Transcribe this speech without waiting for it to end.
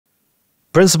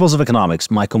Principles of Economics,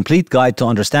 my complete guide to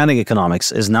understanding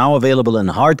economics, is now available in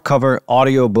hardcover,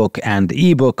 audiobook, and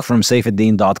ebook from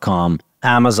Saifedean.com,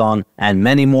 Amazon, and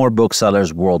many more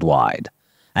booksellers worldwide.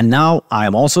 And now I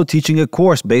am also teaching a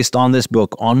course based on this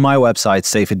book on my website,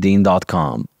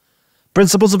 Saifedean.com.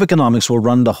 Principles of Economics will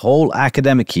run the whole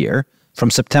academic year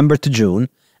from September to June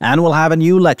and will have a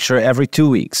new lecture every 2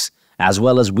 weeks, as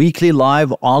well as weekly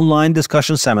live online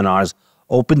discussion seminars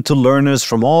open to learners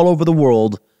from all over the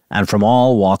world and from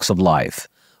all walks of life.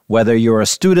 Whether you're a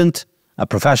student, a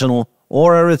professional,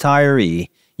 or a retiree,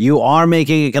 you are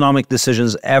making economic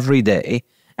decisions every day,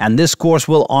 and this course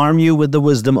will arm you with the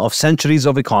wisdom of centuries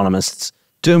of economists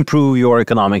to improve your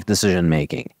economic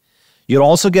decision-making. You'll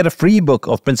also get a free book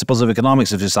of Principles of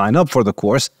Economics if you sign up for the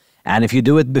course, and if you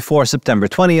do it before September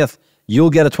 20th, you'll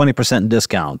get a 20%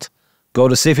 discount. Go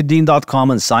to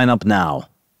Saifedean.com and sign up now.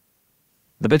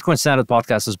 The Bitcoin Standard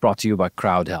podcast is brought to you by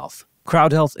Crowd Health.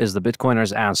 Crowd Health is the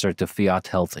Bitcoiner's answer to fiat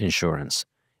health insurance.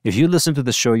 If you listen to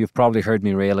the show, you've probably heard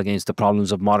me rail against the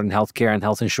problems of modern healthcare and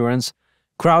health insurance.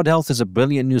 Crowd Health is a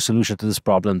brilliant new solution to this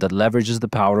problem that leverages the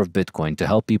power of Bitcoin to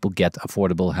help people get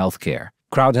affordable healthcare.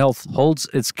 Crowd Health holds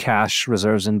its cash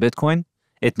reserves in Bitcoin.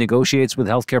 It negotiates with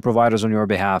healthcare providers on your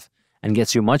behalf and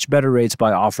gets you much better rates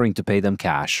by offering to pay them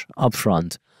cash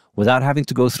upfront without having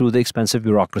to go through the expensive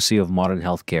bureaucracy of modern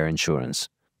healthcare insurance.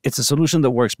 It's a solution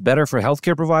that works better for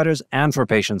healthcare providers and for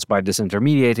patients by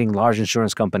disintermediating large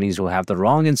insurance companies who have the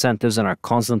wrong incentives and are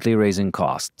constantly raising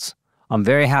costs. I'm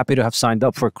very happy to have signed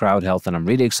up for Crowd Health, and I'm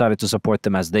really excited to support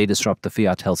them as they disrupt the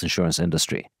fiat health insurance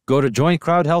industry. Go to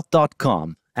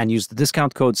joincrowdhealth.com and use the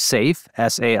discount code SAIF,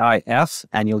 S-A-I-F,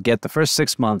 and you'll get the first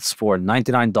 6 months for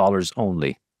 $99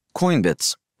 only.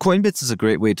 Coinbits. Coinbits is a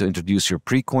great way to introduce your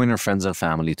pre-coiner friends and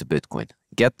family to Bitcoin.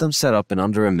 Get them set up in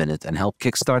under a minute and help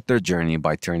kickstart their journey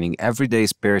by turning everyday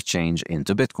spare change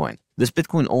into Bitcoin. This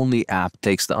Bitcoin-only app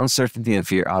takes the uncertainty and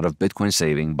fear out of Bitcoin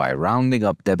saving by rounding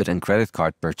up debit and credit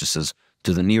card purchases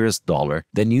to the nearest dollar,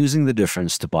 then using the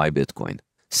difference to buy Bitcoin.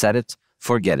 Set it,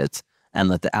 forget it, and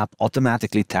let the app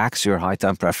automatically tax your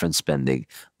high-time preference spending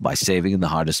by saving the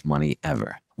hardest money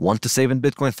ever. Want to save in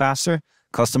Bitcoin faster?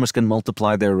 Customers can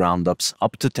multiply their roundups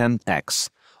up to 10x,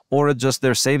 or adjust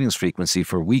their savings frequency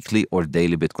for weekly or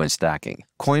daily Bitcoin stacking.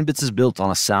 Coinbits is built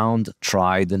on a sound,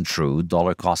 tried and true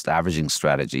dollar-cost averaging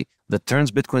strategy that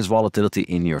turns Bitcoin's volatility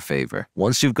in your favor.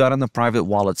 Once you've gotten a private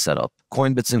wallet set up,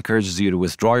 Coinbits encourages you to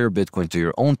withdraw your Bitcoin to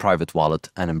your own private wallet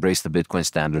and embrace the Bitcoin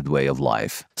Standard way of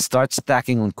life. Start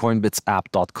stacking on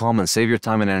coinbitsapp.com and save your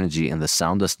time and energy in the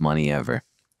soundest money ever.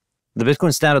 The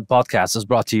Bitcoin Standard podcast is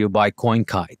brought to you by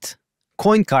CoinKite.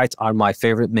 CoinKite are my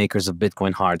favorite makers of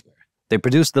Bitcoin hardware. They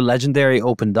produce the legendary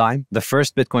Open Dime, the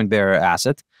first Bitcoin bearer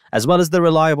asset, as well as the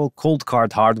reliable cold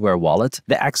card hardware wallet,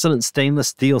 the excellent stainless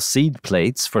steel seed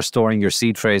plates for storing your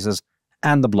seed phrases,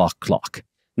 and the block clock.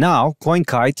 Now,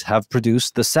 CoinKite have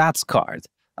produced the Sats card,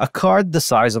 a card the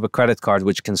size of a credit card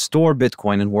which can store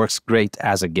Bitcoin and works great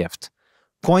as a gift.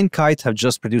 CoinKite have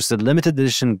just produced a limited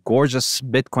edition gorgeous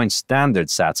Bitcoin Standard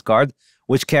Sats card,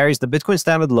 which carries the Bitcoin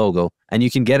Standard logo, and you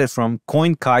can get it from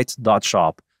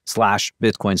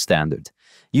coinkite.shop/Bitcoin Standard.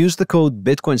 Use the code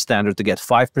Bitcoin Standard to get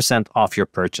 5% off your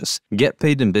purchase. Get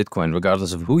paid in Bitcoin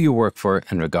regardless of who you work for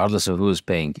and regardless of who is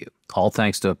paying you. All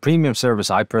thanks to a premium service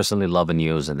I personally love and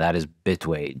use, and that is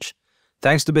Bitwage.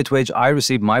 Thanks to Bitwage, I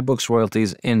receive my book's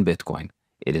royalties in Bitcoin.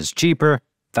 It is cheaper,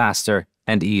 faster,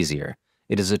 and easier.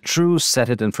 It is a true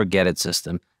set-it-and-forget-it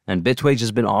system, and Bitwage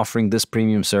has been offering this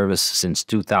premium service since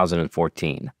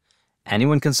 2014.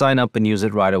 Anyone can sign up and use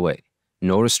it right away.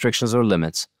 No restrictions or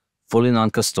limits, fully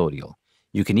non-custodial.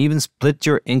 You can even split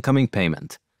your incoming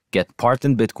payment. Get part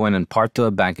in Bitcoin and part to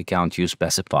a bank account you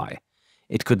specify.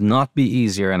 It could not be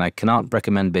easier, and I cannot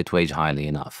recommend Bitwage highly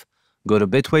enough. Go to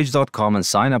bitwage.com and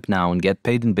sign up now and get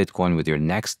paid in Bitcoin with your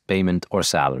next payment or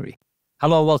salary.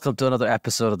 Hello, welcome to another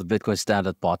episode of the Bitcoin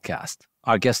Standard podcast.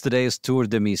 Our guest today is Tuur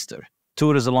Demeester.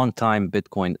 Tuur is a long-time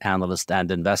Bitcoin analyst and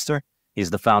investor.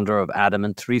 He's the founder of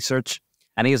Adamant Research,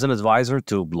 and he is an advisor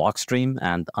to Blockstream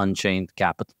and Unchained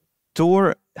Capital.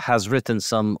 Tuur has written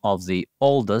some of the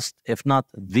oldest, if not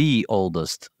the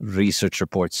oldest, research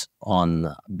reports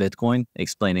on Bitcoin,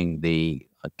 explaining the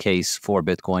case for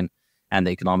Bitcoin and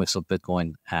the economics of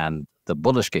Bitcoin and the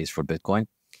bullish case for Bitcoin.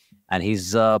 And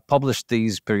he's published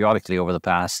these periodically over the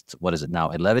past,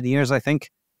 11 years, I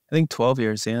think? I think 12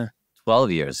 years, yeah.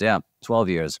 12 years, yeah. 12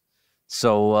 years.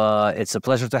 So it's a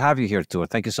pleasure to have you here, Tuur.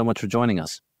 Thank you so much for joining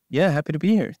us. Yeah, happy to be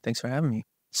here. Thanks for having me.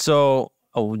 So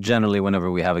generally, whenever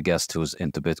we have a guest who's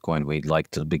into Bitcoin, we'd like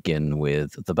to begin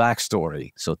with the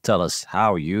backstory. So tell us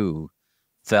how you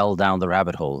fell down the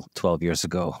rabbit hole 12 years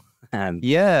ago. And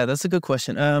yeah, that's a good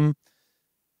question.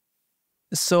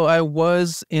 So I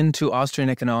was into Austrian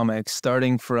economics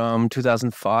starting from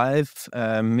 2005.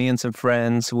 Me and some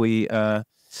friends, we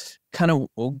kind of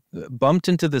bumped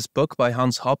into this book by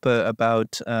Hans Hoppe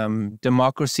about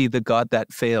democracy, the god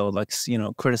that failed, like,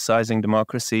 criticizing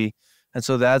democracy. And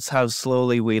so that's how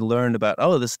slowly we learned about,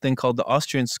 this thing called the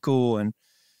Austrian school. And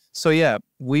so, yeah,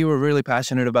 we were really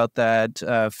passionate about that,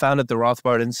 founded the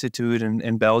Rothbard Institute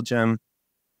in Belgium,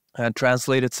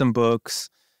 translated some books.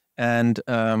 And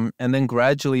then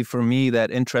gradually for me, that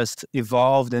interest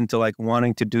evolved into like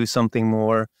wanting to do something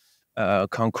more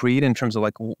concrete in terms of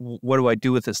like, what do I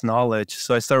do with this knowledge?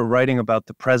 So I started writing about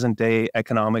the present day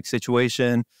economic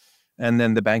situation. And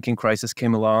then the banking crisis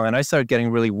came along and I started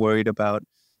getting really worried about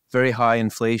very high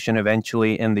inflation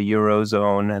eventually in the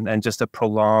Eurozone and just a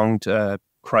prolonged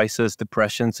crisis,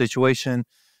 depression situation.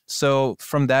 So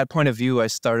from that point of view, I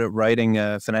started writing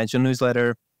a financial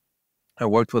newsletter. I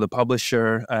worked with a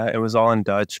publisher. It was all in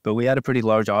Dutch, but we had a pretty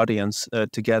large audience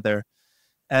together.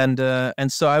 And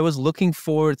so I was looking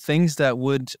for things that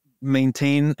would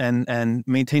maintain and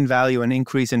maintain value and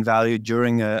increase in value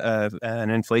during an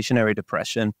inflationary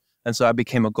depression. And so I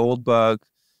became a gold bug.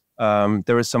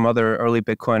 There were some other early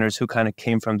Bitcoiners who kind of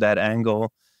came from that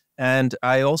angle. And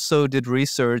I also did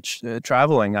research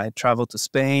traveling. I traveled to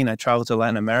Spain. I traveled to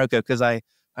Latin America because I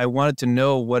wanted to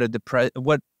know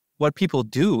what people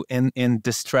do in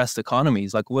distressed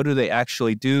economies. Like, what do they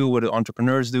actually do? What do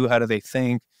entrepreneurs do? How do they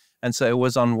think? And so it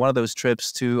was on one of those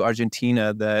trips to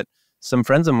Argentina that some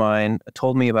friends of mine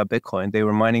told me about Bitcoin. They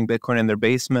were mining Bitcoin in their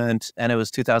basement, and it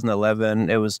was 2011.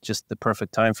 It was just the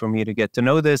perfect time for me to get to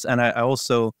know this. And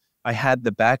I had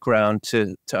the background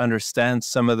to understand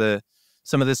some of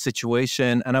this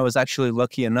situation. And I was actually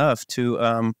lucky enough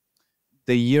to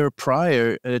the year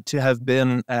prior to have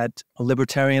been at a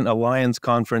Libertarian Alliance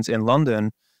conference in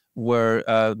London, where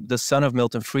the son of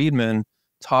Milton Friedman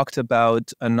talked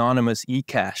about anonymous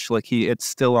eCash. Like it's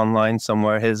still online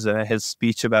somewhere, his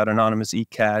speech about anonymous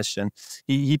eCash. And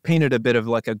he painted a bit of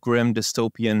like a grim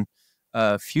dystopian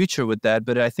future with that,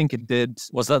 but I think it did.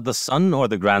 Was that the son or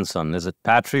the grandson? Is it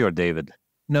Patry or David?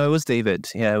 No, it was David.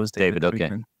 Yeah, it was David. Okay.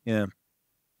 Friedman. Yeah.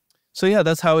 So yeah,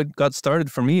 that's how it got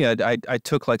started for me. I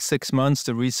took like 6 months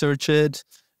to research it,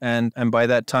 and by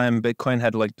that time, Bitcoin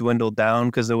had like dwindled down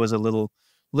because there was a little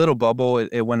bubble.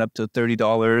 It went up to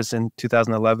 $30 in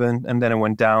 2011, and then it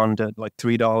went down to like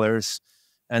 $3.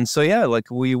 And so yeah, like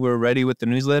we were ready with the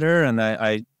newsletter, and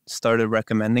I started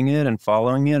recommending it and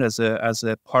following it as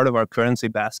a part of our currency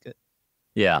basket.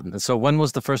 Yeah. So when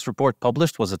was the first report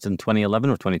published? Was it in 2011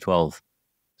 or 2012?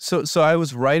 So I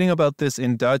was writing about this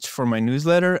in Dutch for my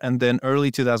newsletter, and then early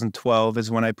 2012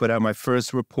 is when I put out my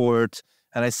first report,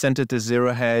 and I sent it to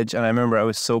Zero Hedge, and I remember I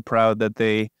was so proud that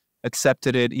they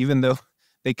accepted it, even though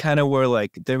they kind of were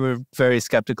like, they were very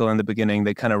skeptical in the beginning.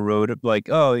 They kind of wrote like,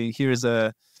 oh, here's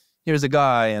a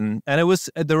guy, and it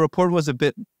was, the report was a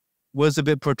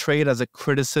bit portrayed as a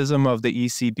criticism of the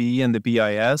ECB and the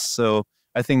BIS. So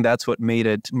I think that's what made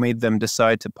them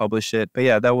decide to publish it. But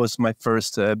yeah, that was my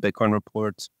first Bitcoin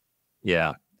report.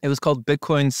 Yeah. It was called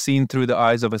Bitcoin Seen Through the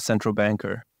Eyes of a Central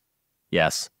Banker.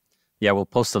 Yes. Yeah, we'll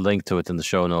post a link to it in the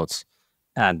show notes.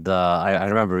 And I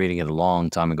remember reading it a long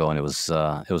time ago, and it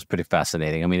was pretty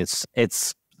fascinating. I mean,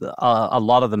 it's a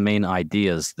lot of the main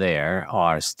ideas there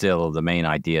are still the main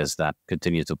ideas that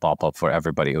continue to pop up for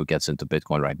everybody who gets into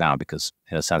Bitcoin right now, because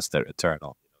in a sense they're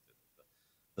eternal.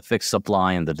 The fixed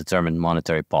supply and the determined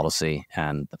monetary policy,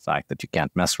 and the fact that you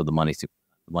can't mess with the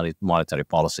monetary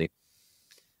policy.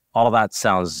 All of that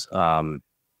sounds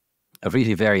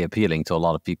really very appealing to a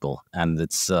lot of people, and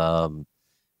it's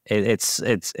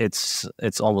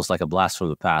almost like a blast from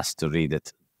the past to read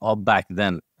it. All back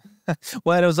then.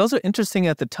 Well, it was also interesting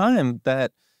at the time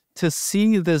that to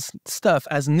see this stuff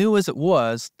as new as it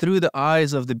was through the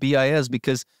eyes of the BIS,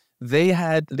 because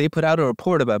they put out a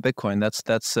report about Bitcoin.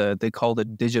 That's they called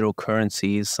it digital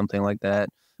currencies, something like that.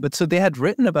 But so they had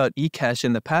written about eCash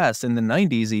in the past, in the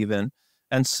 90s even.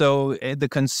 And so the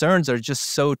concerns are just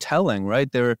so telling,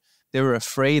 right? They were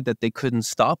afraid that they couldn't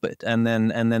stop it. And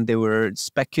then they were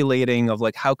speculating of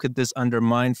like, how could this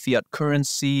undermine fiat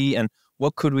currency, and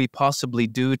what could we possibly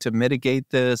do to mitigate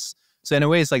this? So in a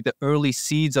way, it's like the early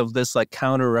seeds of this like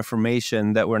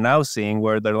counter-reformation that we're now seeing,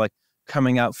 where they're like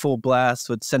coming out full blast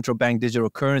with central bank digital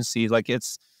currency. Like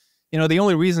it's, the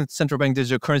only reason central bank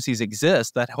digital currencies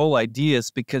exist, that whole idea,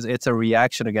 is because it's a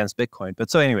reaction against Bitcoin.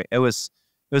 But so anyway, it was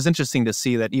interesting to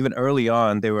see that even early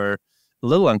on, they were a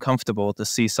little uncomfortable to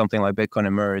see something like Bitcoin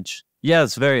emerge. Yeah,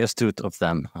 it's very astute of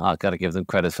them. I got to give them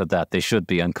credit for that. They should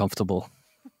be uncomfortable.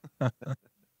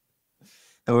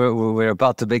 We're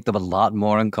about to make them a lot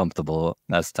more uncomfortable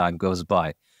as time goes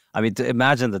by. I mean, to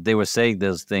imagine that they were saying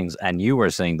those things and you were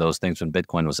saying those things when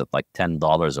Bitcoin was at like $10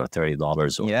 or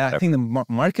 $30 or Yeah, whatever. I think the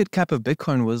market cap of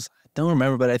Bitcoin was, I don't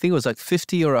remember, but I think it was like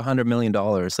 $50 or $100 million,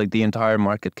 like the entire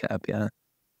market cap. Yeah.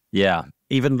 Yeah.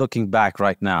 Even looking back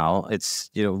right now, it's,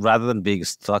 rather than being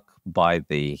stuck by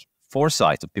the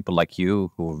foresight of people like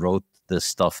you who wrote this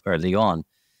stuff early on,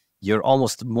 you're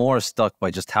almost more stuck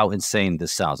by just how insane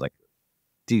this sounds. Like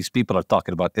these people are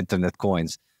talking about internet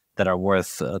coins that are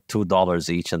worth $2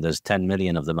 each, and there's 10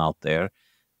 million of them out there.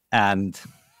 And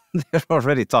they're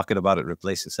already talking about it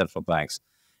replacing central banks.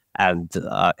 And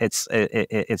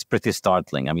it's pretty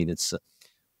startling. I mean,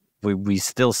 we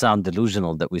still sound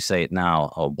delusional that we say it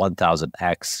now,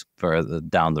 1000x further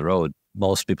down the road.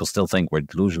 Most people still think we're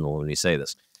delusional when we say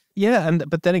this. Yeah,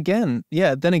 but then again,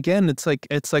 it's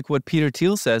like what Peter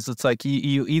Thiel says. It's like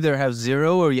you either have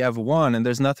zero or you have one, and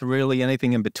there's not really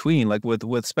anything in between. Like with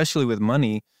especially with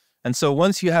money. And so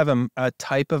once you have a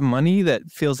type of money that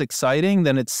feels exciting,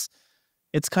 then it's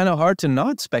kind of hard to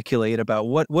not speculate about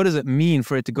what does it mean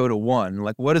for it to go to one?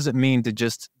 Like what does it mean to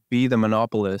just be the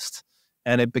monopolist?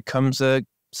 And it becomes a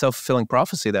self-fulfilling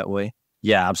prophecy that way.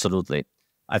 Yeah, absolutely.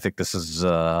 I think this is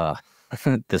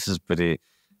this is pretty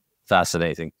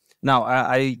fascinating.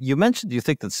 Now, you mentioned you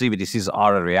think that CBDCs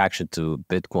are a reaction to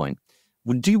Bitcoin.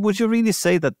 Would you really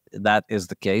say that that is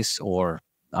the case? Or,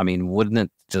 I mean, wouldn't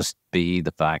it just be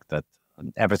the fact that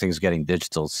everything's getting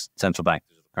digital? Central bank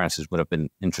digital currencies would have been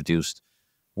introduced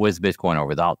with Bitcoin or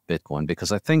without Bitcoin?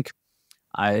 Because I think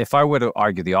if I were to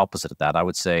argue the opposite of that, I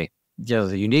would say, yeah,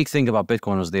 the unique thing about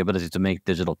Bitcoin was the ability to make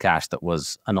digital cash that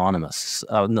was anonymous.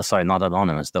 No, sorry, not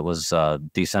anonymous. That was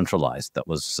decentralized. That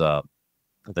was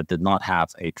that did not have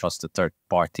a trusted third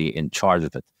party in charge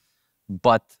of it.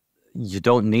 But you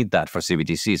don't need that for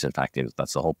CBDCs. In fact,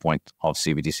 that's the whole point of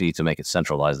CBDC, to make it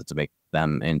centralized and to make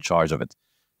them in charge of it.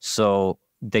 So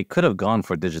they could have gone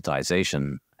for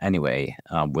digitization anyway,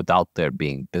 without there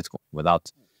being Bitcoin.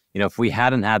 Without, if we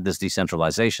hadn't had this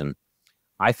decentralization,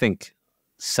 I think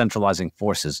centralizing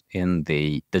forces in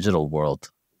the digital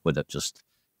world would have just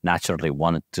naturally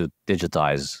wanted to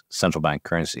digitize central bank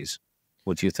currencies.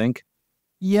 Would you think?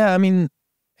 Yeah, I mean,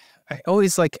 I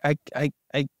always I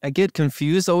get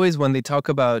confused always when they talk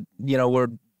about, we're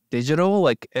digital,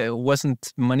 like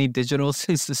wasn't money digital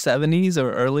since the 70s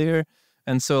or earlier?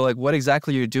 And so like what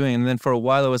exactly you're doing? And then for a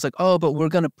while it was like, oh, but we're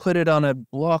going to put it on a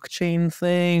blockchain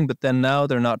thing. But then now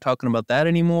they're not talking about that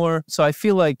anymore. So I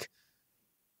feel like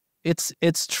it's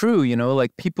true,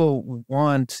 like people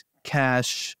want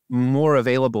cash more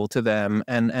available to them.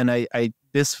 And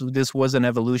this was an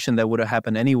evolution that would have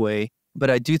happened anyway. But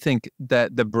I do think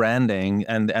that the branding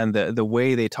and the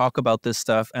way they talk about this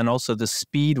stuff, and also the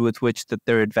speed with which that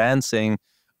they're advancing,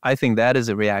 I think that is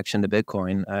a reaction to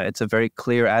Bitcoin. It's a very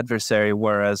clear adversary,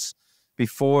 whereas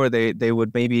before they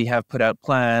would maybe have put out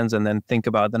plans and then think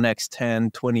about the next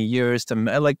 10, 20 years to,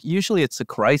 like, usually it's a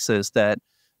crisis that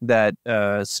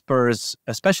spurs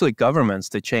especially governments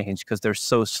to change because they're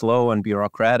so slow and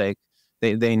bureaucratic.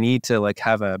 They need to like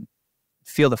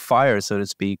feel the fire, so to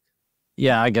speak.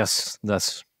 Yeah, I guess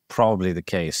that's probably the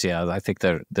case. Yeah, I think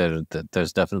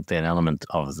there's definitely an element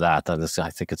of that. I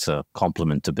think it's a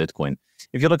complement to Bitcoin.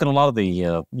 If you look at a lot of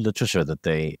the literature that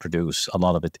they produce, a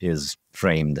lot of it is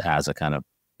framed as a kind of,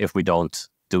 if we don't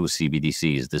do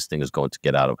CBDCs, this thing is going to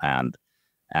get out of hand,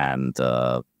 and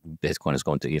Bitcoin is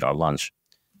going to eat our lunch.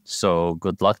 So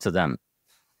good luck to them.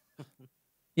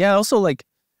 Yeah, also, like,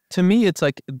 to me, it's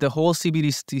like the whole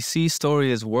CBDC story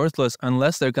is worthless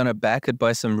unless they're going to back it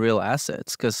by some real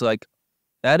assets. Because like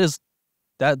that's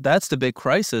the big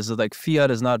crisis. Like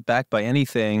fiat is not backed by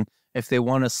anything. If they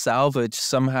want to salvage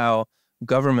somehow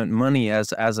government money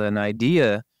as an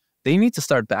idea, they need to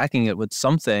start backing it with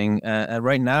something. And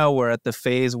right now we're at the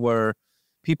phase where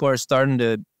people are starting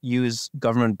to use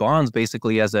government bonds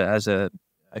basically as a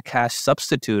cash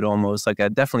substitute, almost like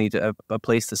definitely a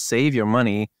place to save your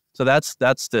money. So that's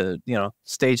the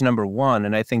stage number one,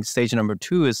 and I think stage number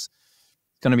two is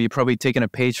going to be probably taking a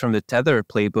page from the Tether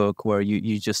playbook, where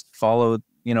you just follow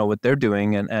what they're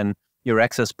doing, and your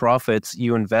excess profits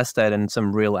you invest that in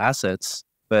some real assets.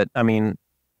 But I mean,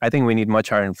 I think we need much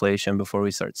higher inflation before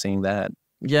we start seeing that.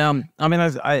 Yeah, I mean,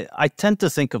 I tend to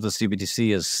think of the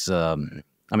CBDC as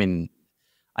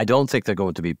I don't think they're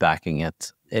going to be backing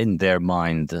it in their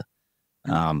mind.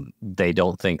 They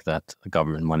don't think that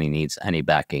government money needs any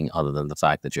backing other than the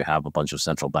fact that you have a bunch of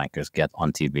central bankers get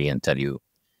on TV and tell you,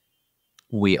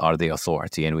 we are the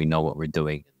authority and we know what we're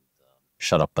doing.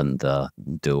 Shut up and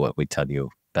do what we tell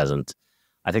you, peasant.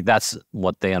 I think that's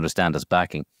what they understand as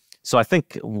backing. So I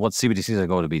think what CBDCs are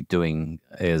going to be doing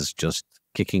is just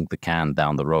kicking the can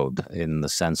down the road, in the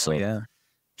sense of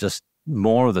just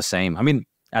more of the same. I mean,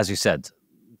 as you said,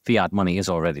 fiat money is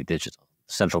already digital.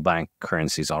 Central bank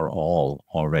currencies are all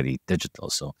already digital.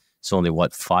 So it's only,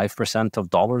 5% of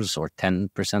dollars or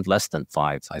 10% less than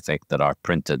 5, I think, that are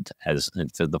printed as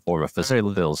into the form of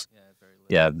physical bills.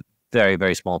 Yeah, very,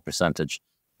 very small percentage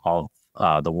of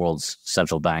the world's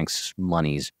central banks'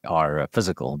 monies are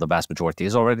physical. The vast majority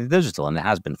is already digital, and it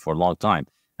has been for a long time.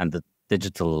 And the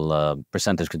digital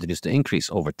percentage continues to increase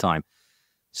over time.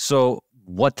 So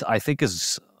what I think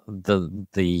is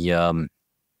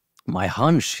my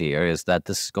hunch here is that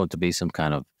this is going to be some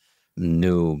kind of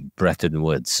new Bretton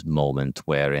Woods moment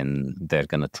wherein they're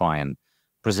going to try and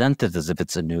present it as if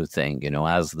it's a new thing,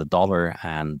 as the dollar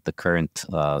and the current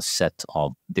set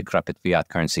of decrepit fiat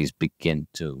currencies begin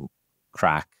to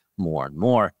crack more and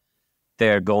more.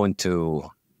 They're going to,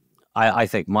 I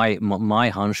think my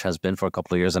hunch has been for a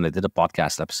couple of years, and I did a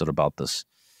podcast episode about this,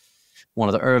 one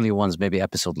of the early ones, maybe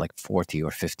episode like 40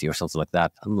 or 50 or something like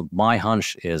that. And my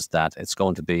hunch is that it's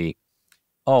going to be,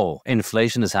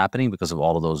 inflation is happening because of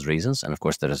all of those reasons. And of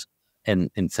course, there is an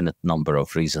infinite number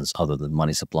of reasons other than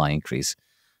money supply increase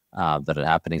that are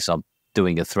happening. So I'm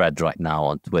doing a thread right now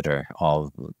on Twitter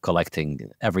of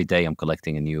every day I'm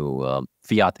collecting a new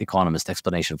fiat economist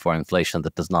explanation for inflation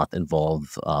that does not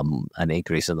involve an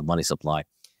increase in the money supply.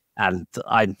 And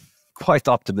I'm quite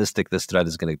optimistic this thread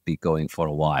is going to be going for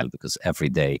a while, because every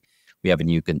day we have a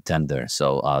new contender.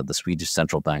 So the Swedish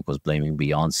central bank was blaming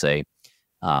Beyonce.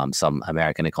 Some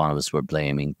American economists were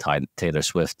blaming Taylor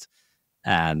Swift.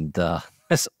 And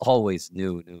there's always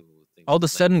new things. All of a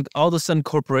sudden,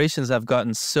 corporations have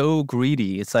gotten so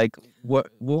greedy. It's like, what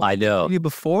I know.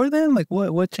 Before then? Like,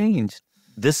 what changed?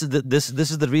 This is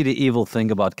the really evil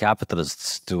thing about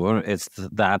capitalists, Tuur. It's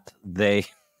that they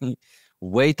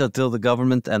wait until the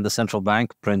government and the central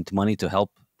bank print money to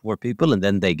help poor people, and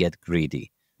then they get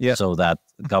greedy. Yeah. So that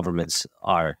governments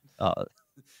are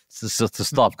to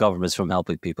stop governments from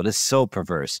helping people. It's so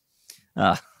perverse.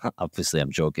 Obviously,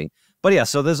 I'm joking. But yeah,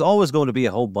 so there's always going to be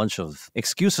a whole bunch of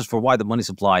excuses for why the money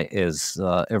supply is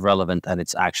irrelevant, and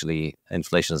it's actually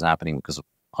inflation is happening because of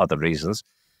other reasons.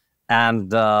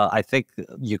 And I think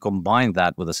you combine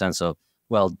that with a sense of,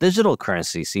 well, digital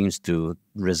currency seems to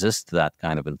resist that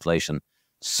kind of inflation.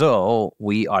 So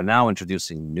we are now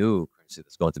introducing new currency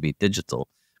that's going to be digital,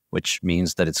 which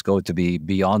means that it's going to be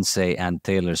Beyonce and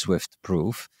Taylor Swift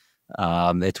proof.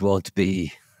 It won't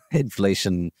be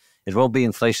inflation. It won't be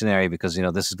inflationary because,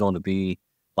 this is going to be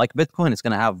like Bitcoin. It's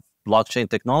going to have blockchain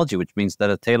technology, which means that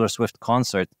a Taylor Swift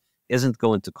concert isn't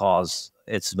going to cause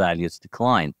its value to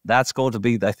decline. That's going to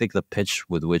be, I think, the pitch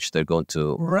with which they're going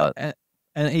to...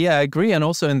 And yeah, I agree. And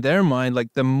also in their mind,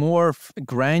 like the more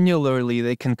granularly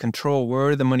they can control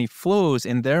where the money flows,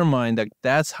 in their mind, like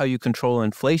that's how you control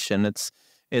inflation.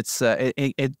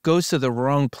 It goes to the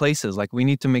wrong places. Like we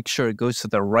need to make sure it goes to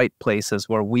the right places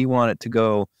where we want it to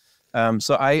go.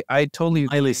 So I totally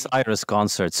agree. Miley Cyrus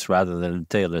concerts rather than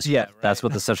Taylor Swift. Yeah, right. That's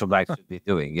what the central bank should be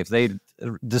doing. If they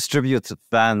distribute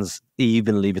fans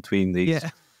evenly between these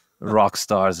rock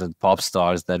stars and pop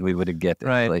stars, then we wouldn't get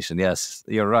inflation. Right. Yes,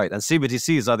 you're right. And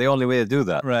CBDCs are the only way to do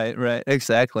that. Right,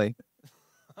 exactly.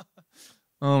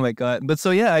 Oh my God. But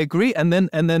so yeah, I agree. And then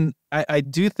I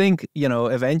do think,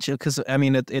 eventually, because I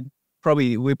mean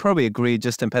we probably agree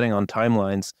just depending on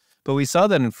timelines. But we saw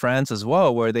that in France as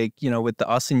well, where they, with the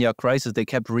Assignat crisis, they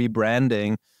kept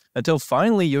rebranding until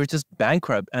finally you're just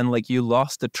bankrupt and like you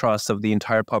lost the trust of the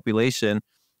entire population.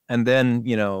 And then,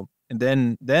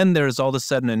 then there's all of a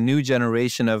sudden a new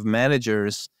generation of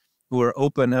managers who are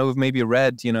open, who've maybe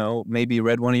read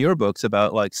one of your books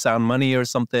about like Sound Money or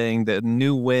something, the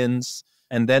new wins.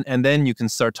 And then you can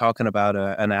start talking about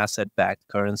an asset-backed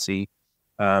currency.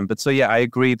 But so, yeah, I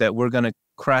agree that we're going to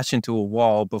crash into a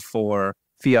wall before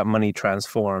fiat money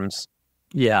transforms.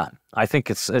 Yeah, I think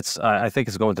it's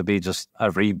going to be just a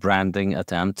rebranding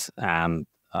attempt, and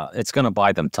it's going to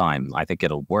buy them time. I think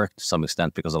it'll work to some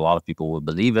extent because a lot of people will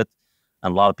believe it,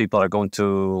 and a lot of people are going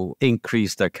to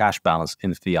increase their cash balance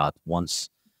in fiat once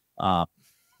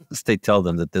they tell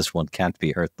them that this one can't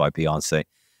be hurt by Beyonce.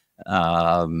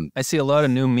 I see a lot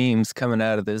of new memes coming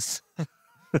out of this.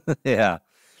 Yeah.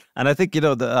 And I think, you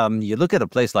look at a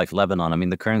place like Lebanon, I mean,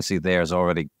 the currency there has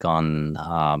already gone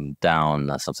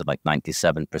down something like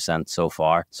 97% so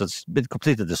far. So it's been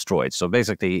completely destroyed. So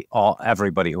basically,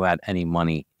 everybody who had any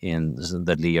money in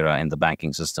the lira, in the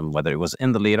banking system, whether it was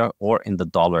in the lira or in the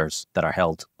dollars that are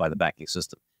held by the banking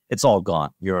system, it's all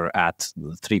gone. You're at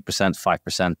 3%,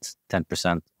 5%,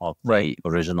 10% of the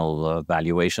original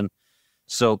valuation.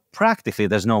 So practically,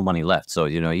 there's no money left. So,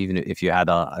 even if you had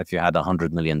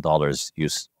 $100 million, you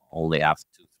only have $2-3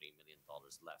 million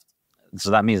left.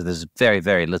 So that means there's very,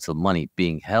 very little money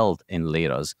being held in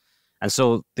liras. And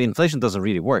so the inflation doesn't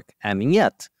really work. And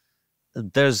yet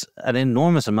there's an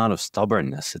enormous amount of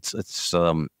stubbornness.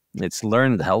 It's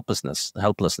learned helplessness,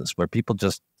 where people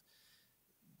just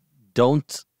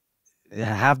don't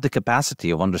have the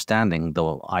capacity of understanding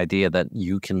the idea that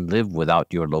you can live without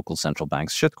your local central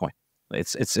bank's shitcoin.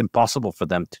 It's impossible for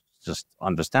them to just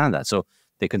understand that. So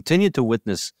they continue to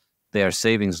witness their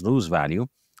savings lose value.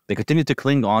 They continue to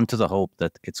cling on to the hope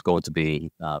that it's going to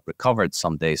be recovered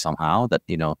someday, somehow, that,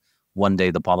 one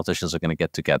day the politicians are going to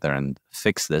get together and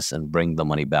fix this and bring the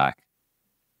money back.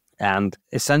 And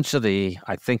essentially,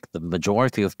 I think the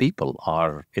majority of people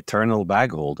are eternal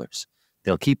bag holders.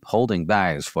 They'll keep holding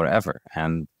bags forever.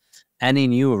 And any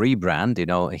new rebrand,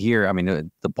 here,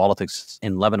 the politics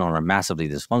in Lebanon are massively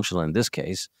dysfunctional in this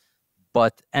case,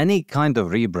 but any kind of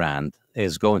rebrand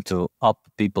is going to up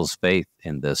people's faith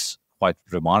in this quite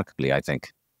remarkably, I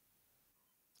think.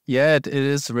 Yeah, it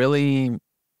is really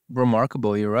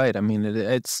remarkable. You're right.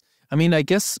 I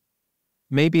guess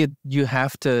maybe you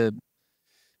have to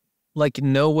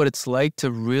know what it's like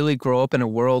to really grow up in a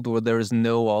world where there is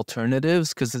no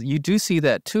alternatives, because you do see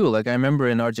that too. I remember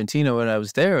in Argentina when I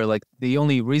was there, the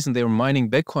only reason they were mining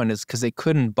Bitcoin is because they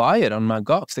couldn't buy it on Mt.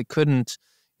 Gox. They couldn't,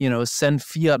 send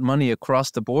fiat money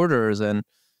across the borders. And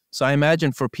so I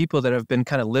imagine for people that have been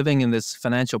kind of living in this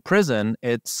financial prison,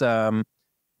 it's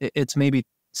maybe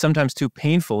sometimes too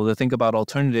painful to think about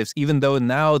alternatives, even though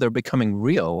now they're becoming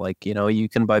real. You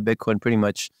can buy Bitcoin pretty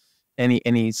much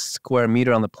any square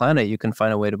meter on the planet. You can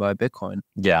find a way to buy Bitcoin.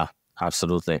 Yeah,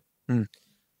 absolutely.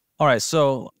 All right.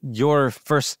 So your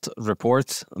first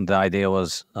report, the idea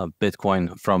was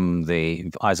Bitcoin from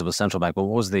the eyes of a central bank. But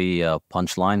what was the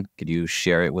punchline? Could you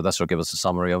share it with us or give us a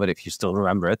summary of it if you still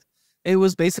remember it? It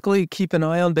was basically keep an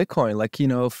eye on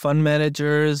Bitcoin. Fund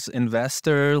managers,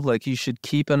 investor, you should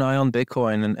keep an eye on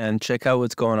Bitcoin and check out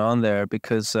what's going on there,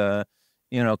 because,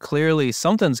 clearly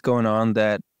something's going on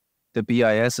that the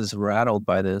BIS is rattled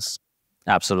by this.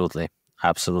 Absolutely.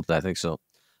 I think so.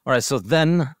 All right. So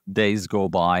then days go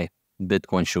by,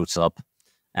 Bitcoin shoots up,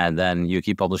 and then you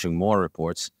keep publishing more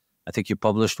reports. I think you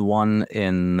published one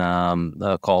in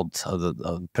called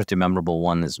the pretty memorable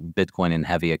one is Bitcoin in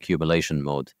heavy accumulation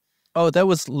mode. Oh, that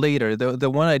was later. The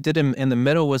one I did in the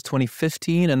middle was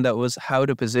 2015, and that was how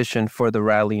to position for the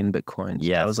rally in Bitcoin.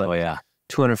 Yeah, that was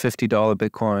 $250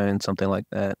 Bitcoin, something like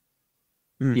that.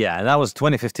 Yeah, that was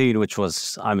 2015, which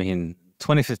was,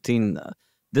 2015,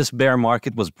 this bear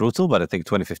market was brutal, but I think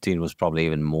 2015 was probably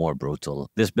even more brutal.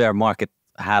 This bear market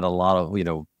had a lot of,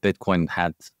 Bitcoin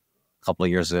had a couple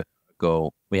of years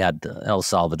ago, we had El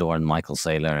Salvador and Michael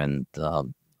Saylor and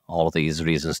all of these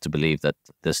reasons to believe that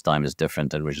this time is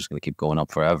different and we're just going to keep going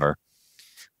up forever.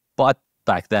 But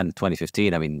back then,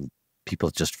 2015,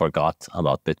 people just forgot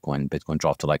about Bitcoin. Bitcoin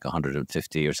dropped to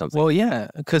 150 or something. Well, yeah,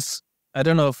 because I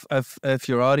don't know if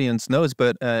your audience knows,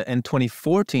 but in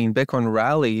 2014, Bitcoin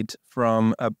rallied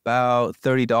from about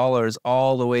 $30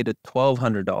 all the way to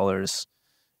 $1,200.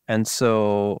 And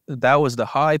so that was the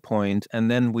high point. And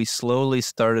then we slowly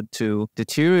started to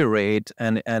deteriorate,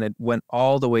 and it went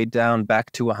all the way down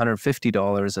back to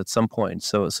 $150 at some point.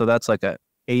 So that's like a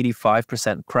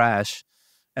 85% crash.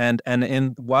 And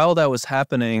while that was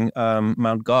happening,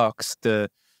 Mt. Gox,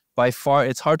 by far,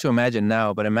 it's hard to imagine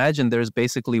now, but imagine there's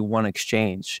basically one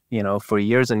exchange. For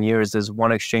years and years, there's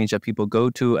one exchange that people go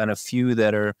to, and a few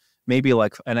that are maybe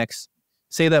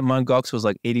say that Mt. Gox was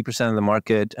 80% of the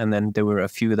market, and then there were a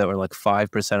few that were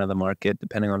 5% of the market,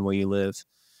 depending on where you live.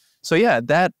 So yeah,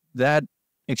 that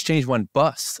exchange went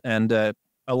bust, and a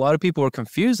lot of people were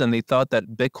confused, and they thought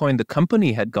that Bitcoin, the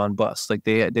company, had gone bust.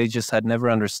 They just had never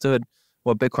understood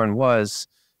what Bitcoin was.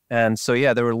 And so,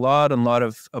 yeah, there were a lot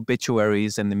of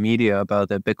obituaries in the media about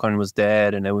that Bitcoin was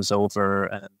dead and it was over.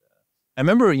 And I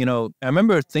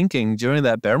remember thinking during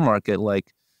that bear market,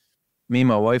 me and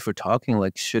my wife were talking,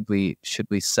 should we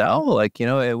sell?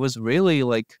 It was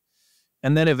really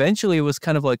and then eventually it was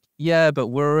kind of yeah, but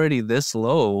we're already this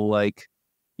low. Why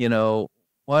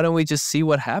don't we just see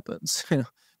what happens?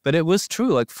 But it was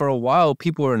true. For a while,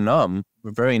 people were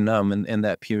very numb in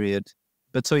that period.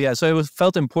 But so it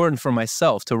felt important for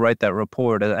myself to write that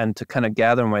report and to kind of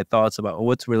gather my thoughts about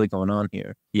what's really going on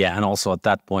here. Yeah, and also at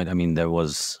that point, there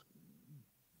was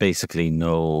basically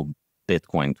no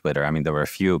Bitcoin Twitter. There were a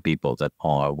few people that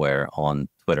were on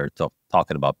Twitter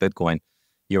talking about Bitcoin.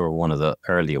 You were one of the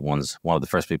earlier ones, one of the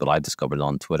first people I discovered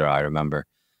on Twitter, I remember.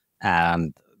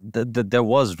 And there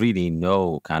was really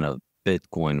no kind of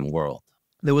Bitcoin world.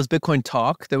 There was Bitcoin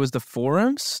Talk. There was the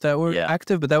forums that were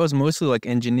active, but that was mostly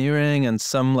engineering and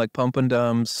some pump and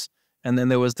dumps. And then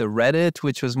there was the Reddit,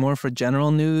 which was more for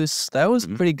general news. That was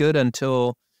pretty good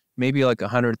until maybe like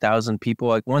 100,000 people.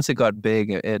 Like once it got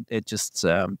big, it just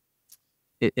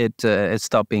it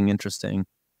stopped being interesting.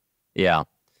 Yeah.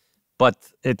 But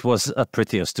it was a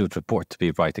pretty astute report to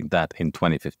be writing that in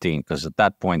 2015, because at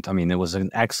that point, I mean, it was an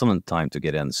excellent time to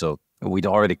get in. So we'd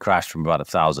already crashed from about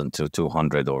 1,000 to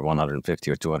 200 or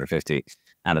 150 or 250.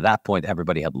 And at that point,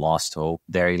 everybody had lost hope,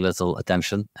 very little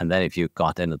attention. And then if you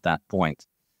got in at that point,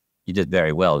 you did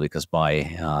very well, because by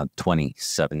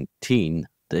 2017,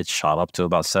 it shot up to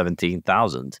about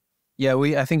 17,000. Yeah,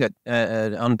 I think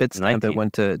on Bitstamp it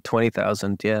went to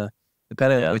 20,000. Yeah.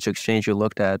 Depending on which exchange you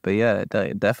looked at, but yeah,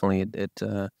 definitely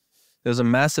there was a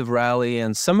massive rally,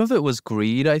 and some of it was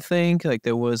greed. I think like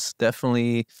there was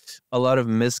definitely a lot of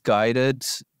misguided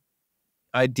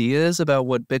ideas about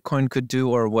what Bitcoin could do,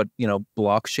 or what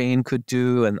blockchain could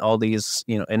do, and all these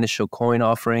initial coin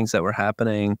offerings that were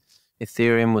happening.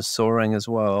 Ethereum was soaring as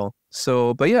well.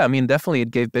 So, but yeah, I mean, definitely it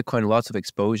gave Bitcoin lots of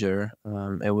exposure.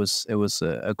 It was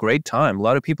a great time. A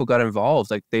lot of people got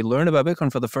involved. Like they learned about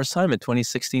Bitcoin for the first time in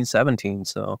 2016, 17.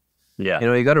 So, yeah,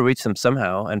 you got to reach them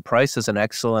somehow. And price is an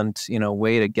excellent,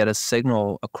 way to get a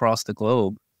signal across the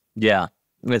globe. Yeah,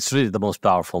 it's really the most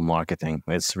powerful marketing.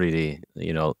 It's really,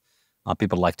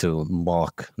 people like to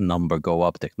mock number go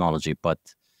up technology, but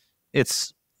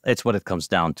it's what it comes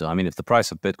down to. I mean, if the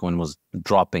price of Bitcoin was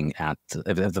dropping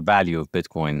if the value of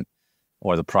Bitcoin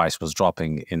or the price was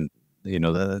dropping in,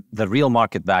 the real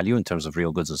market value in terms of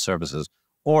real goods and services,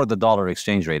 or the dollar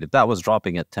exchange rate, if that was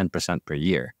dropping at 10% per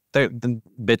year, then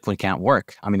Bitcoin can't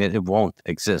work. I mean, it won't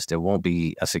exist. It won't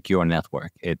be a secure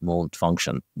network. It won't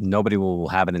function. Nobody will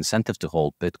have an incentive to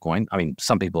hold Bitcoin. I mean,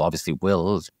 some people obviously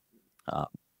will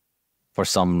for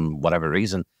some whatever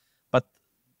reason, but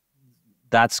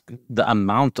that's the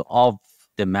amount of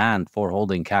demand for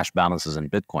holding cash balances in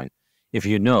Bitcoin. If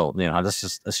let's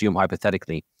just assume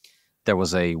hypothetically, there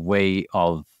was a way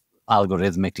of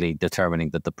algorithmically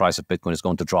determining that the price of Bitcoin is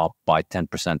going to drop by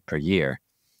 10% per year.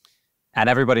 And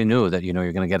everybody knew that, you're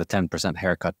going to get a 10%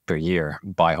 haircut per year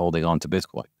by holding on to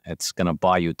Bitcoin. It's going to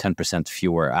buy you 10%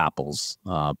 fewer apples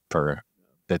per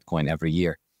Bitcoin every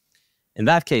year. In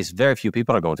that case, very few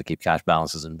people are going to keep cash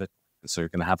balances in Bitcoin. So you're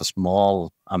going to have a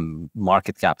small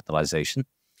market capitalization,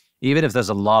 even if there's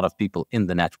a lot of people in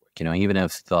the network. Even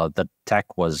if the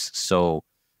tech was so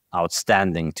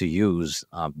outstanding to use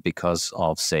because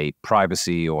of, say,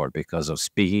 privacy, or because of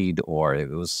speed, or it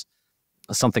was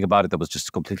something about it that was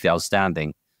just completely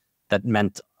outstanding, that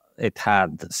meant it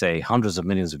had, say, hundreds of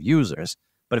millions of users.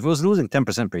 But if it was losing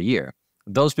 10% per year,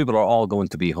 those people are all going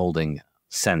to be holding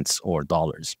cents or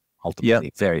dollars,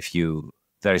 ultimately. Very few,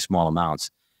 very small amounts.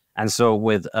 And so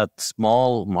with a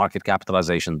small market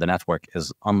capitalization, the network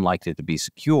is unlikely to be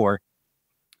secure,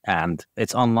 and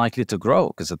it's unlikely to grow,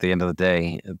 because at the end of the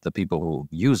day, the people who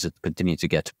use it continue to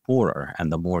get poorer.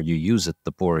 And the more you use it,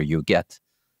 the poorer you get.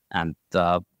 And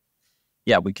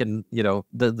we can,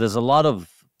 there's a lot of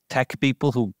tech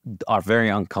people who are very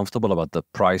uncomfortable about the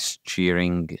price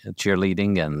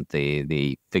cheerleading and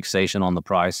the fixation on the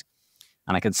price.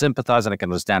 And I can sympathize and I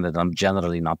can understand it. I'm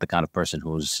generally not the kind of person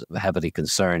who's heavily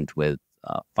concerned with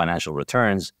financial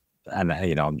returns. And,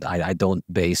 I don't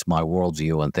base my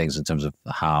worldview on things in terms of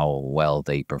how well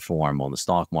they perform on the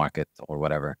stock market or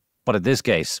whatever. But in this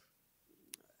case,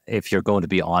 if you're going to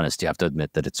be honest, you have to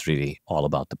admit that it's really all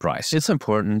about the price. It's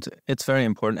important. It's very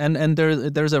important. And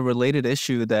there's a related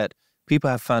issue that people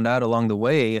have found out along the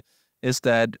way, is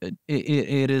that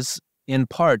it is in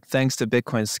part thanks to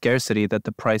Bitcoin's scarcity that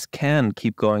the price can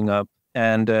keep going up.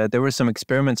 And there were some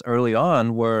experiments early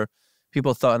on where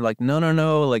people thought like,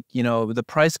 no, like, the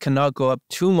price cannot go up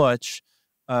too much.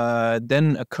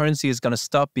 Then a currency is going to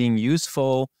stop being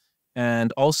useful.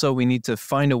 And also we need to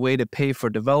find a way to pay for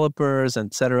developers,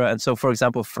 etc. And so, for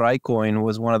example, Freicoin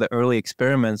was one of the early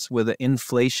experiments with an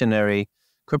inflationary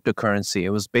cryptocurrency.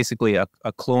 It was basically a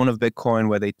clone of Bitcoin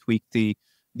where they tweaked the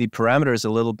parameters a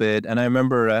little bit. And I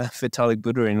remember Vitalik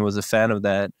Buterin was a fan of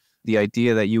that. The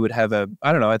idea that you would have I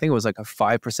think it was like a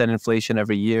 5% inflation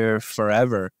every year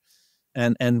forever.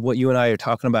 And what you and I are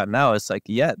talking about now is like,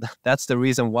 that's the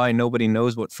reason why nobody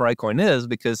knows what Freicoin is,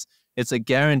 because it's a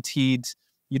guaranteed,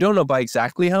 you don't know by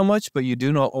exactly how much, but you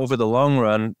do know over the long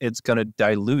run, it's going to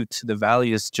dilute. The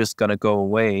value is just going to go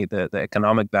away, the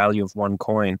economic value of one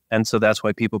coin. And so that's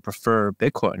why people prefer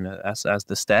Bitcoin as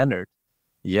the standard.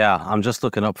 Yeah, I'm just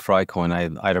looking up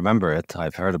Freicoin. I remember it.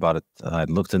 I've heard about it. I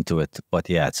looked into it. But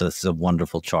yeah, it's a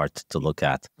wonderful chart to look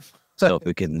at. So if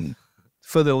we can...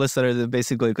 For the listener, it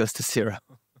basically goes to zero.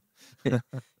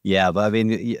 Yeah, but I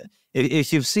mean,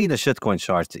 if you've seen a shitcoin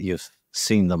chart, you've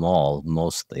seen them all,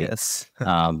 mostly. Yes.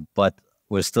 But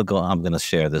we're still going. I'm going to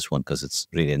share this one because it's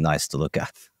really nice to look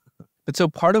at. But so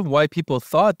part of why people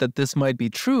thought that this might be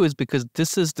true is because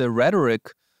this is the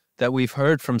rhetoric that we've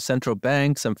heard from central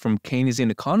banks and from Keynesian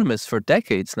economists for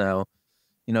decades now.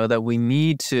 You know, that we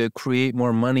need to create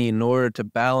more money in order to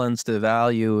balance the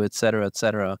value, et cetera, et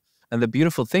cetera. And the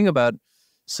beautiful thing about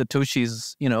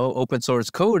Satoshi's, you know, open source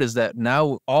code is that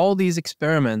now all these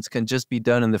experiments can just be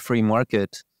done in the free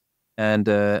market, and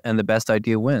the best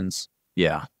idea wins.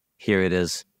 Yeah, here it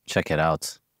is. Check it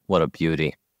out. What a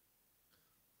beauty.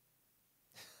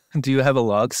 Do you have a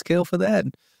log scale for that?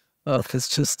 Oh,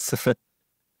 it's just...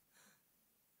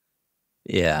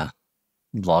 Yeah,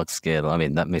 log scale. I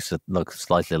mean, that makes it look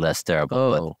slightly less terrible.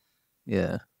 Oh,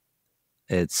 yeah.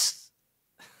 It's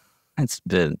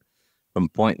been from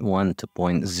 0.1 to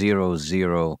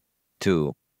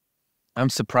 0.002. I'm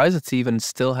surprised it even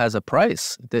still has a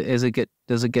price. Does it get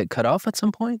cut off at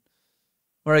some point?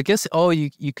 Or I guess,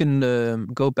 you can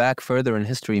go back further in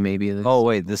history maybe. Oh,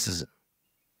 wait, this is...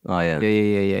 Oh, yeah.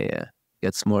 Yeah.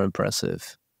 Gets more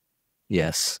impressive.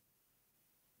 Yes.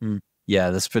 Yeah,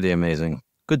 that's pretty amazing.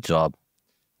 Good job.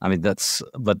 I mean, this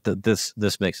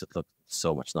makes it look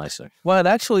so much nicer. Well,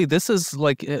 actually, this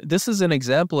is an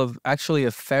example of actually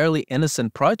a fairly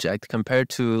innocent project compared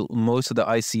to most of the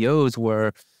ICOs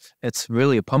where it's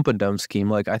really a pump and dump scheme.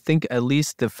 Like, I think at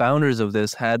least the founders of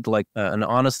this had like an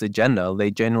honest agenda.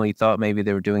 They genuinely thought maybe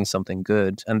they were doing something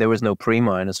good, and there was no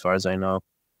pre-mine as far as I know.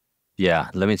 Yeah,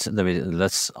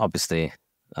 let's obviously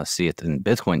see it in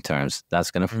Bitcoin terms.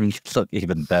 That's going to look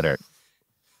even better.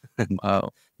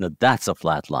 Wow. Now that's a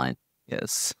flat line.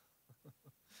 Yes.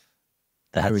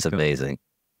 That's amazing.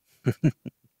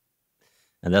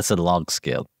 And that's a log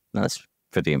scale. That's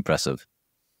pretty impressive.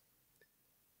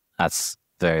 That's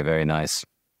very, very nice.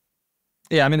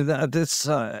 Yeah, I mean,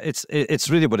 it's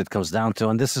really what it comes down to,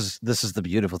 and this is the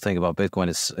beautiful thing about Bitcoin.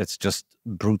 It's just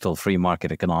brutal free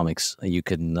market economics. You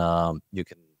can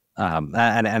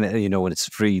and you know, when it's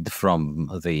freed from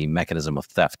the mechanism of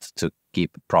theft to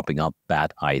keep propping up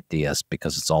bad ideas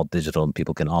because it's all digital and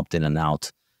people can opt in and out,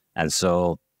 and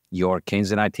so your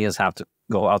Keynesian ideas have to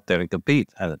go out there and compete.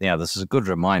 And yeah, this is a good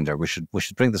reminder. We should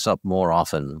bring this up more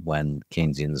often when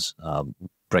Keynesians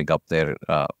bring up their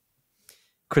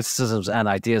criticisms and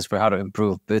ideas for how to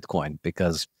improve Bitcoin,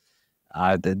 because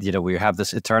you know, we have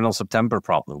this eternal September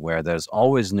problem where there's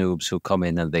always noobs who come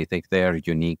in and they think their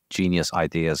unique genius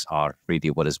ideas are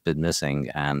really what has been missing.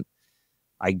 And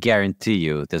I guarantee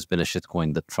you there's been a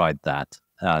shitcoin that tried that.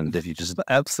 And if you just...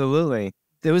 Absolutely.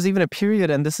 There was even a period,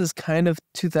 and this is kind of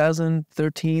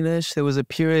 2013-ish, there was a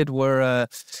period where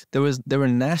there were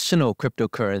national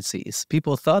cryptocurrencies.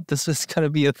 People thought this was going to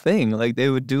be a thing. Like, they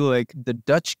would do like the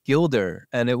Dutch guilder,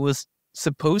 and it was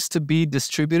supposed to be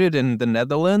distributed in the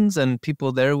Netherlands, and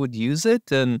people there would use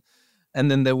it. And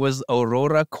then there was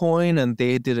Aurora coin, and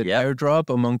they did an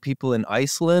airdrop among people in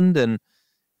Iceland, and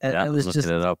it was just,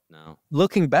 it up now.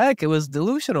 Looking back, it was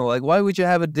delusional. Like, why would you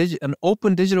have an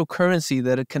open digital currency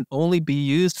that it can only be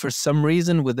used for some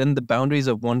reason within the boundaries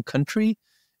of one country?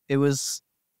 It was,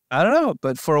 I don't know,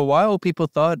 but for a while people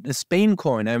thought Spain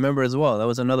coin, I remember as well. That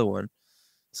was another one.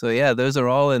 So yeah, those are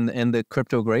all in the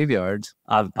crypto graveyards.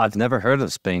 I've never heard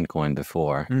of Spain coin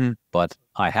before, but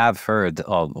I have heard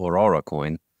of Aurora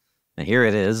coin, and here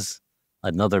it is,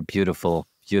 another beautiful,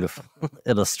 beautiful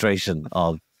illustration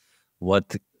of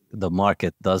what the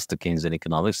market does to Keynesian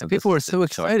economics. And people were so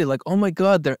excited, like, oh my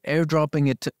God, they're airdropping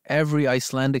it to every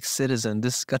Icelandic citizen.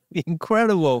 This is going to be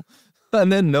incredible.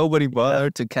 And then nobody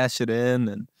bothered to cash it in.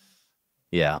 And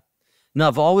yeah. No,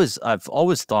 I've always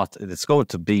thought it's going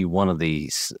to be one of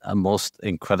the most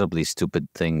incredibly stupid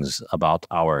things about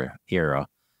our era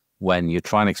when you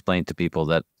try and explain to people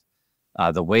that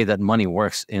the way that money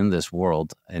works in this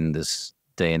world, in this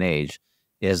day and age,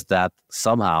 is that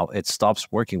somehow it stops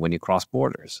working when you cross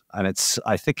borders. And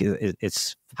I think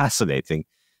it's fascinating.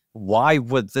 Why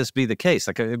would this be the case?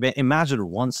 Like, imagine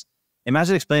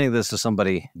explaining this to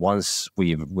somebody once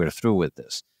we're through with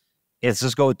this. It's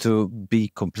just going to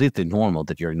be completely normal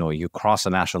that you cross a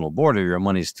national border, your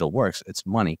money still works. It's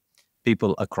money.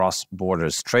 People across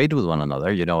borders trade with one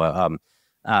another. You know,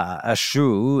 a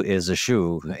shoe is a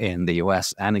shoe in the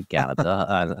US and in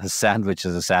Canada. A sandwich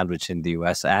is a sandwich in the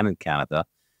US and in Canada.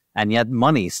 And yet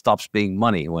money stops being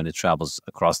money when it travels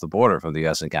across the border from the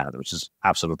US and Canada, which is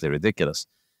absolutely ridiculous.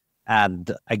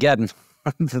 And again,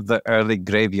 the early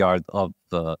graveyard of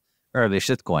the early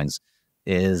shitcoins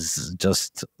is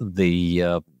just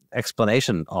the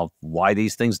explanation of why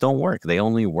these things don't work. They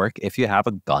only work if you have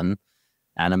a gun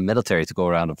and a military to go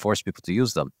around and force people to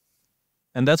use them.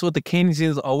 And that's what the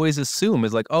Keynesians always assume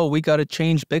is like, oh, we got to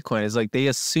change Bitcoin. It's like they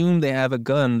assume they have a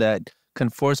gun that can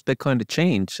force Bitcoin to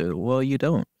change. Well, you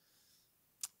don't.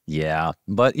 Yeah,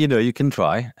 but you can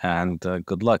try, and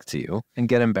good luck to you. And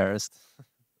get embarrassed.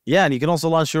 Yeah, and you can also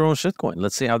launch your own shitcoin.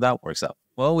 Let's see how that works out.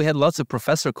 Well, we had lots of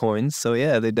professor coins, so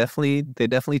yeah, they definitely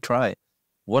try.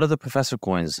 What are the professor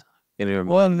coins?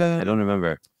 Well, I don't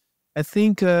remember. I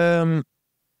think, well,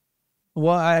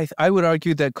 I would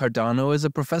argue that Cardano is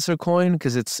a professor coin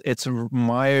because it's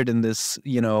mired in this,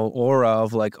 aura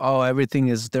of like, oh,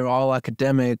 they're all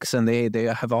academics and they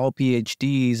have all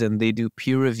PhDs and they do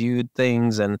peer-reviewed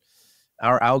things and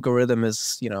our algorithm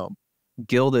is,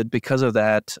 gilded because of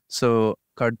that. So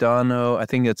Cardano, I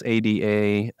think it's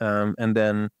ADA, and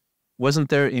then wasn't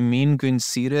there Emin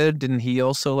Günsire? Didn't he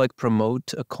also like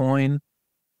promote a coin?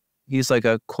 He's like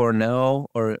a Cornell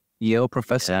or Yale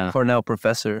professor, Yeah. Cornell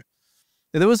professor.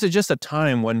 There was just a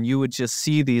time when you would just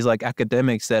see these like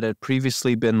academics that had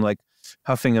previously been like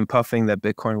huffing and puffing that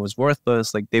Bitcoin was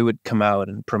worthless. Like they would come out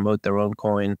and promote their own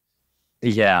coin.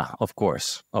 Yeah, of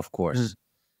course.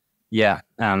 Yeah,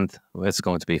 and it's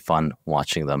going to be fun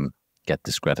watching them get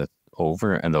discredited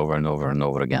over and over and over and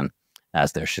over again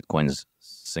as their shitcoins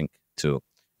sink to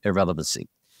irrelevancy.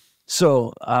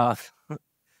 So,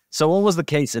 so what was the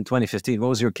case in 2015? What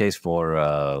was your case for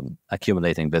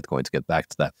accumulating Bitcoin to get back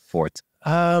to that fort?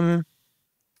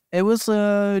 It was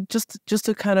just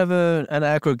a kind of an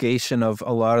aggregation of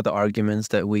a lot of the arguments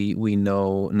that we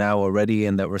know now already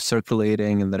and that were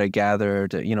circulating and that I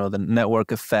gathered, the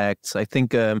network effects. I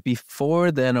think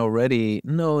before then already,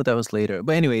 no, that was later.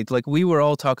 But anyway, like we were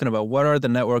all talking about what are the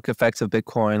network effects of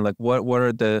Bitcoin, like what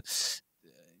are the,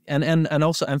 and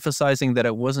also emphasizing that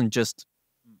it wasn't just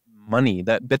money,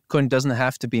 that Bitcoin doesn't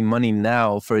have to be money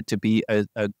now for it to be a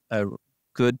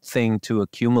good thing to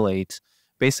accumulate.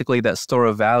 Basically, that store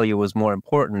of value was more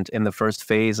important in the first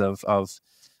phase of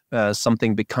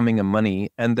something becoming a money.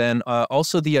 And then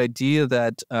also the idea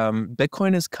that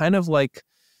Bitcoin is kind of like,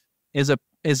 is a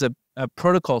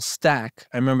protocol stack.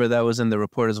 I remember that was in the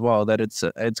report as well, that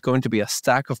it's going to be a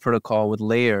stack of protocol with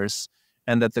layers,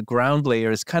 and that the ground layer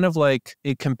is kind of like,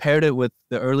 it compared it with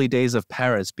the early days of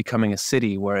Paris becoming a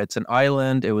city, where it's an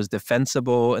island, it was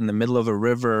defensible in the middle of a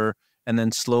river, and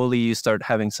then slowly you start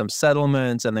having some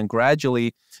settlements, and then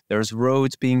gradually there's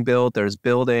roads being built, there's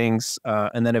buildings,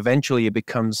 and then eventually it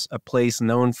becomes a place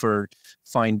known for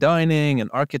fine dining and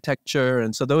architecture.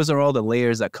 And so those are all the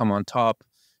layers that come on top.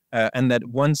 And that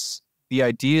the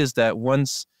idea is that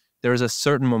once there's a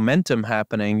certain momentum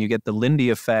happening, you get the Lindy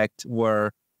effect,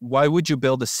 where why would you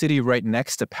build a city right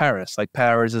next to Paris? Like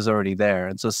Paris is already there.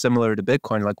 And so similar to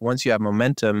Bitcoin, like once you have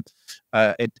momentum,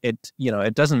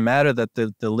 it doesn't matter that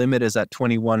the limit is at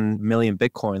 21 million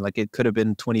Bitcoin. Like it could have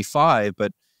been 25,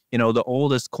 but the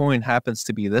oldest coin happens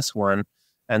to be this one.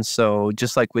 And so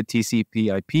just like with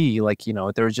TCP/IP, like,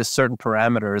 there are just certain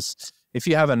parameters. If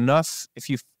you have enough, if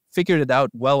you figured it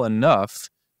out well enough,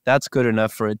 that's good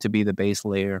enough for it to be the base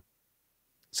layer.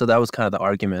 So that was kind of the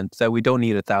argument, that we don't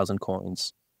need 1,000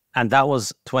 coins. And that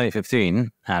was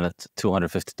 2015, and at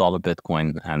 $250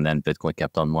 Bitcoin, and then Bitcoin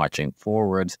kept on marching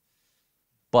forward.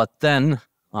 But then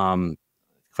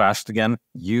crashed again.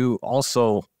 You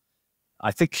also,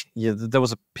 I think there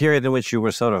was a period in which you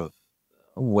were sort of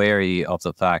wary of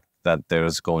the fact that there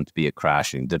was going to be a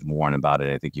crash, and you didn't warn about it.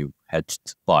 I think you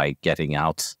hedged by getting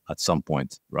out at some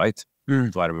point, right? Do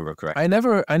I remember correctly?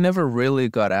 I never really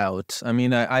got out. I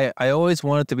mean, I always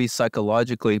wanted to be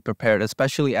psychologically prepared,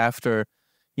 especially after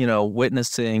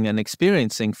witnessing and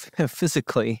experiencing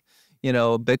physically,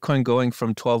 Bitcoin going from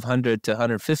 1,200 to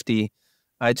 150.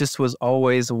 I just was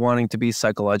always wanting to be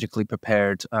psychologically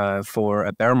prepared for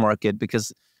a bear market,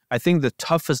 because I think the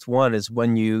toughest one is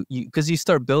when because you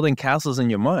start building castles in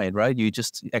your mind, right? You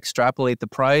just extrapolate the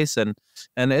price, and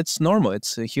it's normal.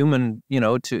 It's a human,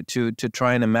 to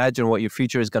try and imagine what your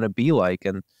future is going to be like.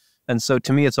 And so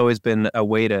to me, it's always been a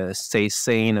way to stay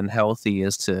sane and healthy,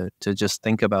 is to just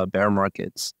think about bear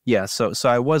markets. Yeah. So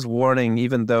I was warning,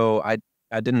 even though I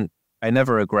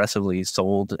never aggressively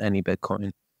sold any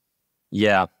Bitcoin.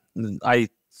 Yeah. I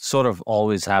sort of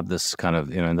always have this kind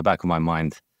of, in the back of my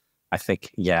mind. I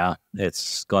think, yeah,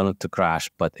 it's going to crash,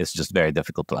 but it's just very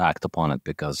difficult to act upon it,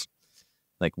 because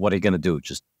like, what are you going to do?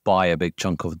 Just buy a big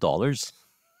chunk of dollars?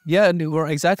 Yeah,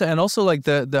 exactly. And also like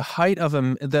the height of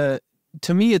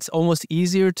to me, it's almost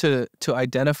easier to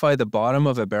identify the bottom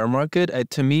of a bear market,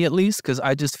 to me at least, because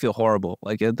I just feel horrible.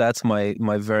 Like that's my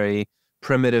very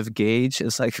primitive gauge.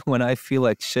 It's like when I feel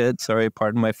like shit, sorry,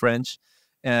 pardon my French,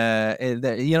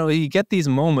 you get these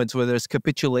moments where there's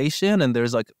capitulation and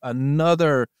there's like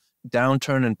another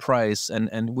downturn in price,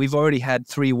 and we've already had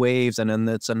 3 waves, and then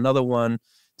it's another one.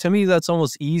 To me, that's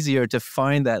almost easier to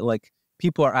find that like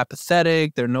people are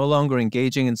apathetic. They're no longer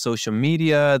engaging in social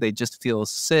media. They just feel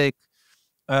sick.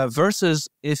 Versus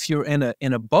if you're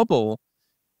in a bubble,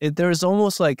 there's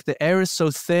almost like the air is so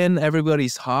thin,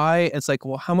 everybody's high. It's like,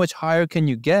 well, how much higher can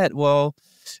you get? Well,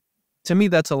 to me,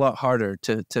 that's a lot harder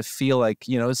to feel like,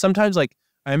 sometimes like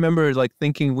I remember like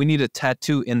thinking we need a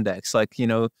tattoo index. Like,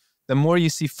 the more you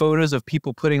see photos of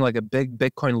people putting like a big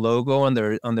Bitcoin logo on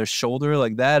their shoulder,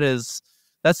 like that's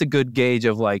a good gauge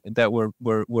of like that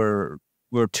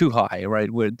we're too high, right?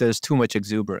 There's too much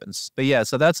exuberance. But yeah,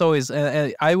 so that's always,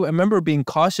 I remember being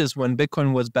cautious when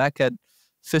Bitcoin was back at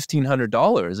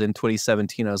 $1,500 in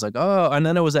 2017. I was like, oh, and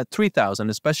then it was at 3,000.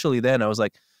 Especially then, I was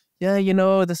like, yeah,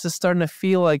 this is starting to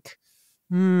feel like,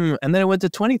 and then it went to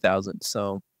 20,000.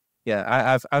 So,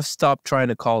 yeah, I've stopped trying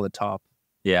to call the top.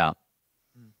 Yeah,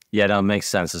 that makes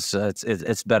sense.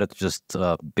 It's better to just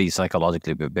be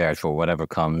psychologically prepared for whatever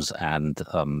comes, and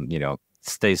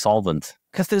stay solvent.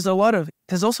 Because there's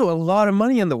also a lot of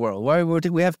money in the world. Why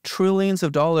we have trillions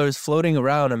of dollars floating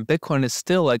around, and Bitcoin is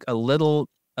still like a little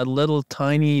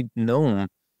tiny gnome.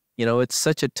 It's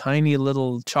such a tiny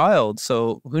little child.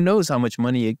 So who knows how much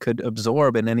money it could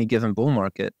absorb in any given bull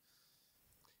market.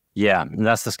 Yeah, and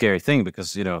that's the scary thing,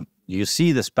 because, you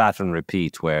see this pattern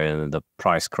repeat where the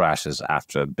price crashes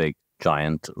after a big,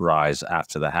 giant rise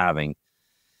after the halving.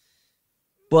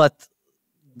 But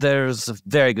there's a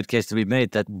very good case to be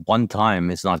made that one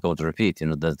time it's not going to repeat.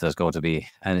 There's going to be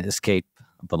an escape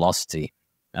velocity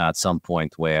at some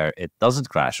point where it doesn't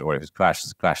crash, or if it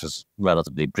crashes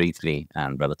relatively briefly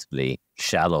and relatively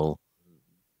shallow.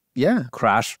 Yeah,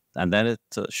 crash, and then it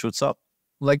shoots up.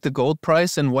 Like the gold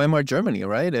price in Weimar, Germany,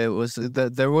 right? It was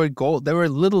there were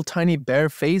little tiny bear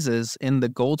phases in the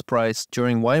gold price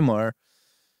during Weimar,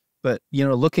 but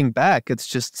looking back, it's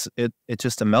just a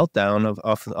meltdown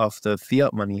of the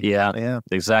fiat money. Yeah,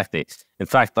 exactly. In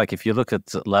fact, like if you look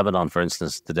at Lebanon, for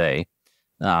instance, today,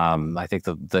 I think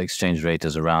the exchange rate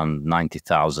is around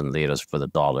 90,000 liras for the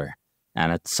dollar,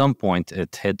 and at some point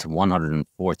it hit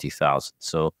 140,000.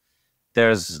 So there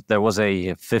was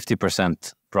a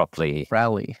 50% roughly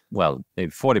rally. Well, a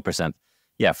 40%.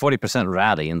 Yeah, 40%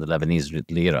 rally in the Lebanese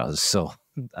lira. So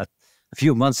a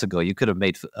few months ago, you could have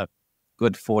made a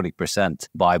good 40%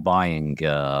 by buying,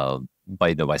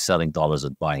 by selling dollars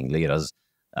and buying liras.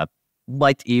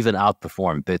 Might even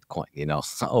outperform Bitcoin,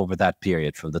 over that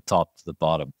period from the top to the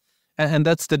bottom. And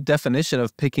that's the definition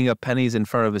of picking up pennies in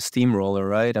front of a steamroller,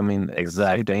 right? I mean,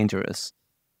 exactly. Dangerous.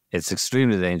 It's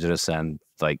extremely dangerous, and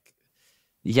like,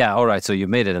 yeah, all right, so you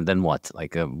made it, and then what?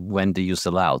 Like, when do you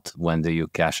sell out? When do you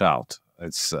cash out?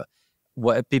 It's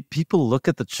people look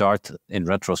at the chart in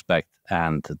retrospect,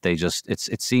 and they just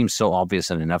it seems so obvious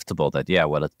and inevitable that, yeah,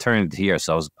 well, it turned here,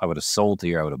 so I would have sold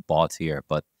here, I would have bought here,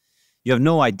 but you have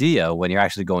no idea when you're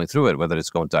actually going through it whether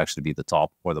it's going to actually be the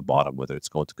top or the bottom, whether it's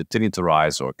going to continue to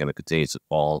rise or going to continue to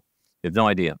fall. You have no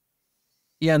idea.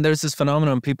 Yeah, and there's this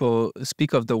phenomenon, people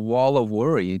speak of the wall of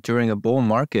worry during a bull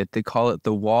market. They call it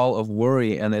the wall of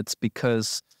worry, and it's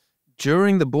because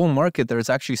during the bull market, there's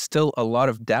actually still a lot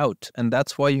of doubt, and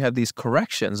that's why you have these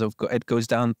corrections. It goes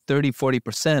down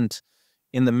 30-40%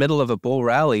 in the middle of a bull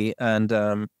rally, and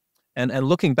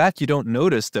looking back, you don't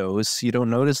notice those. You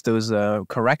don't notice those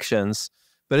corrections.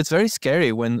 But it's very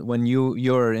scary when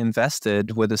you're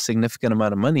invested with a significant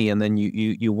amount of money, and then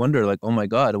you wonder, like, oh my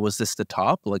God, was this the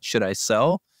top? Like, should I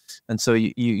sell? And so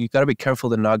you got to be careful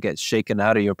to not get shaken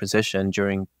out of your position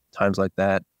during times like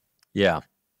that. Yeah.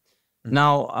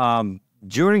 Now,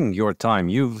 during your time,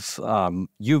 you've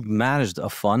managed a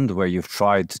fund where you've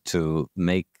tried to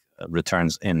make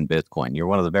returns in Bitcoin. You're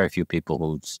one of the very few people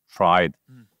who's tried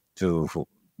to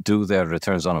do their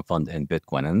returns on a fund in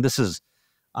Bitcoin, and this is,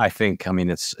 I think,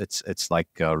 it's like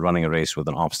running a race with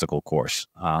an obstacle course,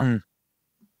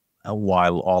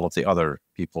 while all of the other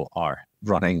people are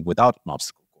running without an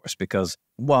obstacle course. Because,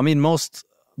 well, most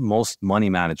money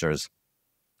managers,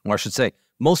 or I should say,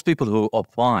 most people who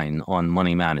opine on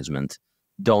money management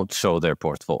don't show their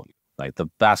portfolio. Like the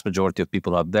vast majority of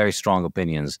people have very strong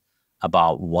opinions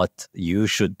about what you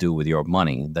should do with your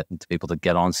money. That the people that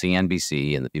get on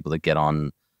CNBC and the people that get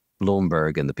on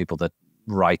Bloomberg and the people that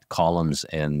write columns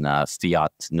in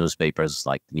fiat newspapers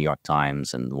like the New York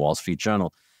Times and the Wall Street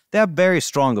Journal, they have very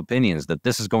strong opinions that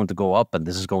this is going to go up and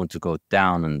this is going to go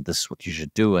down and this is what you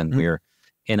should do. And we're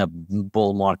in a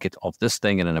bull market of this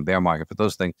thing and in a bear market for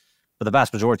those things. But the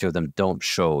vast majority of them don't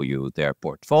show you their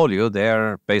portfolio.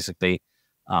 They're basically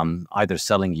either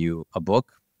selling you a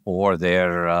book or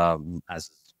they're,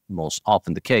 as most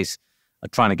often the case,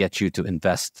 trying to get you to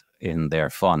invest in their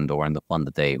fund or in the fund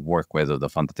that they work with or the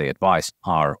fund that they advise.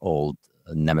 Our old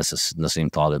nemesis,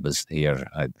 Nassim Taleb, is here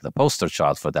the poster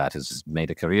child for that. He's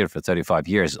made a career for 35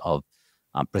 years of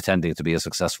pretending to be a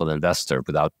successful investor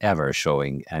without ever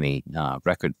showing any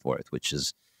record for it, which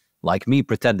is like me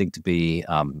pretending to be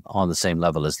on the same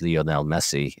level as Lionel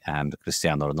Messi and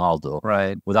Cristiano Ronaldo,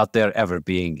 Right. without there ever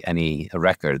being any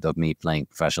record of me playing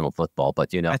professional football.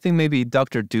 But, I think maybe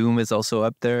Dr. Doom is also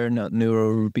up there, not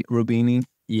Nero Rubini.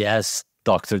 Yes,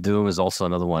 Dr. Doom is also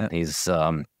another one. Yeah. He's,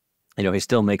 he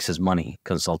still makes his money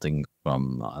consulting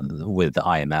with the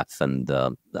IMF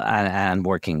and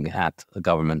working at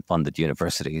government-funded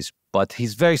universities. But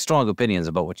he's very strong opinions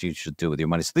about what you should do with your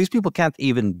money. So these people can't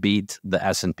even beat the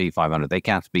S&P 500. They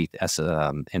can't beat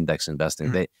index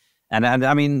investing. Mm-hmm.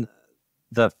 I mean,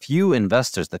 the few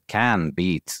investors that can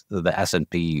beat the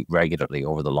S&P regularly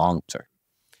over the long term,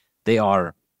 they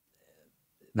are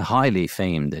highly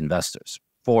famed investors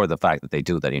for the fact that they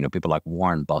do that. People like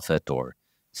Warren Buffett or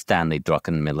Stanley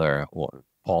Druckenmiller or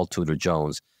Paul Tudor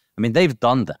Jones. I mean, they've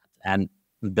done that. And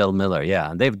Bill Miller, yeah.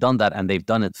 And they've done that, and they've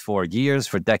done it for years,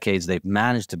 for decades. They've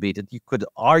managed to beat it. You could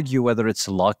argue whether it's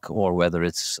luck or whether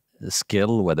it's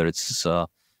skill, whether it's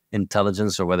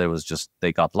intelligence, or whether it was just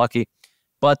they got lucky.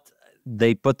 But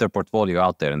they put their portfolio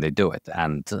out there and they do it.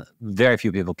 And very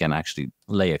few people can actually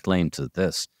lay a claim to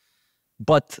this.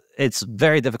 But it's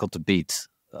very difficult to beat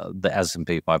the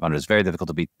S&P 500. It's very difficult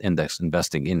to beat index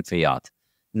investing in fiat.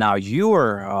 Now, you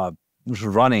are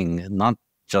running not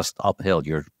just uphill.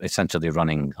 You're essentially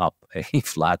running up a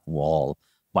flat wall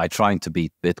by trying to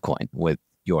beat Bitcoin with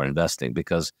your investing,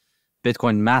 because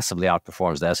Bitcoin massively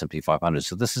outperforms the S&P 500.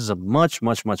 So this is a much,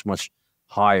 much, much, much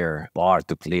higher bar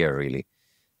to clear, really.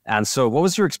 And so what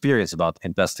was your experience about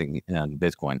investing in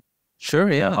Bitcoin?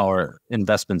 Sure, yeah. Or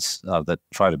investments that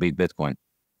try to beat Bitcoin?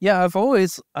 Yeah, I've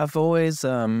always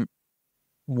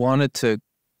wanted to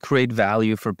create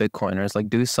value for Bitcoiners, like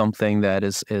do something that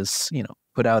is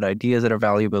put out ideas that are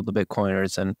valuable to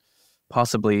Bitcoiners and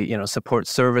possibly, support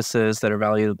services that are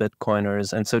valuable to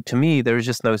Bitcoiners. And so to me, there's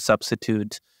just no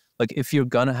substitute. Like if you're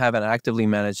going to have an actively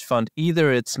managed fund,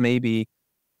 either it's maybe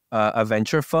a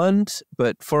venture fund,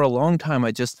 but for a long time,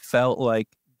 I just felt like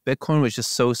Bitcoin was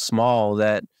just so small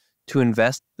that to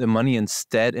invest the money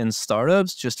instead in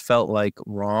startups just felt like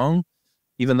wrong,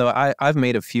 even though I've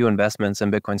made a few investments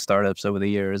in Bitcoin startups over the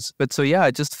years. But so, yeah,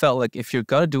 I just felt like if you're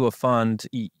going to do a fund,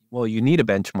 well, you need a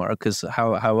benchmark, because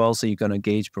how else are you going to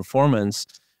gauge performance?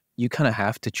 You kind of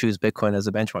have to choose Bitcoin as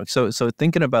a benchmark. So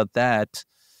thinking about that,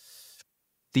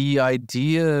 the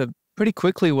idea pretty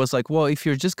quickly was like, well, if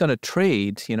you're just going to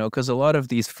trade, because a lot of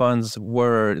these funds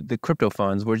the crypto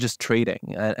funds were just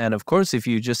trading. And of course, if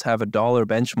you just have a dollar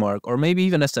benchmark or maybe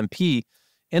even S&P,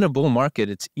 in a bull market,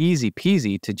 it's easy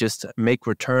peasy to just make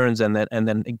returns and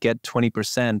then get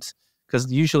 20%, because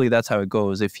usually that's how it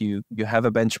goes. If you have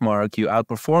a benchmark, you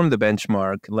outperform the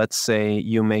benchmark. Let's say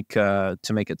you make, to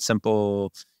make it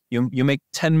simple, you make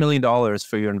 $10 million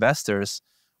for your investors.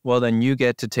 Well, then you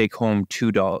get to take home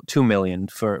 $2 million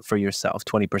for yourself,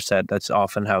 20%. That's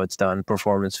often how it's done,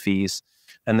 performance fees.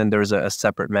 And then there's a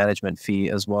separate management fee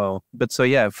as well. But so,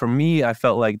 yeah, for me, I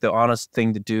felt like the honest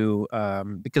thing to do,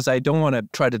 because I don't want to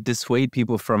try to dissuade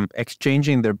people from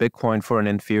exchanging their Bitcoin for an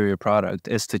inferior product,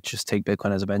 is to just take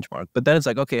Bitcoin as a benchmark. But then it's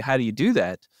like, okay, how do you do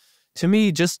that? To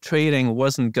me, just trading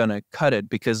wasn't going to cut it,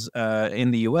 because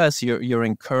in the US, you're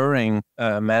incurring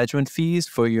management fees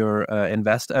for your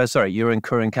you're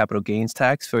incurring capital gains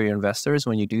tax for your investors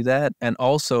when you do that. And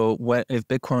also, if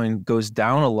Bitcoin goes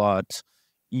down a lot,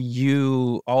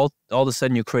 you all of a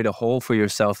sudden you create a hole for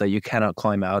yourself that you cannot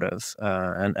climb out of.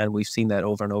 And we've seen that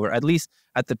over and over. At least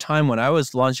at the time when I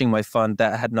was launching my fund,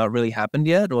 that had not really happened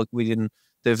yet. Like the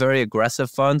very aggressive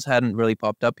funds hadn't really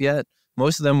popped up yet.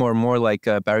 Most of them were more like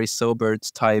Barry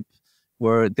Silbert's type,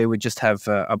 where they would just have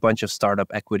a bunch of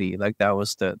startup equity. Like that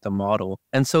was the model.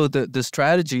 And so the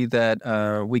strategy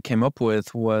that we came up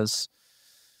with was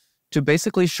to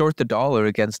basically short the dollar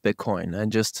against Bitcoin,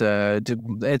 and just to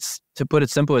put it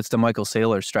simple, it's the Michael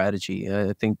Saylor strategy.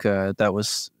 I think that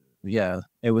was,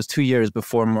 it was 2 years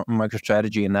before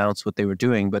MicroStrategy announced what they were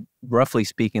doing, but roughly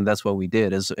speaking, that's what we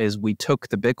did. Is we took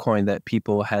the Bitcoin that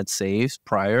people had saved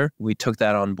prior, we took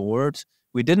that on board.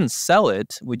 We didn't sell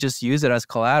it; we just used it as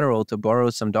collateral to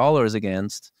borrow some dollars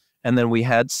against. And then we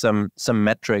had some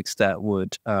metrics that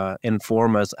would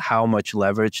inform us how much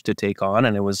leverage to take on,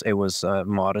 and it was a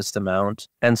modest amount.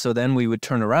 And so then we would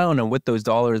turn around and with those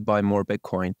dollars buy more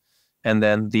Bitcoin. And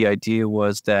then the idea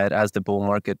was that as the bull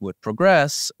market would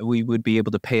progress, we would be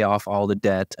able to pay off all the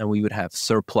debt, and we would have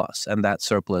surplus, and that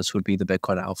surplus would be the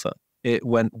Bitcoin alpha. It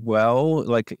went well.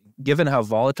 Like, given how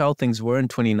volatile things were in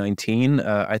 2019,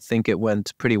 I think it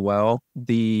went pretty well.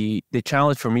 The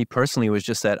challenge for me personally was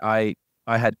just that I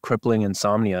I had crippling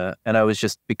insomnia, and I was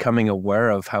just becoming aware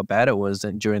of how bad it was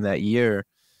during that year.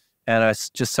 And I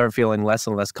just started feeling less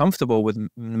and less comfortable with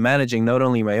managing not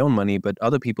only my own money, but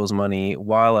other people's money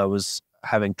while I was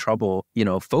having trouble,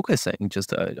 focusing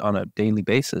just on a daily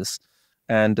basis.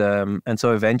 And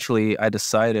so eventually I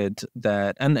decided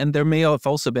that, and there may have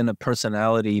also been a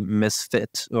personality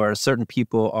misfit, or certain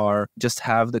people just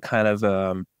have the kind of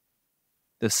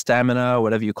the stamina,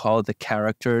 whatever you call it, the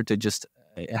character to just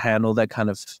handle that kind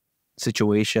of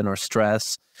situation or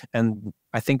stress. And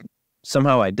I think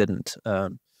somehow I didn't.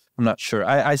 I'm not sure.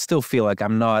 I still feel like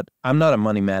I'm not a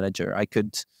money manager. I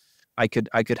could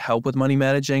help with money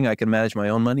managing. I could manage my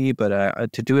own money,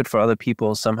 but to do it for other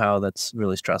people, somehow that's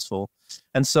really stressful.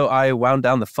 And so I wound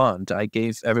down the fund. I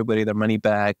gave everybody their money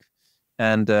back,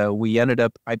 and we ended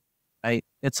up.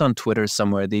 It's on Twitter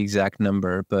somewhere, the exact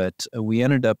number, but we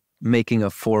ended up making a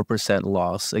 4%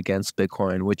 loss against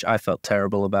Bitcoin, which I felt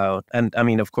terrible about. And I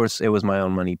mean, of course, it was my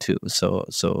own money too. So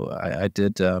I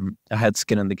did. I had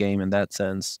skin in the game in that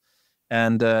sense.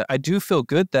 And I do feel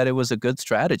good that it was a good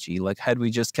strategy. Like, had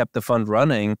we just kept the fund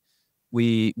running,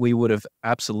 we would have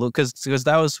absolutely, because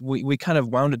that was, we kind of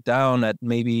wound it down at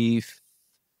maybe,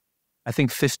 I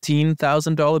think $15,000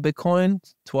 Bitcoin,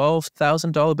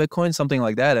 $12,000 Bitcoin, something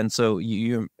like that. And so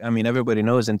I mean, everybody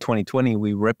knows in 2020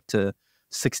 we ripped to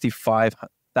 $65,000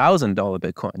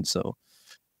 Bitcoin. So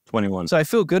 21. So I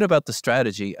feel good about the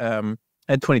strategy. And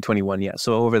 2021, yeah.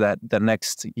 So over the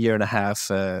next year and a half,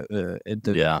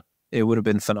 it would have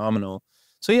been phenomenal.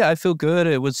 So yeah, I feel good.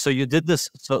 It was. So you did this.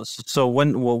 So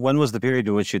when was the period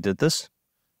in which you did this?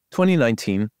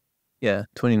 2019. Yeah,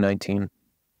 2019.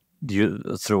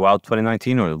 Throughout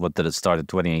 2019, or what, did it start in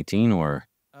 2018, or?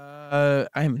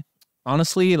 I'm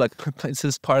honestly, like, this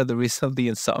is part of the reason of the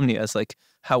insomnia. It's like,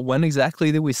 when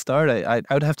exactly did we start? I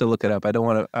would have to look it up. I don't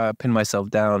want to pin myself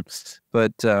down,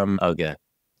 but okay.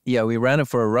 Yeah, we ran it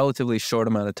for a relatively short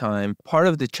amount of time. Part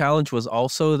of the challenge was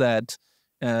also that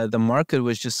the market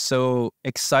was just so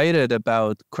excited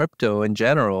about crypto in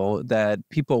general that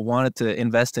people wanted to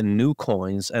invest in new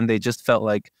coins, and they just felt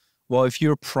like, well, if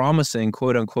you're promising,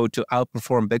 quote unquote, to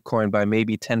outperform Bitcoin by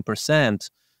maybe 10%,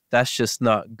 that's just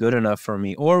not good enough for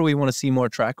me. Or we want to see more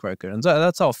track record. And so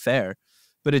that's all fair.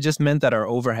 But it just meant that our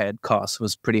overhead cost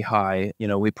was pretty high.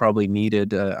 We probably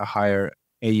needed a higher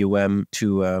AUM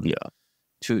to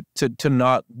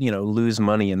not, lose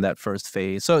money in that first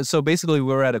phase. So basically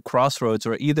we were at a crossroads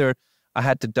where either I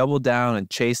had to double down and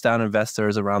chase down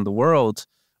investors around the world,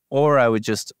 or I would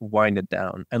just wind it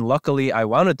down. And luckily I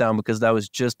wound it down because that was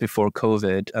just before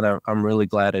COVID. And I'm really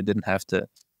glad I didn't have to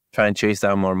try and chase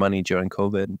down more money during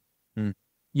COVID.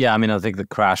 Yeah, I mean, I think the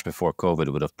crash before COVID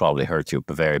would have probably hurt you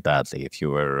very badly if you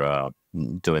were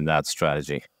doing that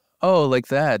strategy. Oh, like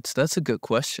that. That's a good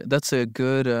question. That's a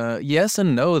good yes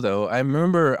and no, though. I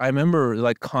remember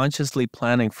like consciously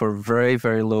planning for very,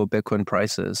 very low Bitcoin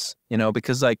prices,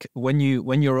 because like when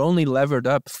you're only levered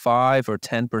up 5 or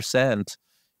 10%,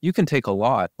 you can take a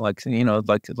lot. Like,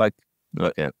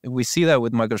 we see that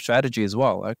with MicroStrategy as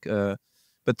well. Like,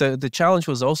 but the challenge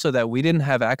was also that we didn't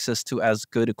have access to as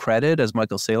good a credit as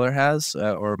Michael Saylor has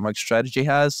or MicroStrategy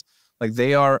has. Like,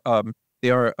 they are a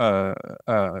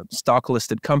stock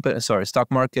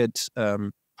market,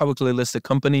 publicly listed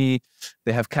company.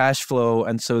 They have cash flow,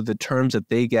 and so the terms that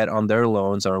they get on their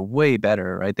loans are way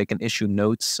better, right? They can issue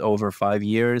notes over 5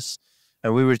 years,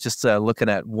 and we were just looking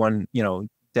at one,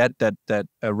 debt that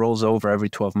rolls over every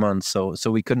 12 months. So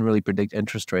we couldn't really predict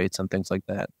interest rates and things like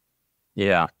that.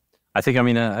 Yeah. I think,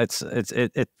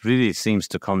 it really seems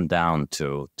to come down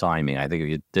to timing. I think if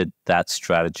you did that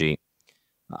strategy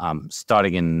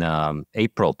starting in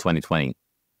April 2020,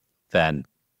 then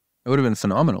it would have been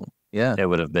phenomenal. Yeah, it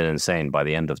would have been insane. By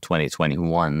the end of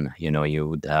 2021, you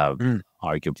would have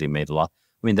arguably made a lot.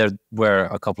 I mean, there were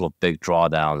a couple of big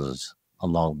drawdowns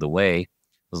along the way.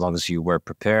 As long as you were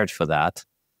prepared for that,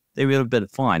 they would have been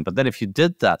fine. But then if you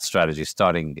did that strategy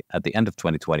starting at the end of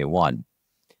 2021,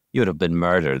 you would have been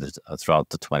murdered throughout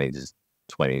the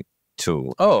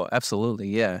 2022. Oh, absolutely.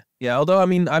 Yeah. Yeah. Although, I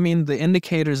mean, the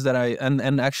indicators that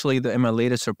and actually in my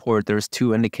latest report, there's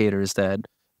 2 indicators that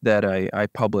I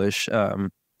publish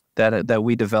that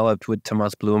we developed with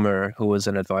Thomas Blumer, who was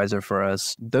an advisor for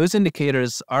us. Those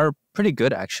indicators are pretty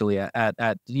good, actually, at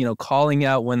calling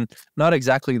out when not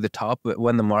exactly the top, but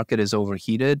when the market is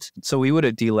overheated. So we would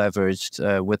have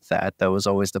deleveraged with that. That was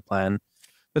always the plan.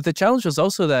 But the challenge was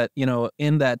also that,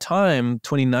 in that time,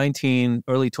 2019,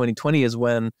 early 2020 is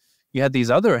when you had these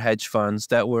other hedge funds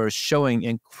that were showing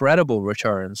incredible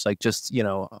returns, like just,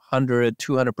 100,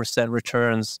 200%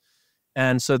 returns.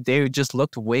 And so they just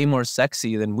looked way more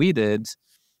sexy than we did.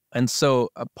 And so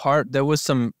there was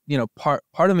some, part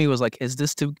of me was like, is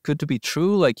this too good to be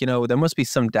true? Like, there must be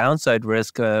some downside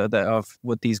risk of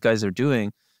what these guys are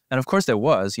doing. And of course there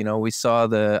was, we saw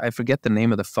I forget the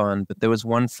name of the fund, but there was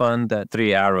one fund that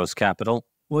Three Arrows Capital.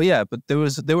 Well, yeah, but there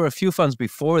were a few funds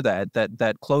before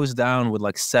that closed down with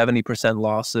like 70%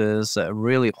 losses,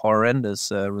 really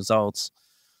horrendous results.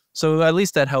 So at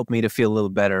least that helped me to feel a little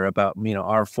better about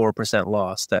our 4%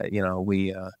 loss that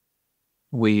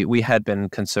we had been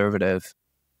conservative.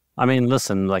 I mean,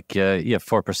 listen, like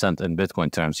 4% in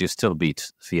Bitcoin terms, you still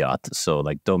beat fiat. So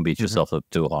like, don't beat yourself up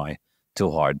too hard.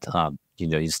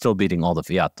 You're still beating all the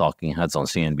fiat talking heads on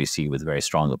CNBC with very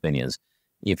strong opinions,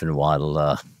 even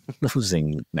while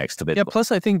losing next to Bitcoin. Yeah,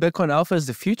 plus I think Bitcoin Alpha is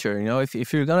the future.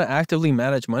 If you're going to actively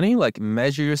manage money, like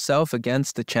measure yourself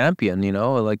against the champion,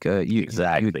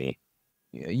 Exactly.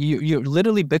 You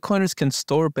literally, Bitcoiners can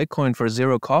store Bitcoin for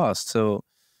zero cost. So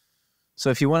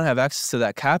if you want to have access to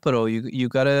that capital, you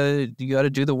gotta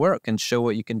do the work and show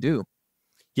what you can do.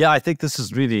 Yeah, I think this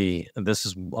is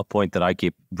a point that I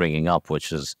keep bringing up,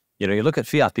 which is, you look at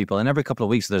fiat people, and every couple of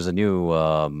weeks there's a new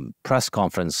press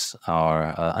conference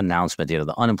or announcement.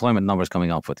 The unemployment numbers coming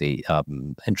up with the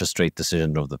interest rate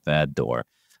decision of the Fed, or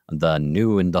the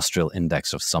new industrial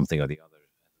index of something or the other,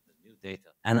 the new data.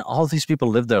 And all these people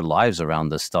live their lives around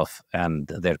this stuff, and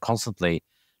they're constantly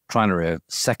trying to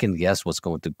second guess what's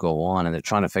going to go on, and they're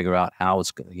trying to figure out how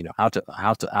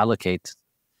to allocate.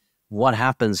 What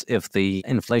happens if the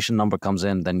inflation number comes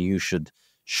in? Then you should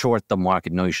short the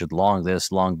market. No, you should long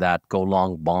this, long that, go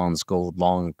long bonds, go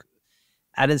long.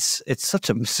 And it's such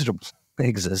a miserable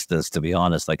existence, to be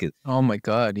honest. Oh my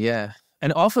God, yeah.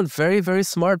 And often very, very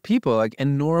smart people, like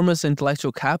enormous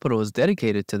intellectual capital is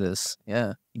dedicated to this.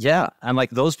 Yeah. Yeah. And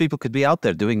like those people could be out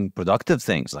there doing productive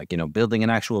things, like, building an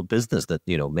actual business that,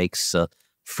 makes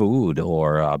food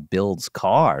or builds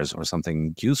cars or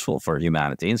something useful for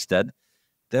humanity. Instead,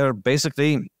 they're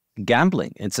basically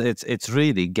gambling. It's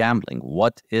really gambling.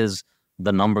 What is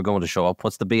the number going to show up?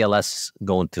 What's the BLS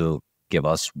going to give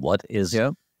us? What is,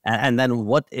 and then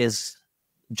what is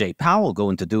Jay Powell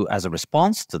going to do as a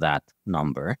response to that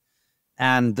number?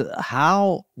 And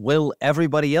how will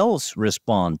everybody else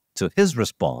respond to his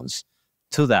response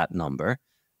to that number?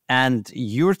 And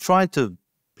you're trying to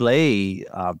play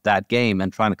that game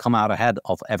and trying to come out ahead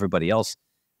of everybody else.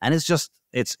 And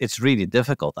it's really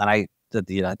difficult. And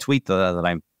the tweet that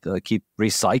I keep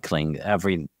recycling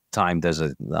every time there's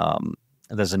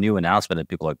a new announcement and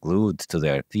people are glued to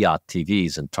their fiat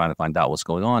TVs and trying to find out what's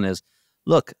going on is,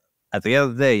 look, at the end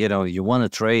of the day, you want to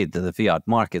trade the fiat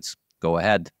markets, go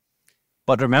ahead.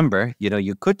 But remember,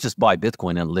 you could just buy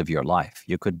Bitcoin and live your life.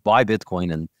 You could buy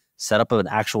Bitcoin and set up an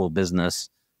actual business.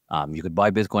 You could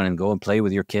buy Bitcoin and go and play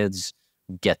with your kids,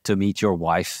 get to meet your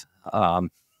wife,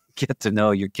 get to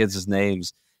know your kids'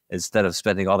 names instead of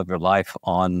spending all of your life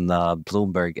on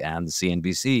Bloomberg and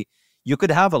CNBC. You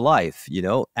could have a life,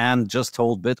 and just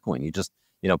hold Bitcoin. You just,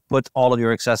 put all of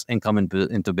your excess income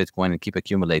into Bitcoin and keep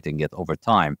accumulating it over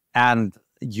time. And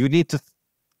you need to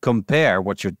compare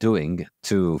what you're doing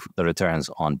to the returns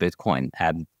on Bitcoin.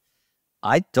 And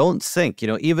I don't think,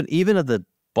 even at the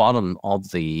bottom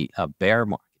of the bear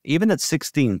market, even at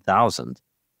 16,000,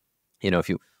 if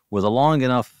you, with a long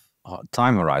enough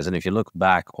time horizon, if you look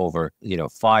back over,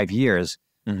 5 years,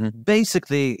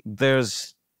 basically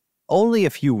there's only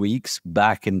a few weeks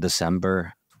back in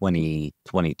December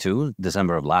 2022,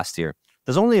 December of last year,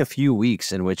 there's only a few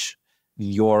weeks in which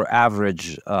your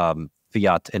average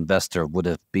fiat investor would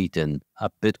have beaten a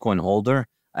Bitcoin holder,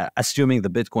 assuming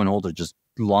the Bitcoin holder just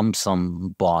lump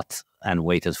sum bought and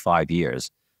waited 5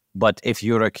 years. But if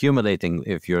you're accumulating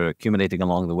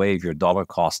along the way, if you're dollar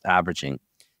cost averaging,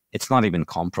 it's not even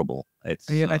comparable. I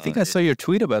think I saw your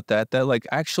tweet about that like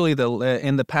actually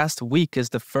in the past week is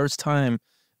the first time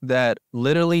that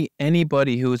literally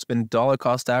anybody who has been dollar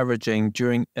cost averaging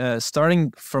during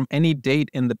starting from any date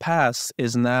in the past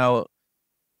is now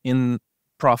in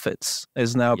profits,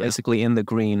 is now basically in the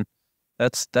green.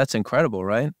 That's incredible,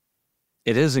 right?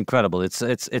 It is incredible. It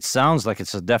sounds like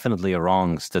it's definitely a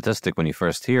wrong statistic when you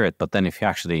first hear it, but then if you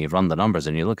actually run the numbers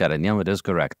and you look at it, it is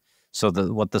correct. So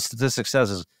what the statistic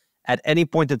says is, at any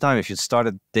point in time, if you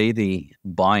started daily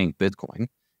buying Bitcoin,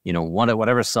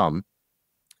 whatever sum,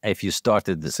 if you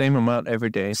started the same amount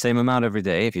every day,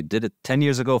 if you did it 10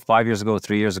 years ago, 5 years ago,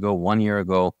 3 years ago, 1 year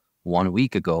ago, 1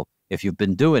 week ago, if you've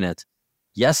been doing it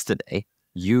yesterday,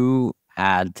 your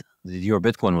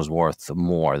Bitcoin was worth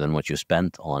more than what you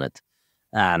spent on it.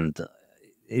 And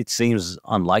it seems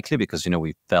unlikely because,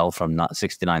 we fell from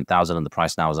 69,000 and the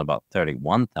price now is about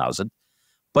 31,000.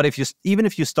 But even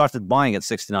if you started buying at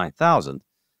 69,000,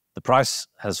 the price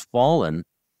has fallen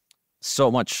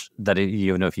so much that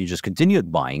if you just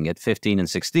continued buying at 15 and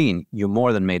 16, you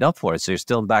more than made up for it. So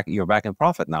you're back in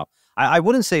profit now. I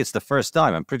wouldn't say it's the first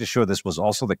time. I'm pretty sure this was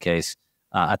also the case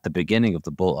at the beginning of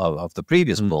the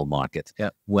previous bull market,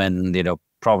 when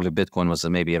probably Bitcoin was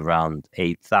maybe around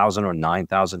 8,000 or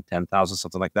 9,000, 10,000,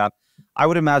 something like that. I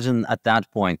would imagine at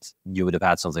that point you would have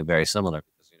had something very similar.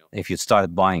 If you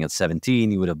started buying at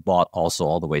 17, you would have bought also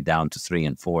all the way down to 3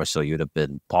 and 4, so you'd have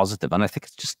been positive. And I think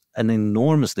it's just an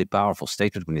enormously powerful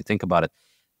statement when you think about it.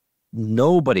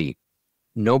 Nobody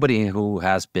who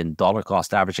has been dollar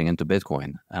cost averaging into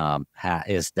Bitcoin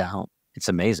is down. It's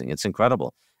amazing. It's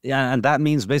incredible. Yeah, and that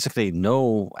means basically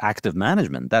no active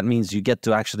management. That means you get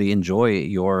to actually enjoy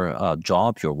your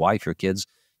job, your wife, your kids.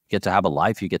 You get to have a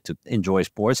life. You get to enjoy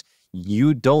sports.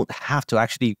 You don't have to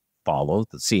actually follow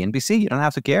the CNBC. You don't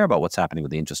have to care about what's happening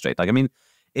with the interest rate.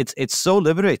 It's so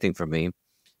liberating for me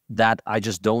that I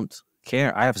just don't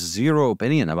care. I have zero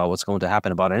opinion about what's going to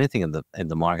happen about anything in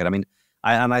the market.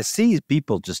 I see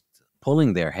people just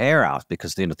pulling their hair out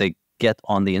because they get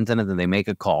on the internet and they make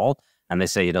a call and they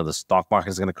say the stock market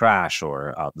is going to crash,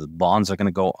 or the bonds are going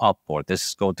to go up, or this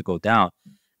is going to go down.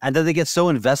 And then they get so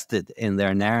invested in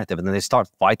their narrative, and then they start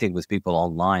fighting with people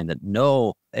online that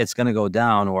no, it's going to go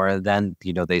down, or then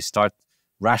they start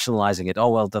rationalizing it. Oh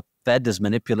well, the Fed is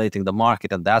manipulating the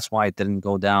market, and that's why it didn't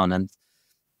go down. And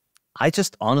I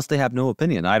just honestly have no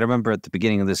opinion. I remember at the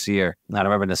beginning of this year, I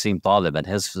remember Nassim Taleb and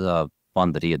his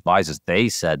fund that he advises. They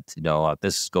said,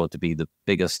 this is going to be the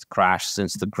biggest crash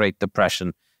since the Great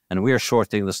Depression, and we are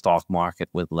shorting the stock market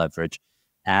with leverage,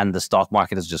 and the stock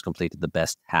market has just completed the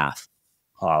best half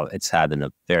it's had in a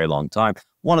very long time.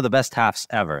 One of the best halves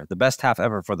ever. The best half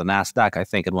ever for the NASDAQ, I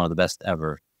think, and one of the best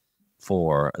ever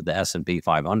for the S&P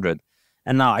 500.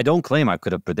 And now, I don't claim I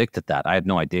could have predicted that. I had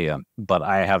no idea, but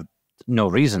I have no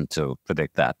reason to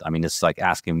predict that. It's like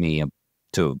asking me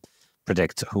to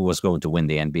predict who was going to win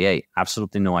the NBA.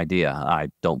 Absolutely no idea. I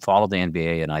don't follow the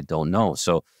NBA, and I don't know.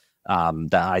 So,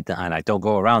 and I don't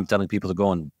go around telling people to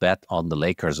go and bet on the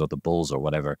Lakers or the Bulls or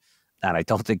whatever. And I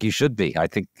don't think you should be. I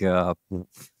think go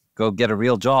get a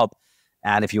real job.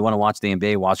 And if you want to watch the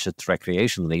NBA, watch it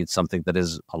recreationally. It's something that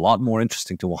is a lot more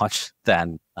interesting to watch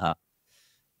than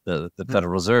the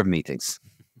Federal Reserve meetings.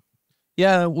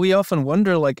 Yeah, we often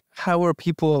wonder, how are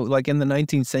people, in the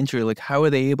 19th century, how are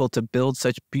they able to build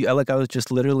such... I was just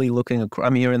literally looking...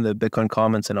 I'm here in the Bitcoin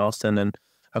Commons in Austin, and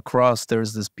across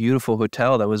there's this beautiful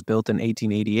hotel that was built in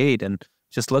 1888. And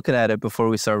just looking at it before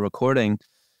we start recording...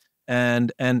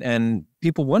 And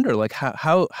people wonder,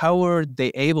 how are they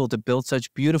able to build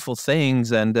such beautiful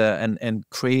things and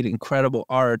create incredible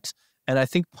art? And I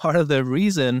think part of the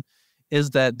reason is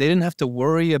that they didn't have to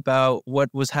worry about what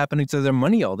was happening to their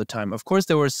money all the time. Of course,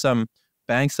 there were some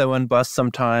banks that went bust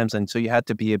sometimes, and so you had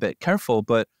to be a bit careful.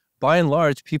 But by and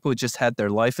large, people just had their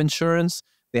life insurance,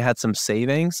 they had some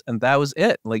savings, and that was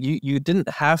it. You didn't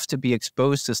have to be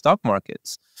exposed to stock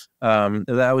markets.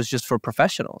 That was just for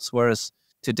professionals. Whereas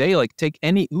today, take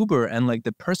any Uber, and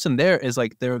the person there is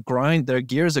their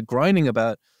gears are grinding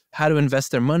about how to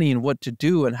invest their money and what to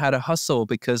do and how to hustle,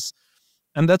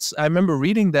 I remember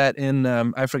reading that in,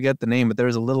 I forget the name, but there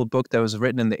was a little book that was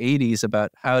written in the 80s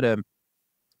about how to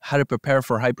prepare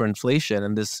for hyperinflation.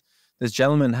 And this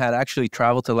gentleman had actually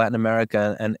traveled to Latin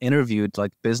America and interviewed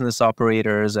business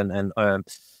operators and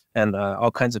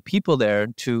all kinds of people there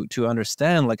to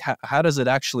understand how does it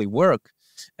actually work.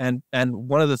 And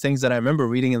one of the things that I remember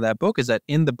reading in that book is that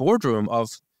in the boardroom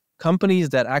of companies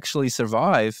that actually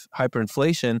survive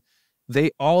hyperinflation,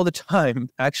 they all the time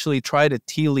actually try to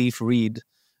tea leaf read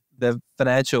the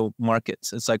financial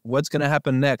markets. It's what's going to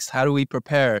happen next? How do we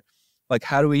prepare?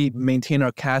 How do we maintain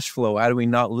our cash flow? How do we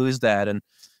not lose that?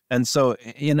 And so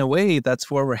in a way, that's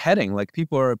where we're heading.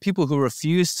 People who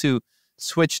refuse to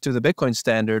switch to the Bitcoin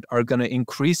standard are going to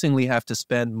increasingly have to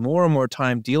spend more and more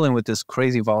time dealing with this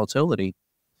crazy volatility.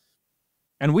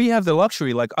 And we have the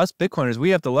luxury, us Bitcoiners,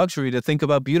 we have the luxury to think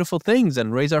about beautiful things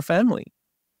and raise our family.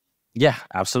 Yeah,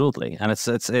 absolutely. And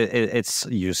it's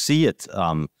you see it.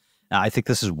 I think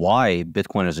this is why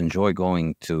Bitcoiners enjoy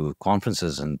going to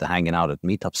conferences and hanging out at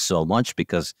meetups so much,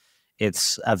 because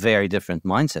it's a very different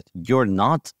mindset. You're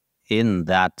not in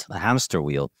that hamster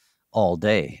wheel all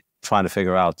day trying to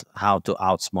figure out how to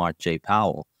outsmart Jay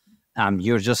Powell.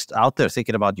 You're just out there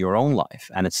thinking about your own life,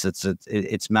 and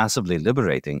it's massively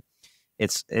liberating.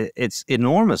 It's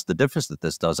enormous, the difference that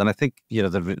this does. And I think,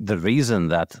 the reason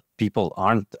that people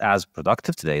aren't as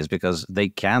productive today is because they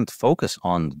can't focus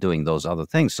on doing those other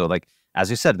things. So as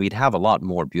you said, we'd have a lot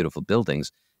more beautiful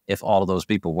buildings if all of those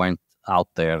people weren't out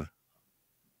there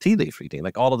tea leaf reading.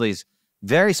 All of these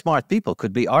very smart people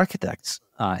could be architects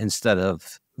instead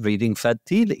of reading Fed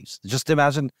tea leaves. Just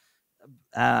imagine,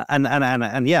 and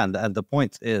the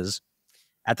point is,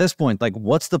 at this point, like,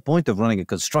 what's the point of running a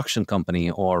construction company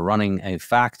or running a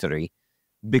factory?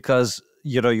 Because,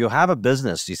 you have a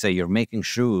business, you say you're making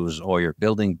shoes or you're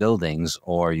building buildings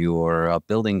or you're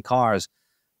building cars,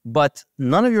 but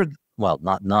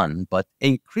not none, but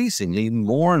increasingly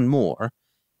more and more,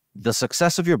 the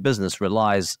success of your business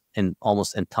relies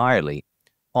almost entirely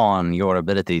on your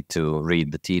ability to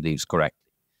read the tea leaves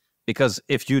correctly. Because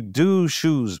if you do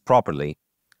shoes properly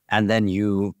and then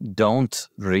you don't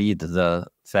read the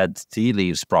Fed tea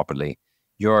leaves properly,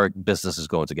 your business is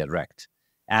going to get wrecked.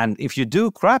 And if you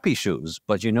do crappy shoes,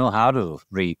 but you know how to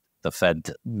read the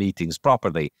Fed meetings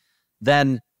properly,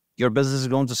 then your business is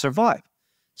going to survive.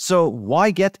 So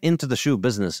why get into the shoe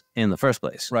business in the first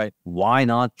place? Right. Why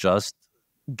not just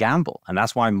gamble? And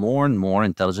that's why more and more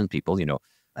intelligent people,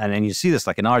 and then you see this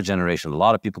like in our generation, a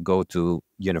lot of people go to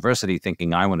university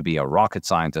thinking, I want to be a rocket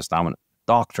scientist, I want to be a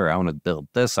doctor, I want to build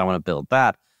this, I want to build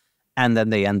that. And then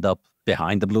they end up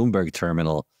behind the Bloomberg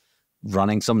terminal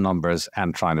running some numbers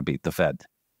and trying to beat the Fed.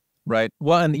 Right.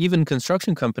 Well, and even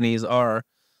construction companies are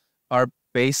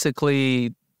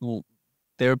basically,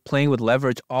 they're playing with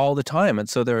leverage all the time, and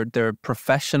so they're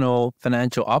professional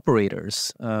financial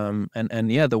operators. And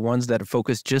the ones that are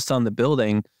focused just on the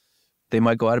building, they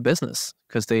might go out of business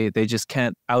because they just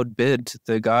can't outbid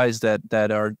the guys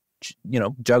that are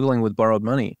juggling with borrowed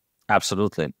money.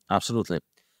 Absolutely.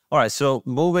 All right. So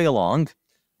moving along,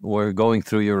 we're going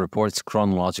through your reports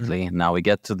chronologically. Mm-hmm. Now we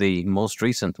get to the most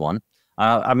recent one.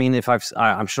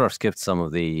 I'm sure I've skipped some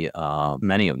of the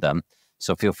many of them.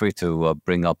 So feel free to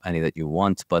bring up any that you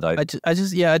want. But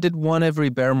I did one every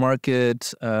bear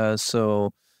market.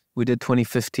 So we did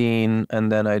 2015,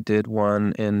 and then I did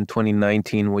one in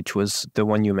 2019, which was the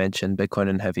one you mentioned, Bitcoin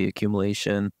and heavy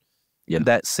accumulation. Yeah.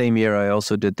 That same year, I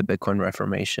also did the Bitcoin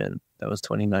reformation. That was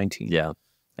 2019. Yeah.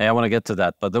 Hey, I want to get to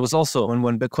that. But there was also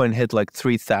when Bitcoin hit like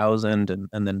 3,000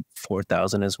 and then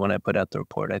 4,000 is when I put out the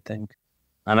report, I think.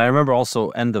 And I remember also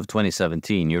end of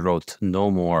 2017, you wrote no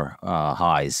more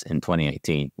highs in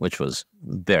 2018, which was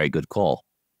a very good call.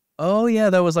 Oh,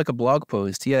 yeah. That was like a blog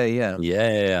post. Yeah. Yeah.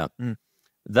 Mm.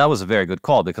 That was a very good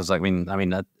call because, at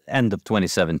end of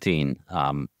 2017,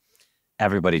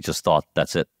 everybody just thought,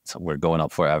 that's it. So we're going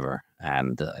up forever.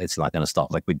 And it's not going to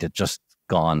stop. Like we did just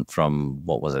gone from,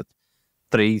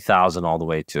 3,000 all the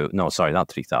way to, no, sorry, not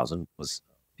 3,000. Was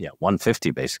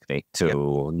 150 basically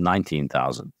to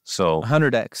 19,000. So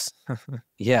 100x.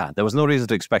 Yeah, there was no reason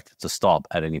to expect it to stop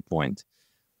at any point.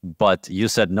 But you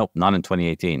said, nope, not in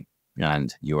 2018.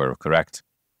 And you were correct.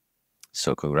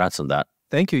 So congrats on that.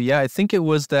 Thank you. Yeah, I think it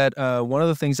was that one of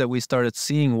the things that we started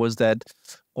seeing was that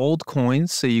old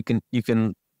coins. So you can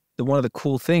one of the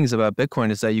cool things about Bitcoin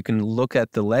is that you can look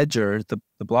at the ledger, the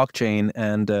blockchain,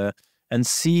 and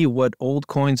see what old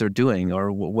coins are doing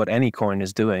or what any coin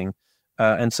is doing.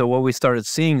 And so what we started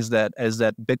seeing is that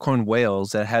Bitcoin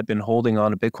whales that had been holding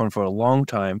on to Bitcoin for a long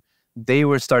time, they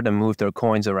were starting to move their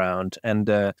coins around.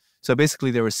 And so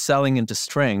basically they were selling into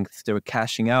strength. They were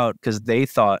cashing out because they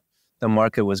thought the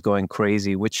market was going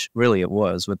crazy, which really it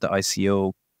was with the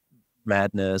ICO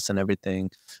madness and everything.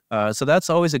 So that's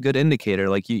always a good indicator.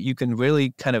 Like you can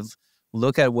really kind of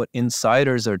look at what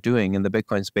insiders are doing in the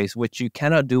Bitcoin space, which you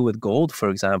cannot do with gold, for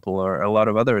example, or a lot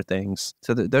of other things.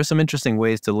 So there's some interesting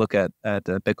ways to look at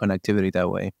Bitcoin activity that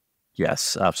way.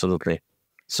 Yes, absolutely.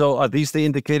 So are these the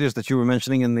indicators that you were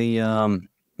mentioning in the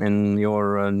in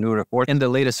your new report? In the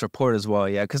latest report as well,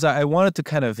 yeah. Because I wanted to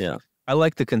kind of, I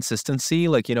like the consistency.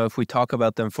 Like, if we talk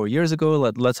about them 4 years ago,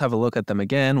 let's have a look at them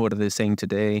again. What are they saying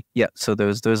today? Yeah, so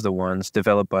those are the ones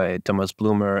developed by Thomas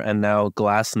Bloomer, and now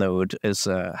Glassnode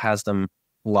has them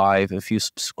live. If you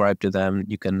subscribe to them,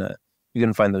 you can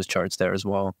find those charts there as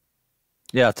well.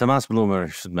 Yeah, Thomas Bloomer,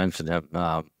 should mention him.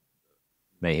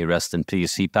 May he rest in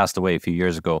peace. He passed away a few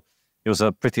years ago. He was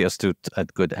a pretty astute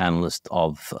and good analyst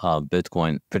of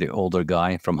Bitcoin. Pretty older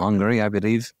guy from Hungary, I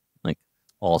believe.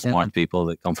 All smart people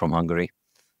that come from Hungary.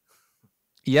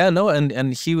 Yeah, no,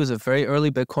 and he was a very early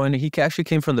Bitcoiner. He actually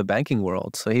came from the banking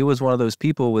world. So he was one of those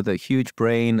people with a huge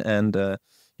brain, and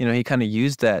he kind of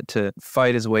used that to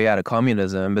fight his way out of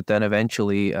communism, but then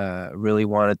eventually really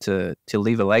wanted to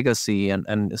leave a legacy.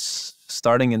 And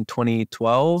starting in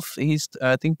 2012,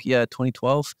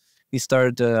 2012, he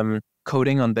started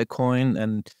coding on Bitcoin,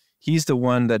 and he's the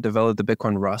one that developed the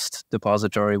Bitcoin Rust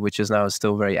depository, which is now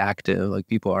still very active. Like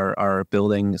people are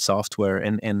building software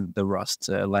in the Rust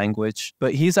language.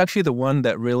 But he's actually the one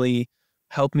that really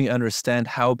helped me understand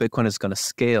how Bitcoin is going to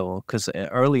scale. Because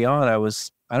early on,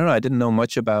 I didn't know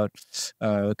much about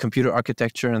computer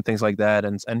architecture and things like that.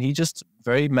 And he just,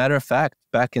 very matter of fact,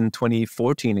 back in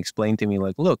 2014, explained to me,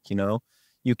 like, look,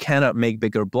 you cannot make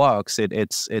bigger blocks.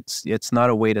 It's not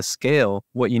a way to scale.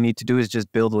 What you need to do is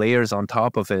just build layers on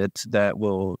top of it that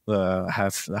will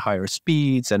have higher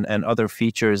speeds and other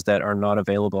features that are not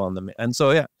available on them. And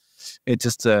so, yeah, it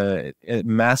just it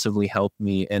massively helped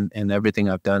me in everything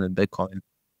I've done in Bitcoin.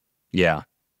 Yeah.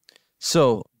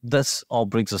 So this all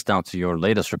brings us down to your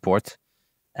latest report.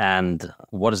 And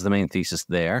what is the main thesis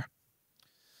there?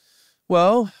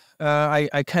 Well,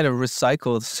 I kind of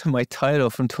recycled my title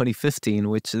from 2015,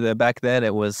 which back then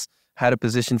it was How to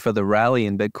Position for the Rally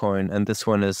in Bitcoin. And this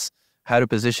one is How to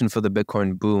Position for the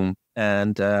Bitcoin Boom.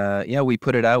 And we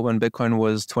put it out when Bitcoin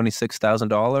was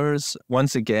 $26,000.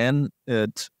 Once again,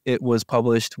 it was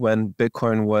published when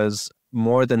Bitcoin was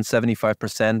more than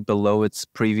 75% below its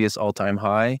previous all-time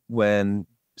high, when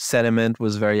sentiment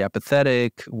was very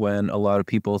apathetic, when a lot of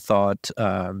people thought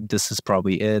this is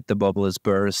probably it, the bubble is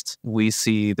burst, we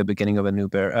see the beginning of a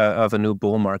new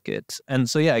bull market. And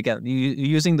so, yeah, again,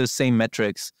 using the same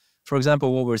metrics, for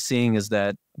example, what we're seeing is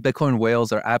that Bitcoin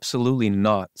whales are absolutely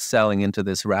not selling into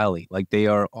this rally. Like, they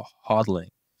are hodling.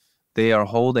 They are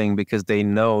holding because they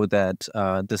know that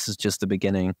this is just the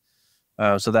beginning.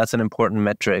 So that's an important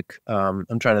metric. I'm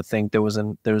trying to think. There was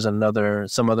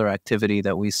some other activity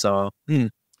that we saw.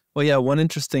 Well, yeah, one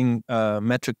interesting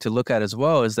metric to look at as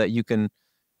well is that you can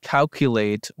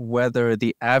calculate whether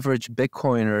the average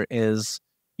Bitcoiner is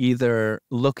either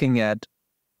looking at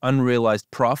unrealized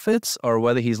profits or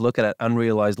whether he's looking at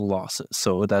unrealized losses.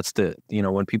 So that's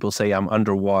when people say I'm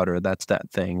underwater, that's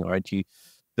that thing, right?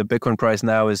 The Bitcoin price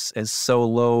now is so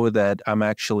low that I'm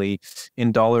actually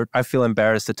in dollar. I feel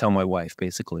embarrassed to tell my wife,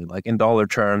 basically, like in dollar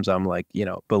terms, I'm like,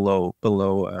 below.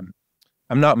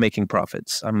 I'm not making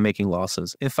profits. I'm making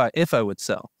losses if I would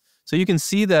sell. So you can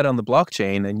see that on the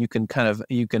blockchain, and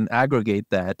you can aggregate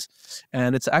that,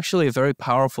 and it's actually a very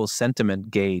powerful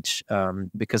sentiment gauge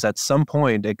because at some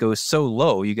point it goes so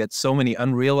low, you get so many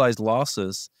unrealized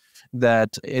losses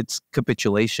that it's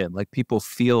capitulation. Like, people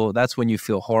feel, that's when you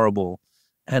feel horrible.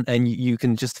 And you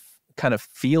can just kind of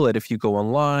feel it if you go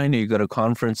online or you go to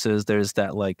conferences. There's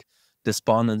that like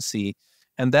despondency.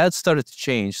 And that started to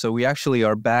change. So we actually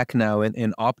are back now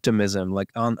in optimism, like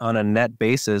on a net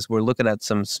basis. We're looking at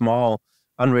some small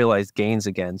unrealized gains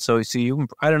again. So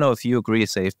I don't know if you agree,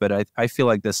 Saif, but I feel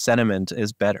like the sentiment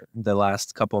is better the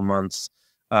last couple of months.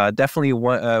 Definitely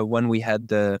when we had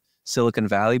the Silicon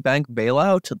Valley Bank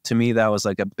bailout, to me, that was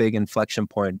like a big inflection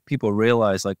point. People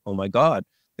realized, like, oh my God,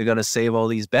 they're going to save all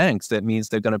these banks. That means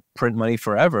they're going to print money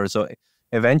forever. So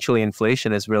eventually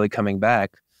inflation is really coming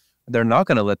back. They're not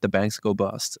going to let the banks go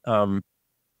bust. So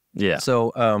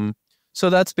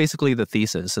that's basically the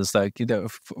thesis. Is like,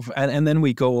 and then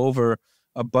we go over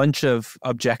a bunch of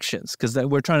objections because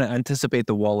we're trying to anticipate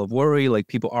the wall of worry. Like,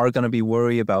 people are going to be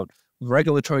worried about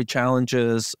regulatory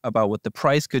challenges, about what the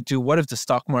price could do. What if the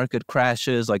stock market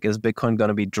crashes? Like, is Bitcoin going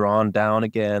to be drawn down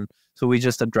again? So we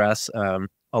just address a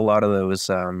lot of those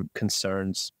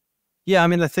concerns. Yeah, I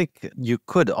mean, I think you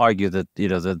could argue that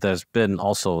that there's been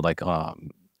also like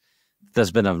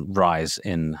there's been a rise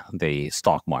in the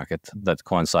stock market that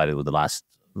coincided with the last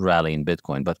rally in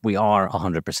Bitcoin, but we are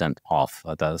 100% off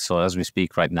at that. So as we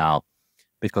speak right now,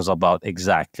 Bitcoin's about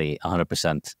exactly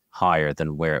 100% higher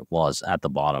than where it was at the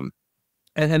bottom.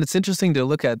 And it's interesting to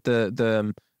look at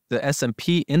the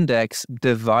S&P index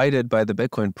divided by the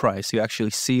Bitcoin price. You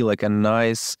actually see like a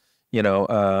nice, the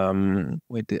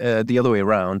other way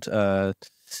around.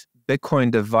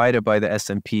 Bitcoin divided by the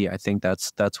S&P, I think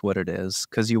that's what it is,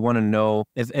 because you want to know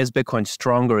is Bitcoin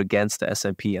stronger against the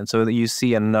S&P, and so that you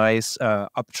see a nice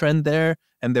uptrend there,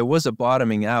 and there was a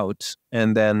bottoming out,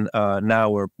 and then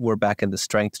now we're back in the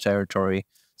strength territory.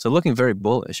 So looking very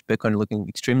bullish, Bitcoin looking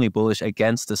extremely bullish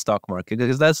against the stock market,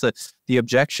 because that's the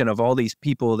objection of all these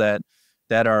people that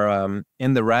are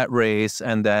in the rat race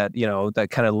and that that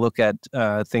kind of look at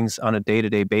things on a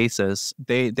day-to-day basis.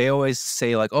 They always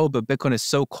say like, oh, but Bitcoin is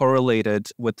so correlated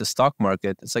with the stock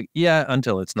market. It's like, yeah,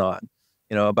 until it's not.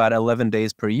 About 11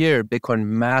 days per year, Bitcoin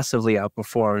massively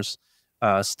outperforms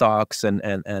stocks and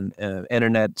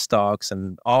internet stocks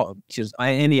and just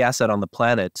any asset on the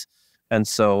planet. And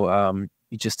so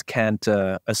you just can't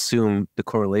assume the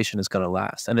correlation is going to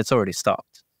last, and it's already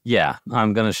stopped. Yeah,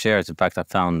 I'm going to share it. In fact, I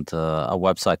found a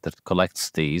website that collects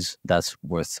these. That's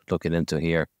worth looking into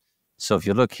here. So if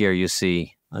you look here, you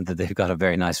see that they've got a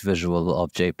very nice visual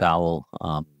of Jay Powell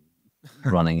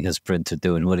running his printer,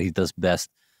 doing what he does best.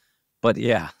 But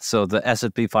yeah, so the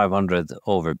S&P 500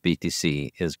 over BTC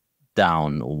is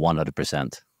down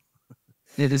 100%.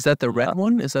 Is that the red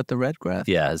one? Is that the red graph?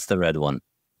 Yeah, it's the red one.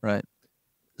 Right.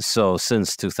 So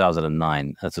since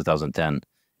 2009, 2010,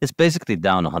 it's basically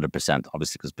down 100%,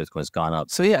 obviously, because Bitcoin's gone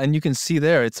up. So yeah, and you can see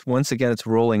there, it's once again, it's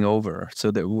rolling over, so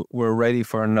that we're ready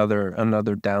for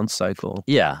another down cycle.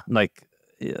 Yeah, like,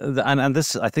 and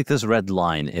this, I think this red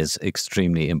line is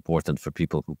extremely important for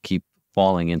people who keep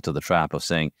falling into the trap of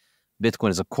saying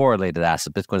Bitcoin is a correlated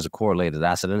asset. Bitcoin is a correlated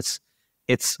asset, and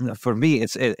it's for me,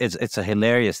 it's a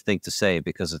hilarious thing to say,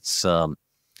 because it's.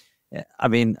 I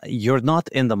mean, you're not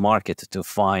in the market to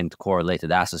find correlated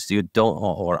assets. You don't,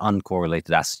 or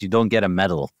uncorrelated assets. You don't get a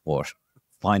medal for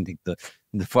finding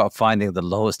the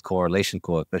lowest correlation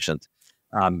coefficient.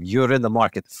 You're in the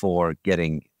market for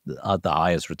getting the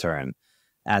highest return,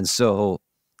 and so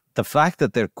the fact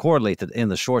that they're correlated in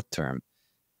the short term,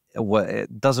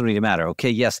 it doesn't really matter. Okay,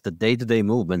 yes, the day-to-day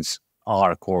movements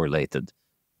are correlated.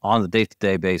 On the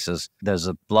day-to-day basis, there's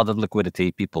a lot of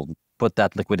liquidity. People put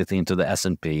that liquidity into the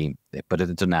S&P, they put it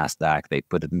into NASDAQ, they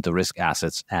put it into risk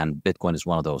assets, and Bitcoin is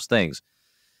one of those things.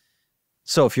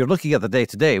 So if you're looking at the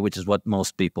day-to-day, which is what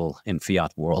most people in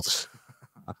fiat worlds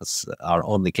are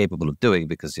only capable of doing,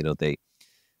 because, you know, they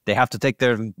have to take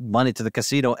their money to the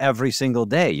casino every single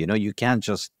day. You know, you can't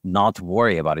just not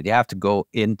worry about it. You have to go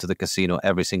into the casino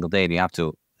every single day, and you have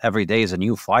to, every day is a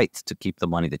new fight to keep the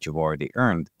money that you've already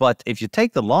earned. But if you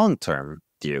take the long-term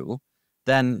view,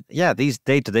 then yeah, these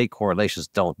day-to-day correlations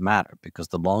don't matter, because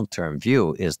the long-term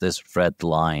view is this red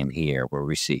line here, where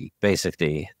we see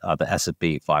basically the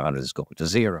S&P 500 is going to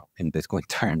zero in Bitcoin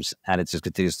terms, and it just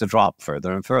continues to drop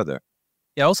further and further.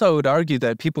 Yeah, also I would argue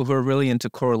that people who are really into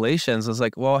correlations is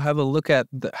like, well, have a look at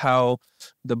how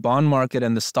the bond market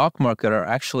and the stock market are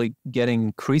actually getting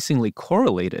increasingly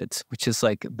correlated, which is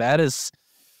like, that is...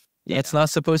 Yeah. It's not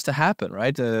supposed to happen,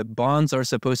 right? The bonds are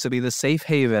supposed to be the safe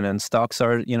haven, and stocks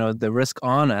are, you know, the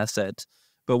risk-on asset.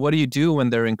 But what do you do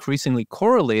when they're increasingly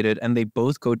correlated and they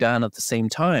both go down at the same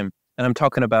time? And I'm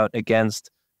talking about against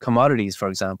commodities, for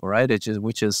example, right?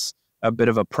 Which is a bit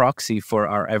of a proxy for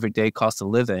our everyday cost of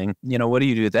living. You know, what do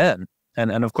you do then?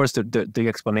 And of course, the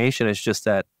explanation is just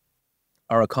that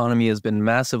our economy has been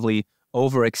massively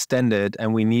overextended,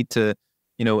 and we need to,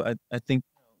 you know, I think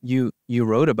you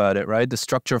wrote about it, right? The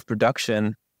structure of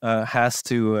production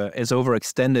is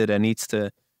overextended and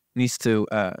needs to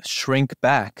shrink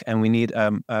back, and we need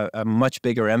a much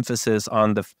bigger emphasis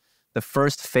on the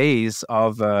first phase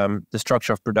of the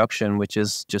structure of production, which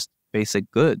is just basic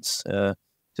goods.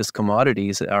 Just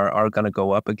commodities are going to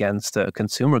go up against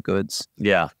consumer goods.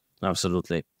 Yeah,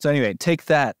 absolutely. So anyway, take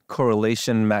that,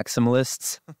 correlation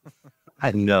maximalists.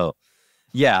 I know.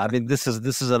 Yeah, I mean, this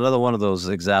is another one of those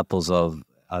examples of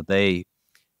they,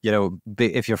 you know,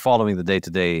 if you're following the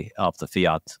day-to-day of the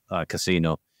fiat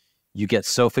casino, you get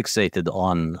so fixated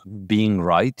on being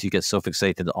right, you get so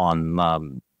fixated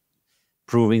on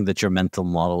proving that your mental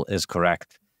model is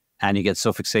correct, and you get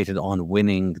so fixated on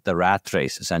winning the rat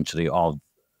race, essentially, of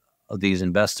these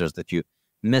investors, that you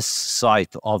miss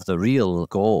sight of the real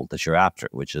goal that you're after,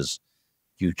 which is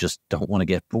you just don't want to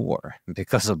get poor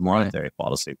because of monetary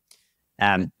policy.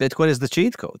 And Bitcoin is the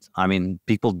cheat code. I mean,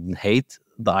 people hate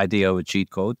the idea of a cheat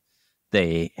code.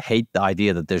 They hate the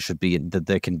idea that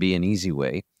there can be an easy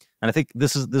way. And I think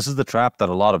this is the trap that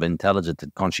a lot of intelligent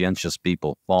and conscientious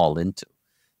people fall into.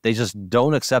 They just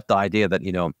don't accept the idea that,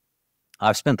 you know,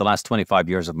 I've spent the last 25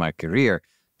 years of my career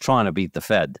trying to beat the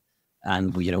Fed,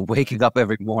 and, you know, waking up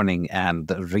every morning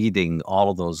and reading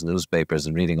all of those newspapers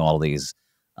and reading all these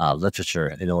literature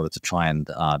in order to try and,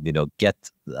 you know, get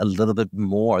a little bit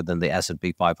more than the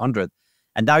S&P 500.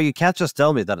 And now you can't just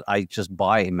tell me that I just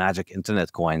buy magic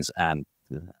internet coins and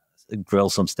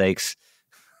grill some steaks,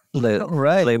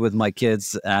 play with my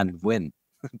kids and win.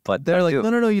 But they're like,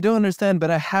 no, you don't understand,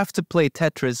 but I have to play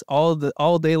Tetris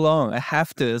all day long. I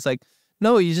have to. It's like,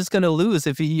 no, you're just going to lose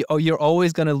you're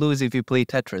always going to lose if you play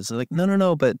Tetris. It's like,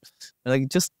 no, but like,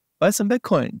 just buy some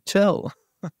Bitcoin, chill.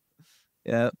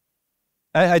 Yeah.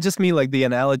 I just mean, like, the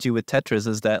analogy with Tetris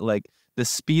is that, like, the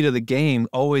speed of the game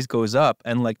always goes up,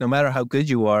 and, like, no matter how good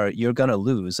you are, you're going to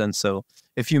lose. And so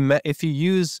if you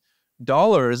use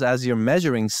dollars as your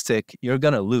measuring stick, you're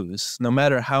going to lose. No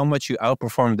matter how much you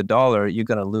outperform the dollar, you're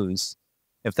going to lose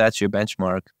if that's your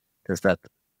benchmark. There's that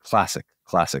classic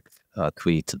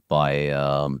tweet by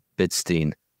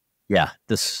Bitstein. Yeah,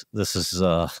 this is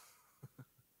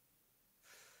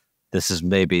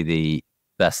maybe the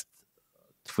best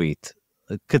tweet,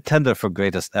 a contender for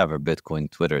greatest ever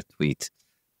Bitcoin Twitter tweet.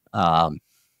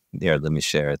 Here, let me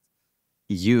share it.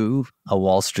 You, a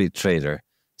Wall Street trader,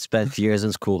 spent years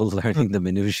in school learning the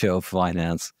minutiae of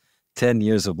finance, 10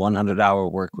 years of 100-hour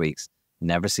work weeks,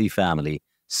 never see family,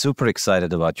 super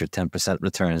excited about your 10%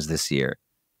 returns this year.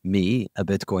 Me, a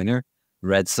Bitcoiner,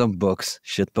 read some books,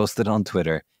 shitposted on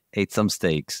Twitter, ate some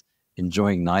steaks,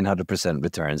 enjoying 900%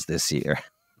 returns this year.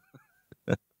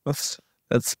 That's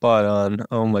spot on.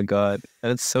 Oh my God.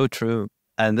 And it's so true.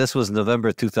 And this was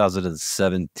November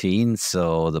 2017.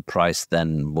 So the price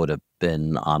then would have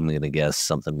been, I'm going to guess,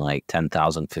 something like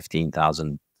 $10,000,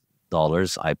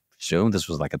 $15,000. I assume this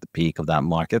was like at the peak of that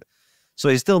market. So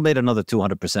he still made another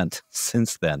 200%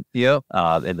 since then. Yep.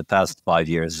 In the past 5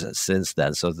 years since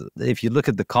then. So if you look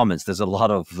at the comments, there's a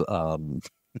lot of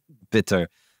bitter,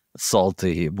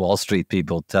 salty Wall Street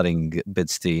people telling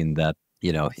Bitstein that,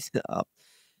 no,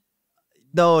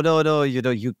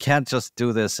 you can't just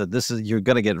do this. And you're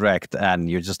going to get wrecked and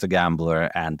you're just a gambler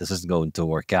and this isn't going to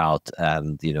work out.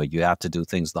 And, you have to do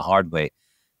things the hard way.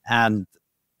 And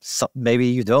so maybe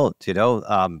you don't,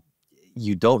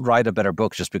 you don't write a better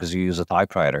book just because you use a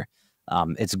typewriter.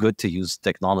 It's good to use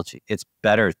technology. It's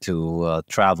better to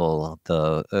travel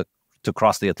to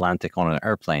cross the Atlantic on an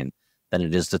airplane than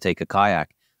it is to take a kayak.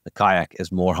 The kayak is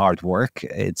more hard work.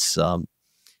 It's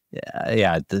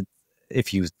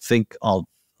if you think of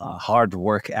hard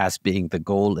work as being the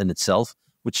goal in itself,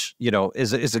 which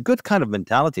is a good kind of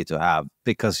mentality to have,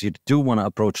 because you do want to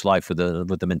approach life with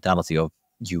the mentality of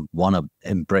you want to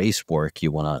embrace work,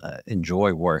 you want to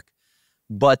enjoy work,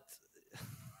 but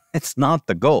it's not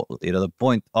the goal. The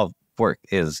point of work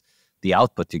is the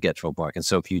output you get from work. And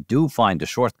so if you do find a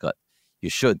shortcut, you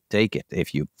should take it.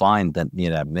 If you find that,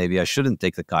 maybe I shouldn't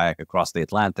take the kayak across the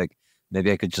Atlantic,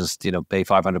 maybe I could just, pay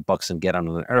 $500 and get on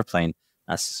an airplane.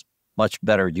 That's much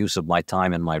better use of my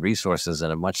time and my resources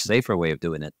and a much safer way of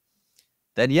doing it.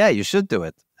 Then, yeah, you should do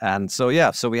it. And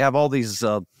so, so we have all these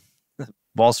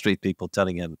Wall Street people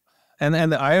telling him.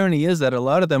 And the irony is that a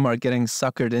lot of them are getting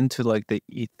suckered into like the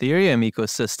Ethereum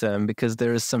ecosystem because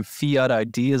there is some fiat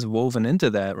ideas woven into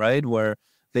that, right? Where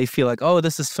they feel like, oh,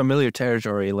 this is familiar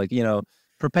territory, like,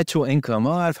 perpetual income.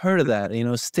 Oh, I've heard of that.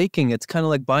 Staking, it's kind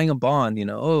of like buying a bond,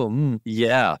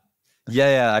 Yeah.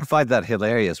 I find that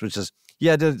hilarious, which is,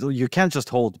 you can't just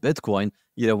hold Bitcoin.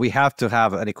 We have to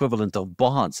have an equivalent of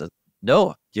bonds.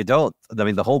 No, you don't. I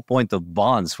mean, the whole point of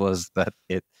bonds was that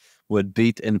it would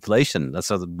beat inflation.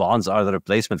 So the bonds are the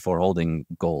replacement for holding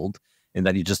gold, in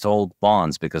that you just hold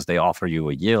bonds because they offer you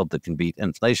a yield that can beat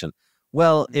inflation.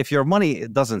 Well, if your money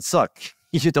doesn't suck,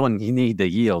 you don't need a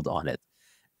yield on it.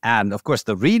 And of course,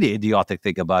 the really idiotic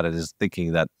thing about it is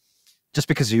thinking that just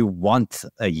because you want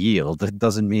a yield, it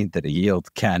doesn't mean that a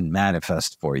yield can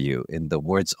manifest for you. In the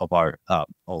words of our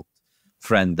old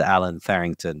friend, Alan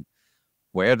Farrington,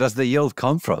 where does the yield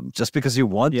come from? Just because you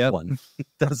want one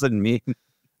doesn't mean.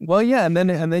 Well, yeah, and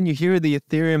then you hear the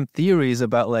Ethereum theories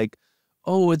about like,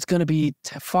 oh, it's going to be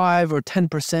 5 or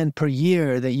 10% per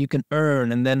year that you can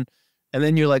earn, and then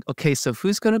you're like, okay, so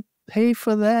who's going to pay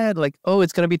for that? Like, oh,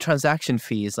 it's going to be transaction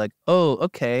fees. Like, oh,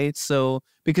 okay, so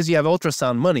because you have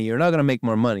ultrasound money, you're not going to make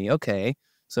more money. Okay,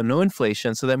 so no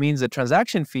inflation. So that means that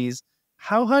transaction fees,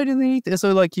 how high do they need?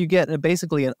 So like you get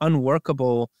basically an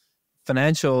unworkable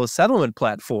financial settlement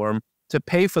platform to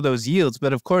pay for those yields.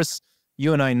 But of course,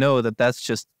 you and I know that that's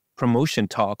just promotion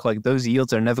talk. Like those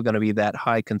yields are never going to be that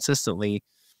high consistently.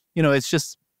 It's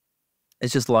just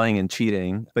lying and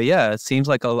cheating. But yeah, it seems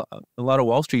like a lot of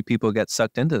Wall Street people get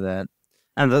sucked into that.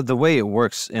 And the way it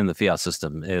works in the fiat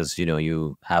system is,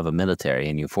 you have a military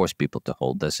and you force people to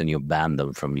hold this and you ban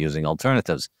them from using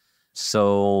alternatives.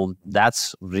 So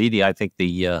that's really, I think,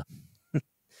 the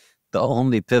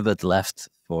only pivot left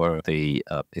for the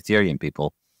Ethereum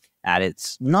people. And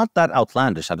it's not that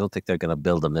outlandish. I don't think they're going to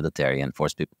build a military and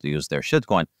force people to use their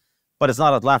shitcoin. But it's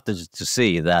not outlandish to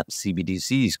see that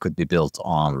CBDCs could be built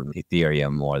on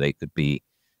Ethereum, or they could be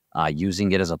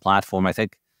using it as a platform. I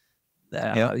think,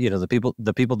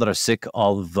 the people that are sick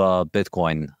of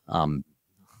Bitcoin,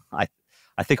 I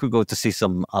think we're going to see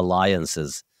some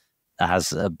alliances as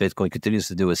Bitcoin continues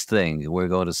to do its thing. We're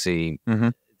going to see. Mm-hmm.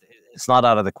 It's not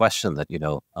out of the question that,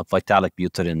 Vitalik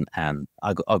Buterin and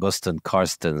Augustin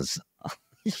Carstens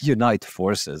unite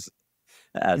forces.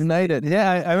 United.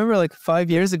 Yeah, I remember like 5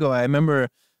 years ago, I remember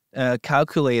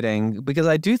calculating, because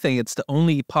I do think it's the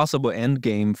only possible end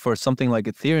game for something like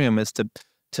Ethereum is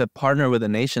to partner with a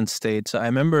nation state. So I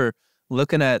remember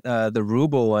looking at the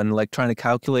ruble and like trying to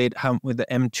calculate how with the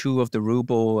M2 of the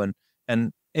ruble,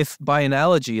 and if by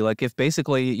analogy, like if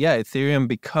basically, Ethereum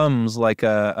becomes like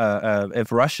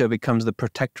if Russia becomes the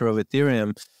protector of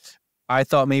Ethereum, I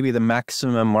thought maybe the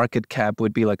maximum market cap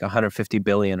would be like 150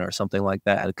 billion or something like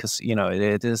that, because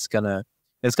it's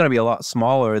gonna be a lot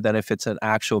smaller than if it's an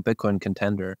actual Bitcoin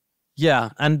contender.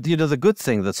 Yeah, and the good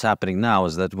thing that's happening now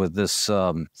is that with this,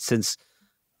 since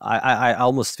I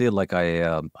almost feel like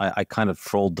I kind of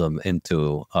trolled them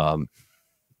into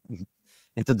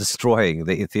destroying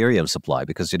the Ethereum supply,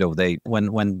 because they when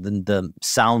the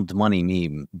sound money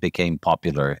meme became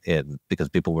popular because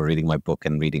people were reading my book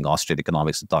and reading Austrian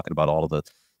economics and talking about all of the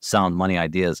sound money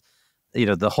ideas.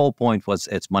 The whole point was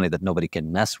it's money that nobody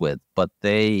can mess with, but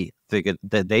they figured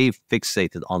that they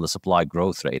fixated on the supply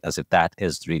growth rate as if that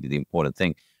is really the important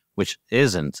thing, which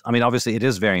isn't. I mean, obviously it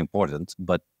is very important,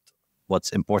 but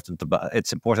it's important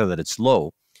that it's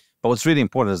low, but what's really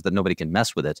important is that nobody can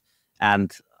mess with it.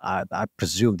 And I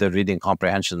presume the reading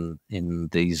comprehension in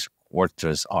these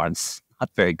quarters are not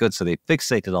very good, so they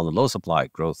fixated on the low supply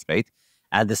growth rate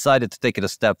and decided to take it a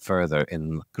step further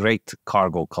in great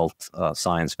cargo cult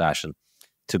science fashion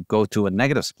to go to a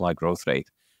negative supply growth rate,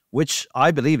 which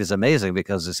I believe is amazing,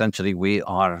 because essentially we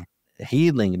are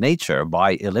healing nature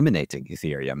by eliminating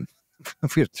Ethereum.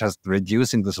 We're just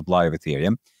reducing the supply of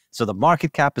Ethereum. So the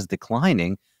market cap is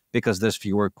declining because there's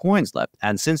fewer coins left.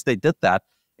 And since they did that,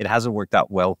 it hasn't worked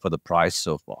out well for the price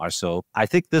so far. So I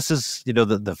think this is,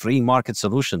 the free market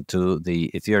solution to the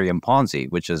Ethereum Ponzi,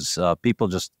 which is people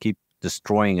just keep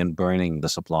destroying and burning the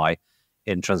supply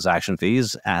in transaction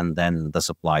fees, and then the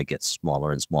supply gets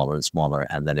smaller and smaller and smaller,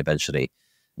 and then eventually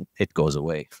it goes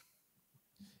away.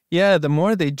 Yeah, the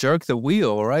more they jerk the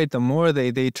wheel, right? The more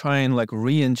they try and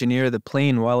re-engineer the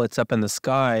plane while it's up in the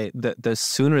sky, the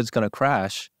sooner it's going to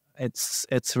crash.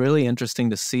 It's really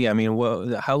interesting to see. I mean,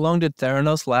 how long did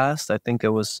Theranos last? I think it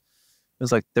was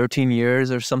 13 years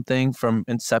or something from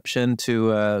inception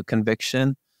to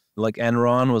conviction.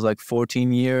 Enron was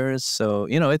 14 years. So,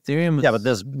 Ethereum... Yeah, but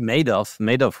there's Madoff.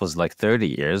 Madoff was 30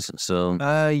 years. So...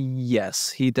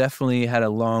 Yes, he definitely had a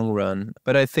long run.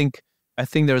 But I think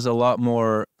there's a lot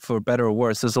more, for better or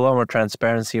worse, there's a lot more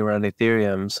transparency around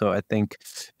Ethereum. So I think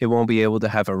it won't be able to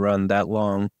have a run that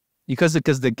long. Because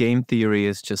the game theory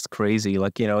is just crazy.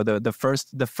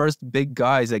 The first big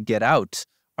guys that get out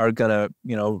are gonna,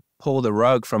 pull the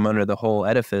rug from under the whole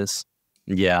edifice.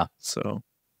 Yeah. So...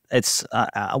 It's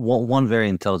one very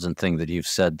intelligent thing that you've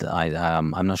said. I'm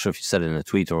not sure if you said it in a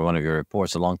tweet or one of your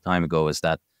reports a long time ago, is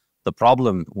that the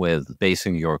problem with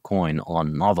basing your coin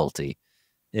on novelty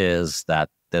is that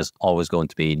there's always going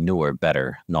to be newer,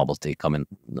 better novelty coming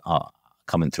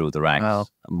through the ranks. Wow.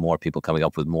 More people coming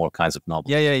up with more kinds of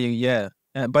novelty. Yeah.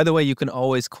 By the way, you can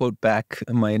always quote back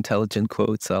my intelligent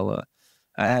quotes.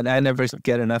 I never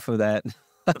get enough of that.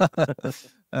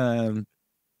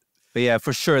 But yeah,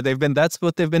 for sure, that's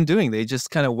what they've been doing. They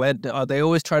just kind of they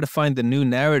always try to find the new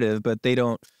narrative, but they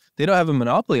don't have a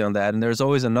monopoly on that. And there's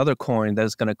always another coin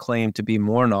that's going to claim to be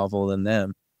more novel than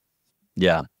them.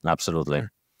 Yeah, absolutely.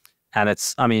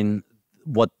 And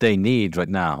what they need right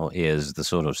now is the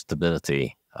sort of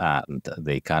stability, and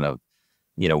they kind of,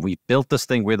 we built this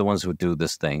thing, we're the ones who do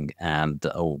this thing, and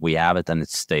we have it and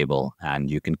it's stable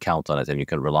and you can count on it and you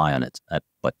can rely on it.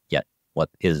 But yet, what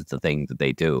is the thing that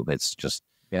they do? It's just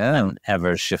an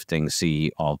ever-shifting sea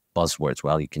of buzzwords.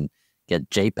 Well, you can get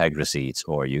JPEG receipts,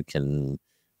 or you can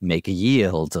make a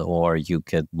yield, or you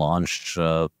could launch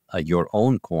your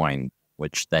own coin,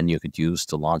 which then you could use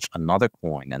to launch another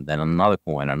coin, and then another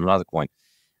coin, and another coin.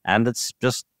 And it's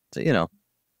just,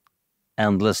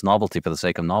 endless novelty for the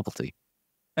sake of novelty.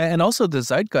 And also the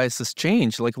zeitgeist has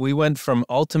changed. We went from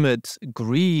ultimate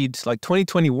greed,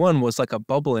 2021 was a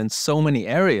bubble in so many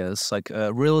areas,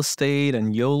 real estate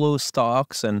and YOLO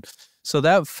stocks. And so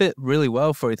that fit really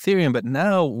well for Ethereum. But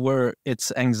now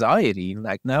it's anxiety.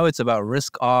 Now it's about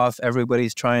risk off.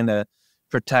 Everybody's trying to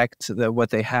protect what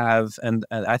they have. And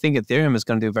I think Ethereum is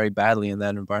going to do very badly in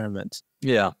that environment.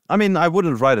 Yeah. I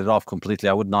wouldn't write it off completely.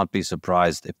 I would not be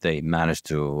surprised if they managed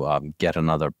to get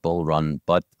another bull run.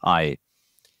 But I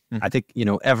think,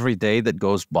 every day that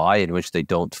goes by in which they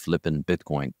don't flip in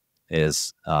Bitcoin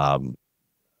is,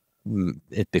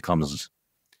 it becomes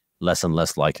less and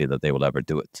less likely that they will ever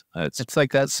do it. It's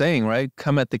like that saying, right?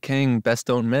 Come at the king, best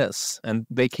don't miss. And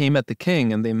they came at the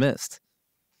king and they missed.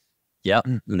 Yeah,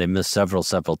 and they missed several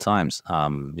times.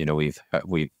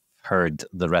 We've heard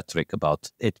the rhetoric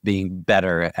about it being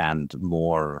better and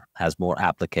has more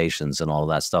applications and all of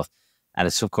that stuff. And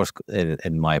it's, of course,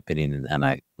 in my opinion, and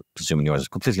I presume in yours,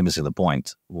 completely missing the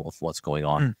point of what's going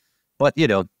on. But,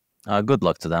 good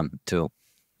luck to them, too.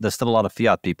 There's still a lot of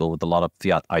fiat people with a lot of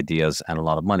fiat ideas and a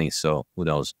lot of money. So who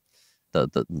knows?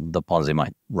 The Ponzi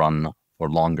might run for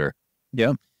longer.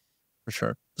 Yeah, for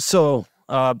sure. So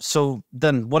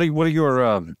then what are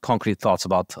your concrete thoughts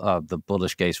about the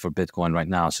bullish case for Bitcoin right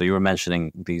now? So you were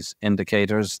mentioning these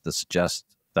indicators that suggest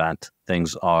that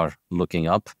things are looking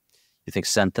up. You think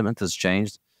sentiment has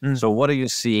changed? So what do you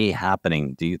see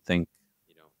happening? Do you think,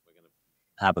 we're going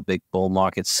to have a big bull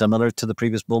market similar to the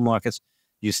previous bull markets?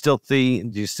 Do you still see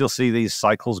these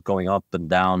cycles going up and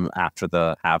down after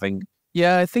the halving?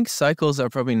 Yeah, I think cycles are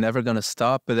probably never going to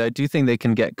stop, but I do think they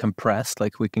can get compressed.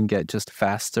 Like we can get just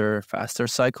faster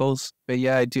cycles. But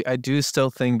yeah, I do still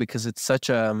think, because it's such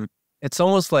it's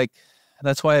almost like,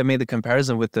 that's why I made the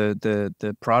comparison with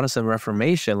the Protestant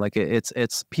Reformation. Like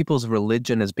it's people's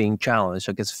religion is being challenged.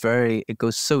 Like it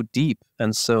goes so deep,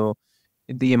 and so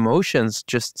the emotions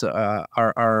just are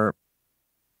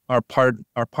part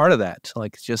of that.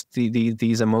 Like just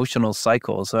these emotional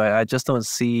cycles. So I just don't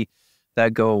see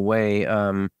that go away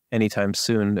anytime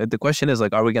soon. The question is,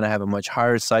 like, are we going to have a much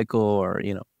higher cycle, or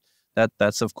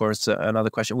that's of course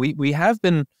another question. We have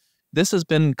been. This has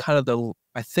been kind of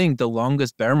I think the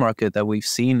longest bear market that we've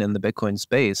seen in the Bitcoin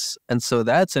space. And so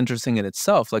that's interesting in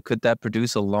itself. Like, could that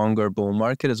produce a longer bull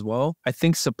market as well? I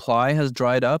think supply has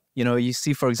dried up. You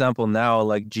see, for example, now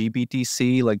like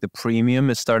GBTC, like the premium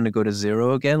is starting to go to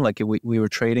zero again. Like we were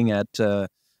trading at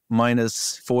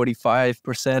minus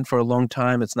 45% for a long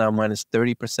time. It's now minus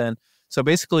 30%. So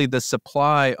basically the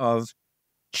supply of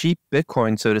cheap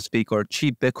Bitcoin, so to speak, or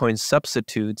cheap Bitcoin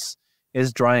substitutes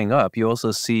is drying up. You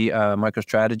also see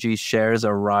MicroStrategy shares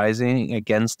are rising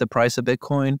against the price of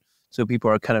Bitcoin. So people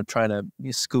are kind of trying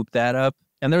to scoop that up.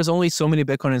 And there's only so many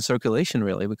Bitcoin in circulation,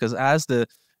 really, because as the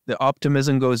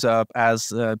optimism goes up,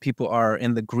 as people are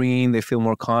in the green, they feel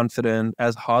more confident,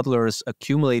 as hodlers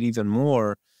accumulate even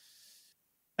more.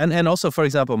 And also, for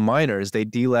example, miners, they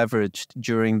deleveraged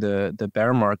during the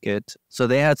bear market. So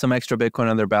they had some extra Bitcoin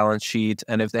on their balance sheet.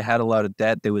 And if they had a lot of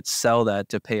debt, they would sell that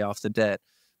to pay off the debt.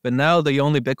 But now the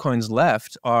only Bitcoins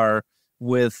left are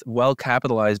with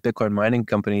well-capitalized Bitcoin mining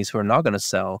companies who are not going to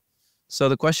sell. So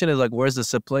the question is, like, where's the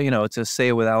supply, to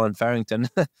say with Alan Farrington,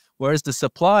 where's the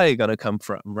supply going to come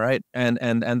from, right? And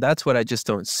that's what I just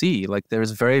don't see. Like,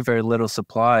 there's very, very little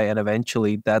supply, and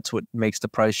eventually that's what makes the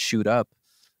price shoot up.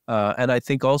 And I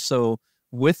think also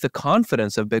with the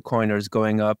confidence of Bitcoiners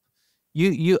going up,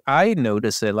 I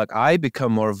notice it. Like, I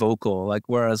become more vocal. Like,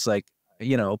 whereas, like,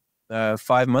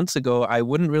 5 months ago, I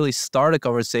wouldn't really start a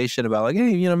conversation about, like,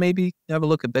 hey, maybe have a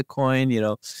look at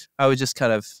Bitcoin. I would just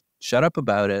kind of shut up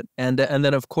about it. And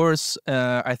then, of course,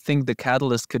 I think the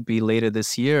catalyst could be later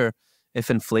this year if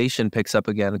inflation picks up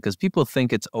again, because people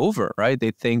think it's over, right?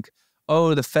 They think,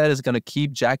 oh, the Fed is going to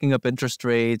keep jacking up interest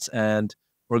rates, and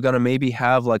we're going to maybe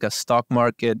have like a stock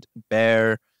market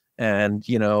bear, and,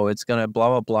 it's going to blah,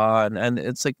 blah, blah. And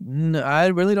it's like, no, I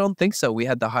really don't think so. We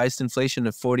had the highest inflation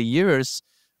in 40 years.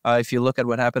 If you look at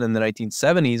what happened in the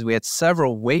 1970s, we had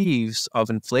several waves of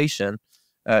inflation.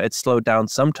 It slowed down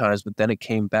sometimes, but then it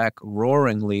came back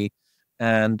roaringly.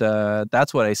 And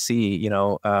that's what I see,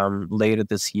 later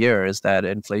this year, is that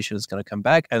inflation is going to come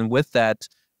back. And with that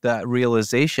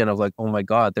realization of, like, oh my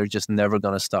God, they're just never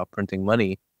going to stop printing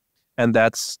money. And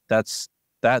that's that,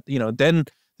 then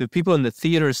the people in the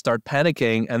theaters start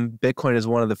panicking, and Bitcoin is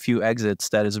one of the few exits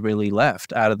that is really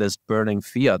left out of this burning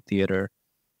fiat theater.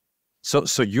 So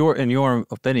in your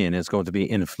opinion, it's going to be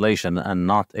inflation and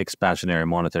not expansionary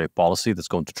monetary policy that's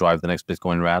going to drive the next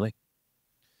Bitcoin rally?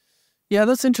 Yeah,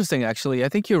 that's interesting, actually. I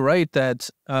think you're right that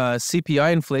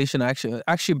CPI inflation, actually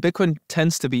Bitcoin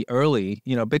tends to be early.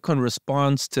 Bitcoin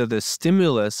responds to the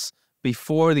stimulus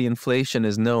before the inflation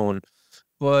is known.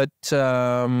 But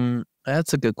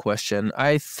that's a good question.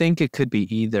 I think it could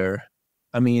be either.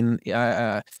 I mean,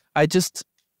 I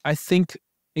think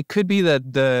it could be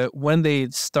that when they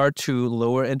start to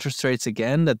lower interest rates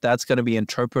again, that's going to be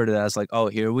interpreted as like, oh,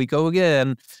 here we go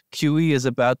again. QE is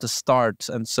about to start,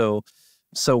 and so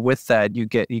with that, you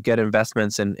get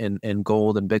investments in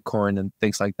gold and Bitcoin and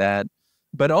things like that.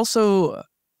 But also,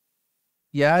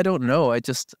 yeah, I don't know.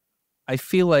 I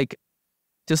feel like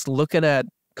just looking at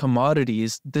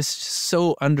commodities, this is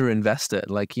so underinvested,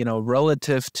 like,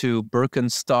 relative to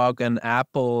Birkenstock and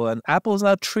Apple is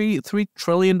now $3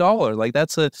 trillion. Like,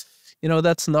 that's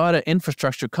that's not an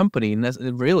infrastructure company.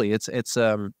 Really, it's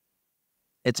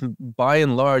by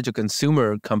and large a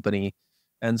consumer company.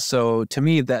 And so to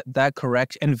me, that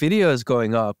correct, Nvidia is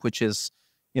going up, which is,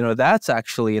 that's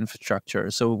actually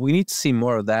infrastructure. So we need to see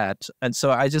more of that. And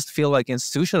so I just feel like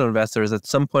institutional investors at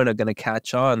some point are going to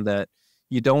catch on that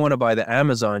you don't want to buy the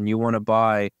Amazon. You want to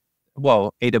buy,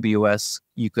 well, AWS,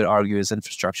 you could argue is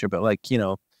infrastructure, but like,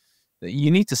 you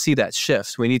need to see that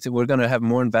shift. We're going to have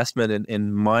more investment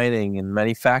in mining and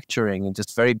manufacturing and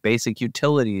just very basic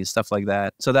utilities, stuff like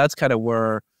that. So that's kind of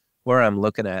where I'm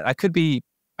looking at. I could be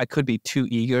too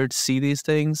eager to see these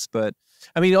things, but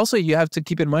I mean, also you have to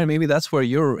keep in mind, maybe that's where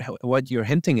what you're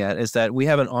hinting at is that we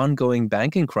have an ongoing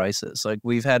banking crisis. Like,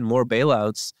 we've had more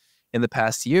bailouts in the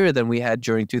past year than we had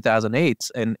during 2008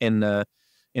 in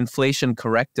inflation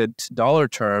corrected dollar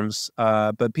terms,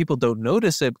 but people don't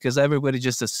notice it because everybody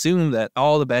just assumed that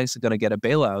all the banks are going to get a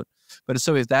bailout. But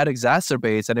so if that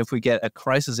exacerbates, and if we get a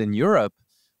crisis in Europe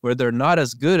where they're not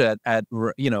as good at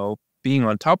being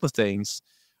on top of things,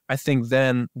 I think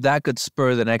then that could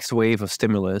spur the next wave of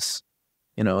stimulus,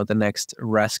 the next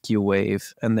rescue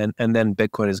wave, and then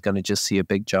Bitcoin is going to just see a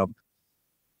big jump.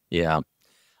 Yeah.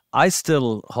 I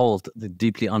still hold the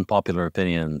deeply unpopular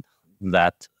opinion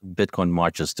that Bitcoin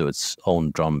marches to its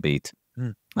own drumbeat.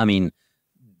 I mean,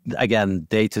 again,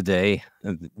 day to day,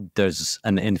 there's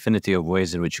an infinity of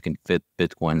ways in which you can fit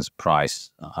Bitcoin's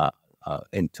price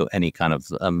into any kind of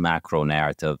a macro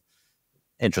narrative.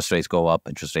 Interest rates go up,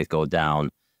 interest rates go down.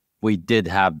 We did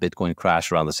have Bitcoin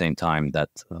crash around the same time that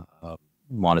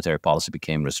monetary policy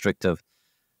became restrictive.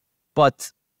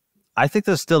 But I think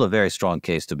there's still a very strong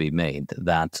case to be made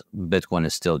that Bitcoin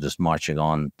is still just marching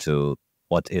on to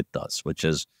what it does, which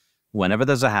is whenever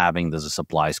there's a halving, there's a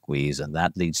supply squeeze, and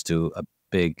that leads to a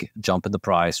big jump in the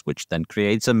price, which then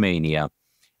creates a mania,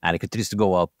 and it continues to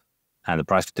go up, and the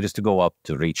price continues to go up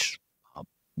to reach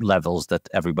levels that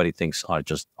everybody thinks are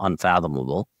just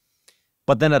unfathomable.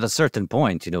 But then at a certain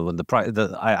point, when the price,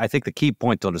 I think the key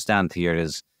point to understand here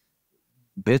is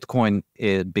Bitcoin,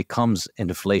 it becomes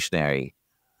inflationary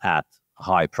at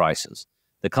high prices.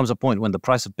 There comes a point when the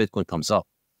price of Bitcoin comes up,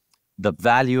 the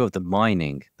value of the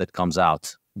mining that comes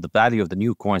out, the value of the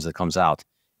new coins that comes out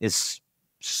is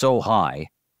so high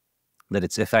that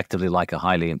it's effectively like a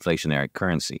highly inflationary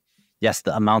currency. Yes,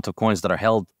 the amount of coins that are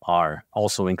held are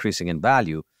also increasing in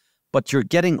value, but you're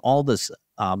getting all this.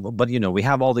 But we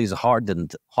have all these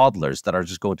hardened hodlers that are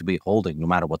just going to be holding no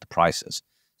matter what the price is.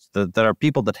 So there are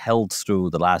people that held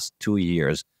through the last 2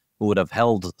 years who would have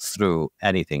held through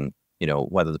anything,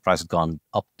 whether the price had gone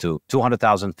up to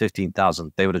 200,000,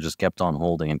 15,000, they would have just kept on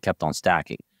holding and kept on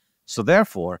stacking. So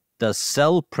therefore, the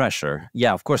sell pressure,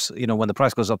 yeah, of course, when the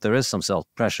price goes up, there is some sell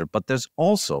pressure, but there's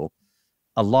also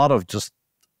a lot of just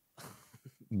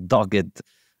dogged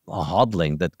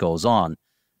hodling that goes on,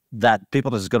 that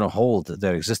people are just going to hold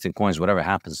their existing coins, whatever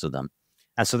happens to them.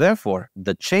 And so therefore,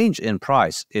 the change in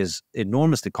price is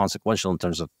enormously consequential in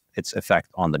terms of its effect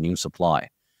on the new supply.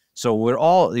 So we're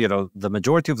all, the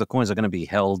majority of the coins are going to be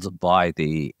held by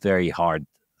the very hard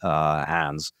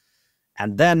hands.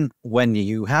 And then when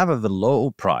you have a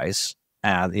low price,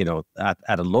 and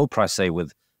at a low price, say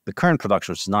with the current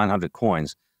production, which is 900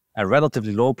 coins, a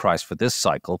relatively low price for this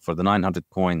cycle, for the 900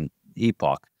 coin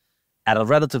epoch, at a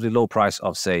relatively low price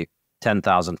of, say,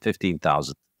 10,000,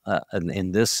 15,000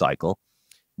 in this cycle,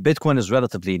 Bitcoin is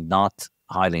relatively not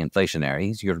highly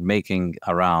inflationary. You're making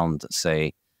around,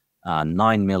 say,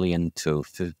 $9 million to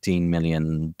 $15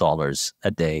 million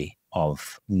a day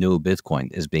of new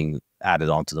Bitcoin is being added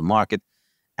onto the market.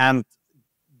 And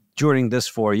during this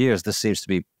 4 years, this seems to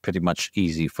be pretty much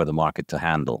easy for the market to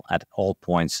handle. At all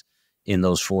points in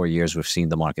those 4 years, we've seen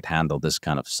the market handle this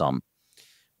kind of sum.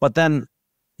 But then,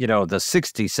 the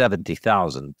 60,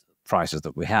 70,000 prices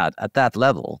that we had at that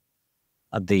level,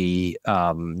 the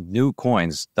new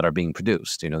coins that are being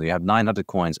produced, you have 900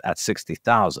 coins at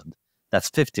 60,000. That's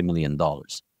 $50 million.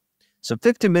 So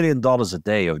 $50 million a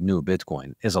day of new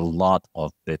Bitcoin is a lot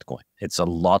of Bitcoin. It's a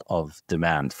lot of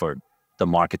demand for the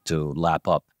market to lap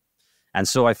up. And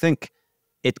so I think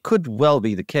it could well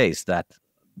be the case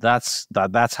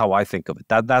that's how I think of it.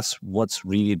 That's what's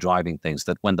really driving things,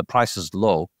 that when the price is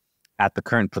low at the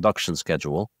current production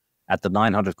schedule, at the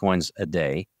 900 coins a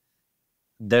day,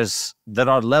 there's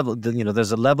a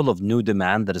level of new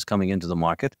demand that is coming into the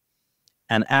market.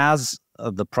 And as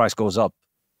the price goes up,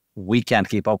 we can't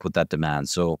keep up with that demand.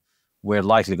 So we're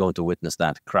likely going to witness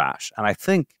that crash. And I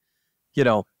think,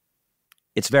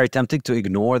 it's very tempting to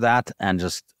ignore that and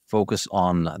just focus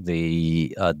on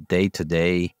the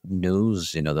day-to-day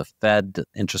news, the Fed,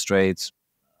 interest rates,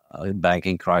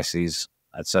 banking crises,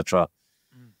 etc.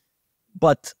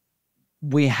 But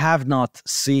we have not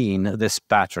seen this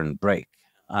pattern break.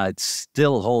 It's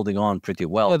still holding on pretty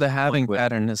well. Well, the halving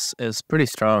pattern is pretty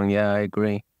strong. Yeah, I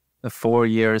agree. The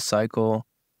 4-year cycle.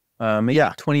 Maybe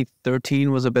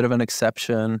 2013 was a bit of an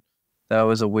exception. That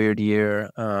was a weird year.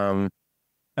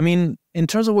 I mean, in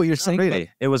terms of what you're saying,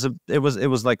 really, it was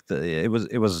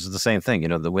the same thing.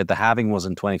 The halving was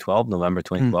in 2012, November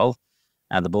 2012,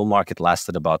 and the bull market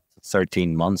lasted about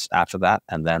 13 months after that,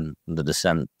 and then the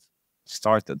descent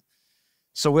started.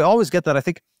 So we always get that. I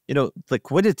think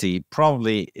liquidity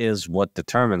probably is what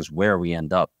determines where we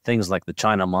end up. Things like the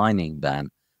China mining ban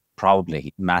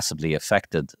probably massively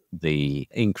affected the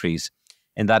increase,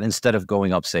 in that instead of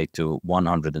going up, say, to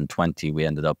 120, we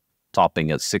ended up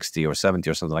topping at 60 or 70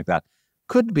 or something like that.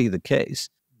 Could be the case,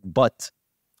 but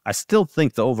I still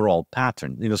think the overall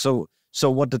pattern, so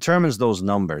what determines those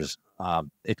numbers,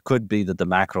 it could be that the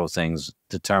macro things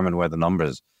determine where the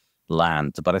numbers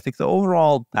land, but I think the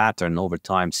overall pattern over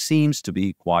time seems to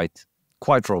be quite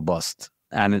robust.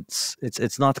 And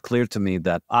it's not clear to me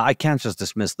that I can't just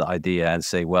dismiss the idea and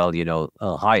say, well,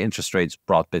 high interest rates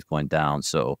brought Bitcoin down.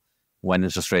 So when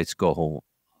interest rates go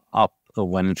up, or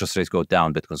when interest rates go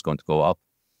down, Bitcoin's going to go up.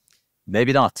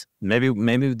 Maybe not.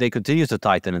 Maybe they continue to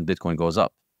tighten and Bitcoin goes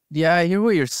up. Yeah, I hear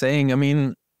what you're saying. I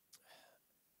mean,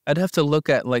 I'd have to look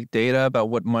at like data about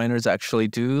what miners actually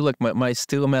do. Like my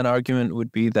steelman argument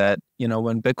would be that,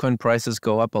 when Bitcoin prices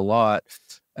go up a lot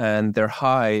and they're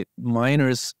high,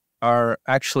 miners are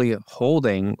actually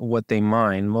holding what they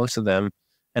mine, most of them,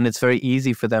 and it's very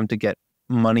easy for them to get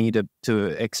money to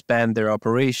expand their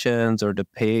operations or to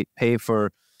pay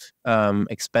for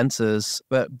expenses.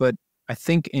 But I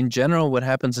think in general, what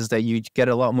happens is that you get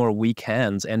a lot more weak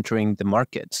hands entering the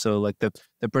market. So like the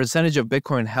percentage of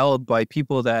Bitcoin held by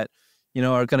people that,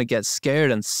 are going to get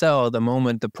scared and sell the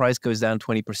moment the price goes down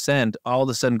 20%, all of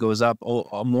a sudden goes up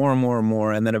more and more and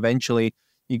more. And then eventually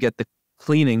you get the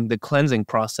cleansing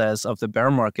process of the bear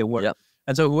market. Yep.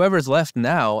 And so whoever's left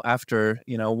now after,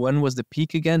 when was the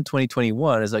peak again?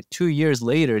 2021 is like 2 years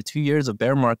later, 2 years of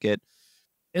bear market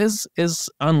is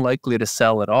unlikely to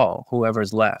sell at all,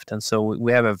 whoever's left. And so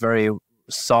we have a very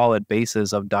solid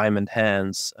basis of diamond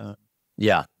hands.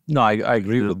 Yeah, no, I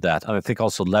agree with that. And I think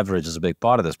also leverage is a big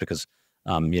part of this because,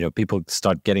 people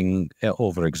start getting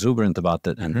over exuberant about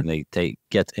it and they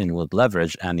get in with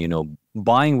leverage. And,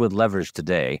 buying with leverage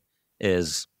today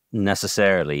is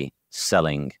necessarily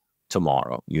selling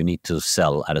tomorrow. You need to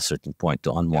sell at a certain point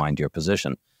to unwind your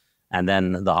position. And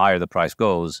then the higher the price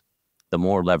goes, the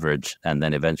more leverage, and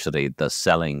then eventually the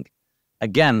selling,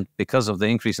 again, because of the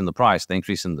increase in the price, the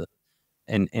increase in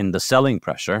the selling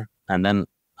pressure, and then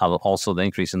also the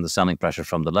increase in the selling pressure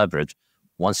from the leverage.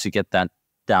 Once you get that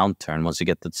downturn, once you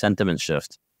get the sentiment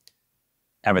shift,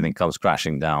 everything comes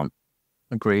crashing down.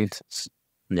 Agreed.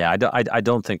 Yeah, I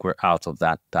don't think we're out of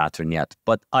that pattern yet,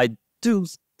 but I do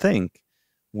think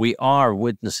we are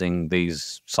witnessing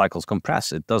these cycles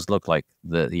compress. It does look like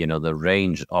the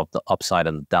range of the upside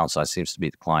and the downside seems to be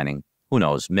declining. Who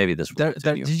knows? Maybe this.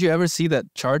 Did you ever see that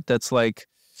chart? That's like,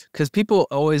 because people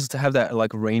always have that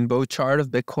like rainbow chart of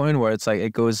Bitcoin where it's like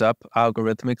it goes up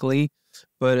algorithmically,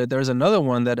 but there's another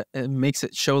one that makes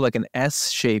it show like an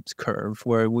S-shaped curve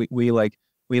where we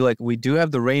do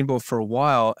have the rainbow for a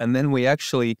while and then we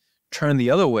actually turn the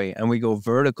other way and we go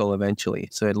vertical eventually.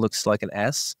 So it looks like an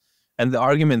S. And the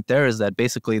argument there is that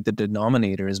basically the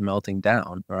denominator is melting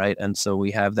down, right? And so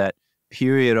we have that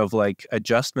period of like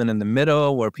adjustment in the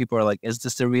middle where people are like, is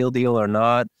this the real deal or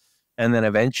not? And then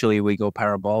eventually we go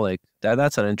parabolic.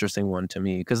 That's an interesting one to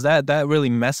me because that really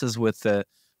messes with the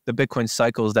Bitcoin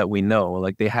cycles that we know.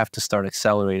 Like they have to start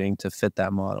accelerating to fit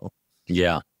that model.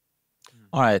 Yeah.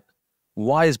 All right.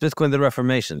 Why is Bitcoin the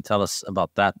Reformation? Tell us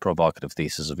about that provocative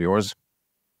thesis of yours.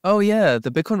 Oh, yeah,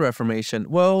 the Bitcoin Reformation.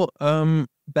 Well,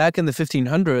 back in the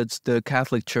 1500s, the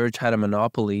Catholic Church had a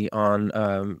monopoly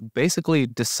on basically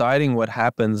deciding what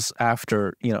happens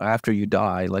after you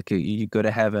die. Like you go to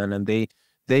heaven, and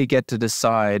they get to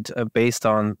decide based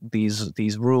on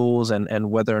these rules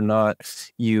and whether or not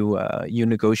you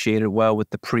negotiated well with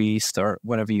the priest or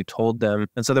whatever you told them.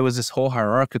 And so there was this whole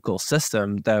hierarchical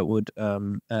system that would,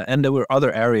 and there were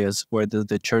other areas where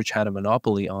the church had a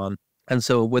monopoly on. And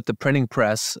so with the printing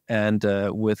press and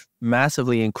with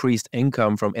massively increased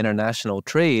income from international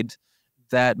trade,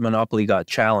 that monopoly got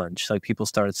challenged. Like people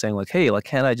started saying like, hey, like,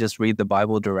 can't I just read the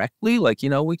Bible directly? Like,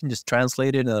 we can just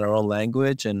translate it in our own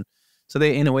language. And so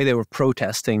in a way, they were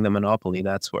protesting the monopoly.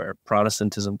 That's where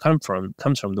Protestantism comes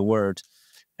from the word.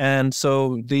 And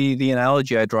so the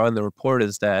analogy I draw in the report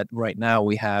is that right now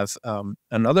we have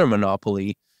another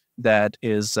monopoly that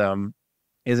is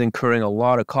incurring a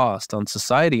lot of cost on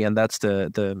society, and that's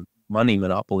the money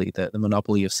monopoly, the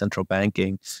monopoly of central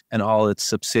banking and all its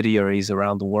subsidiaries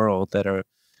around the world that are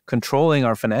controlling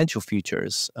our financial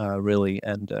futures, really,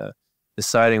 and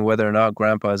deciding whether or not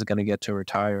grandpa is going to get to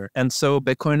retire. And so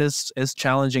Bitcoin is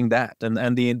challenging that. And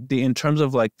in terms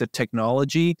of like the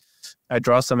technology, I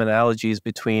draw some analogies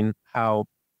between how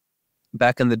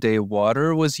back in the day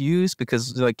water was used,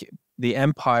 because like the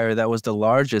empire that was the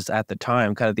largest at the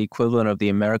time, kind of the equivalent of the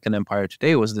American empire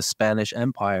today, was the Spanish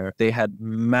Empire. They had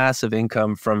massive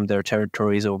income from their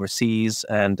territories overseas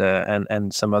and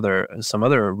some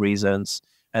other reasons.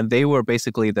 And they were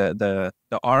basically the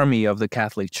army of the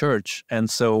Catholic Church. And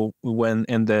so when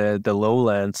in the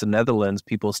lowlands, the Netherlands,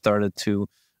 people started to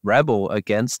rebel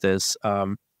against this,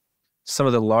 some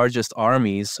of the largest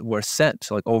armies were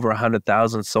sent, like over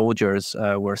 100,000 soldiers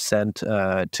were sent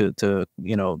to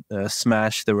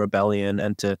smash the rebellion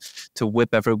and to whip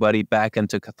everybody back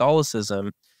into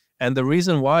Catholicism. And the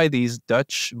reason why these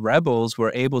Dutch rebels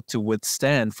were able to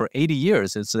withstand for 80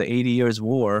 years, it's the 80 Years'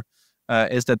 War,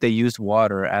 is that they used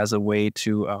water as a way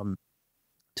to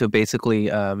basically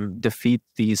defeat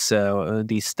these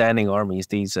standing armies.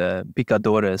 These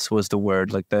picadores was the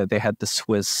word. Like they had the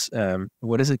Swiss,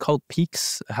 what is it called?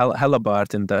 Peaks?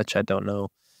 Halabart in Dutch, I don't know.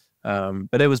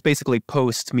 But it was basically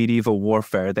post-medieval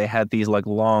warfare. They had these like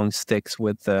long sticks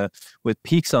with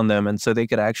peaks on them, and so they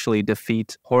could actually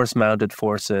defeat horse-mounted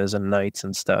forces and knights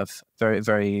and stuff. Very,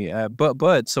 very.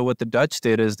 But so what the Dutch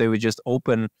did is they would just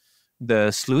open the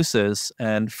sluices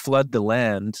and flood the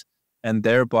land, and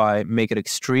thereby make it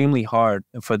extremely hard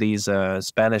for these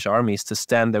Spanish armies to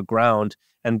stand their ground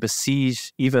and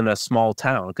besiege even a small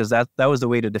town, because that was the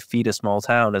way to defeat a small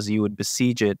town, as you would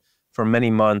besiege it for many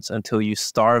months until you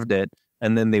starved it,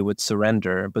 and then they would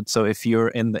surrender. But so if you're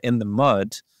in the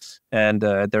mud and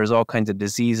there's all kinds of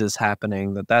diseases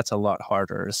happening, that's a lot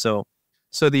harder. So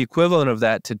the equivalent of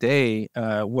that today,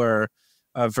 where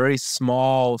a very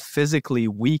small, physically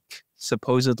weak,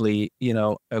 supposedly,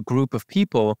 a group of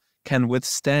people can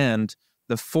withstand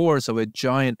the force of a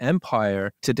giant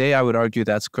empire. Today, I would argue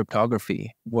that's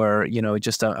cryptography, where,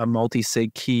 just a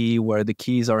multi-sig key where the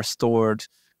keys are stored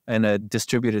in a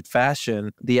distributed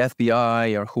fashion. The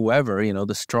FBI or whoever,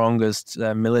 the strongest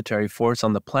military force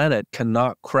on the planet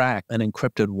cannot crack an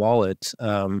encrypted wallet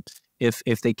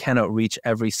if they cannot reach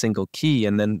every single key.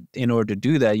 And then in order to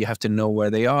do that, you have to know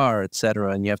where they are, et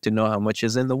cetera. And you have to know how much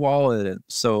is in the wallet. And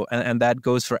so, and that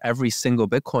goes for every single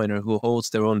Bitcoiner who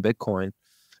holds their own Bitcoin.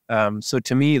 So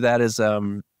to me, that is,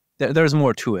 there's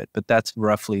more to it, but that's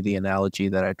roughly the analogy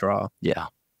that I draw. Yeah.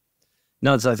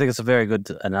 No, I think it's a very good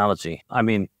analogy. I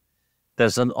mean,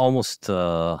 there's an almost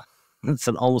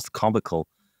comical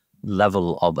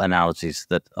level of analogies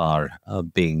that are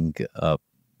being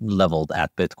leveled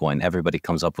at Bitcoin. Everybody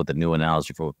comes up with a new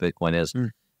analogy for what Bitcoin is.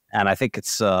 And I think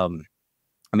it's,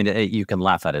 you can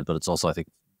laugh at it, but it's also, I think,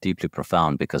 deeply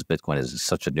profound, because Bitcoin is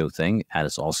such a new thing, and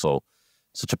it's also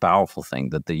such a powerful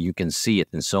thing that you can see it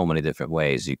in so many different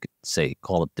ways. You could say,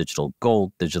 call it digital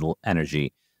gold, digital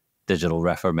energy, digital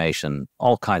reformation,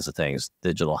 all kinds of things,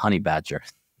 digital honey badger.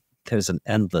 There's an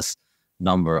endless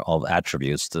number of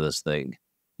attributes to this thing.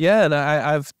 Yeah, and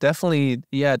I've definitely,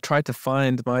 tried to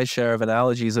find my share of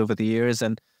analogies over the years,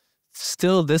 and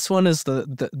still this one is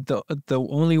the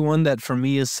only one that for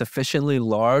me is sufficiently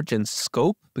large in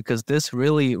scope, because this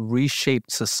really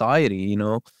reshaped society,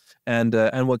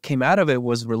 and what came out of it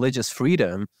was religious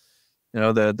freedom.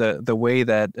 The way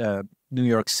that New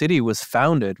York City was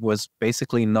founded was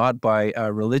basically not by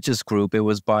a religious group. It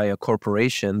was by a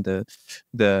corporation,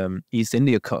 the East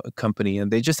India Company, and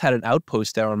they just had an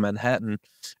outpost there on Manhattan.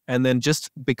 And then just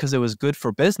because it was good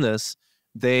for business,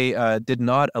 they did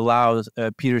not allow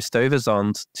Peter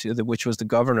Stuyvesant, which was the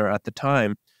governor at the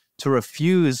time, to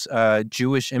refuse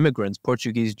Jewish immigrants,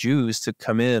 Portuguese Jews, to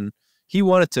come in. He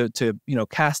wanted to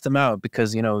cast them out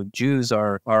because, Jews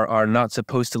are not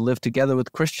supposed to live together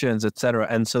with Christians, etc.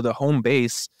 And so the home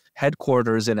base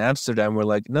headquarters in Amsterdam were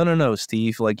like, no,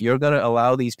 Steve, like, you're going to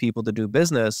allow these people to do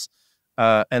business.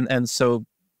 And so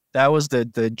that was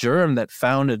the germ that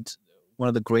founded one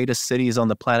of the greatest cities on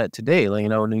the planet today. Like,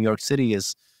 New York City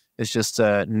is just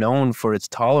known for its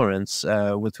tolerance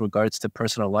with regards to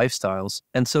personal lifestyles.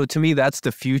 And so to me, that's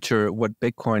the future. What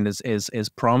Bitcoin is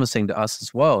promising to us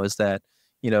as well is that,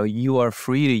 you are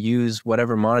free to use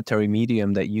whatever monetary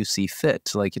medium that you see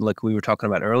fit. Like we were talking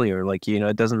about earlier, like,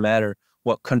 it doesn't matter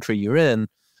what country you're in,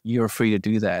 you're free to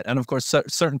do that. And of course,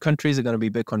 certain countries are going to be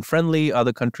Bitcoin friendly.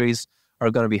 Other countries are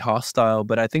going to be hostile.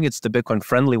 But I think it's the Bitcoin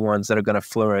friendly ones that are going to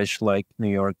flourish like New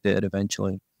York did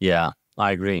eventually. Yeah,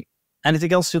 I agree.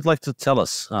 Anything else you'd like to tell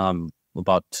us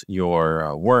about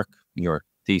your work, your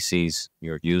theses,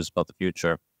 your views about the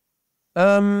future?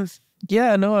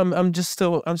 Yeah, no, I'm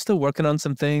still working on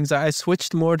some things. I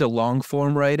switched more to long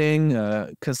form writing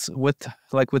because with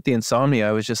the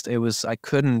insomnia, I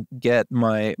couldn't get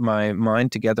my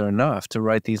mind together enough to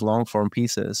write these long form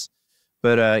pieces.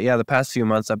 But the past few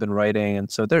months I've been writing, and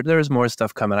so there's more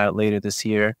stuff coming out later this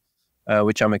year,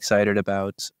 which I'm excited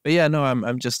about. But yeah, no,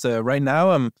 I'm just right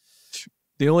now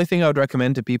the only thing I would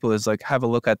recommend to people is have a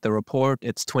look at the report.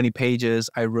 It's 20 pages.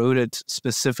 I wrote it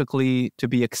specifically to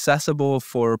be accessible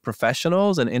for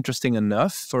professionals and interesting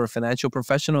enough for financial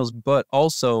professionals, but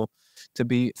also to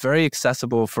be very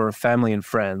accessible for family and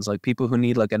friends, like people who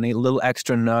need a little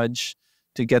extra nudge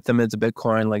to get them into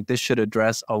Bitcoin. Like, this should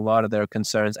address a lot of their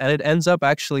concerns. And it ends up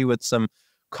actually with some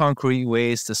concrete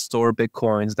ways to store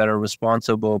Bitcoins that are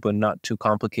responsible but not too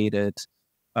complicated.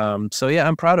 So yeah,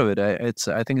 I'm proud of it.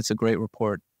 I think it's a great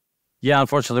report. Yeah,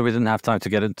 unfortunately, we didn't have time to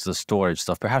get into the storage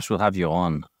stuff. Perhaps we'll have you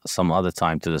on some other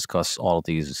time to discuss all of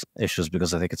these issues,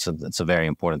 because I think it's a very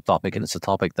important topic, and it's a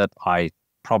topic that I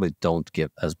probably don't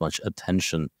give as much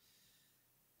attention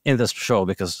in this show,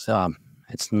 because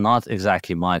it's not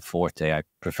exactly my forte. I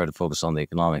prefer to focus on the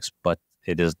economics, but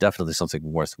it is definitely something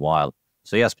worthwhile.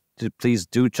 So yes, please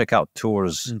do check out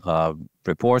Tuur's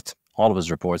report, all of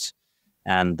his reports.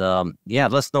 And yeah,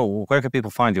 let us know, where can people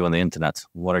find you on the internet?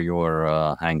 What are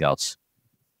your hangouts?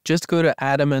 Just go to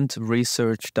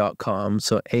adamantresearch.com.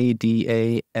 So ADAMANT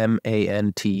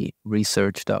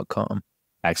research.com.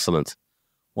 Excellent.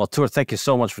 Well, Tuur, thank you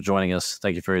so much for joining us.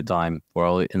 Thank you for your time, for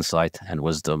all your insight and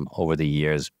wisdom over the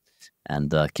years.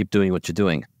 And keep doing what you're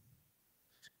doing.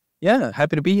 Yeah,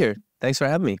 happy to be here. Thanks for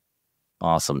having me.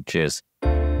 Awesome. Cheers.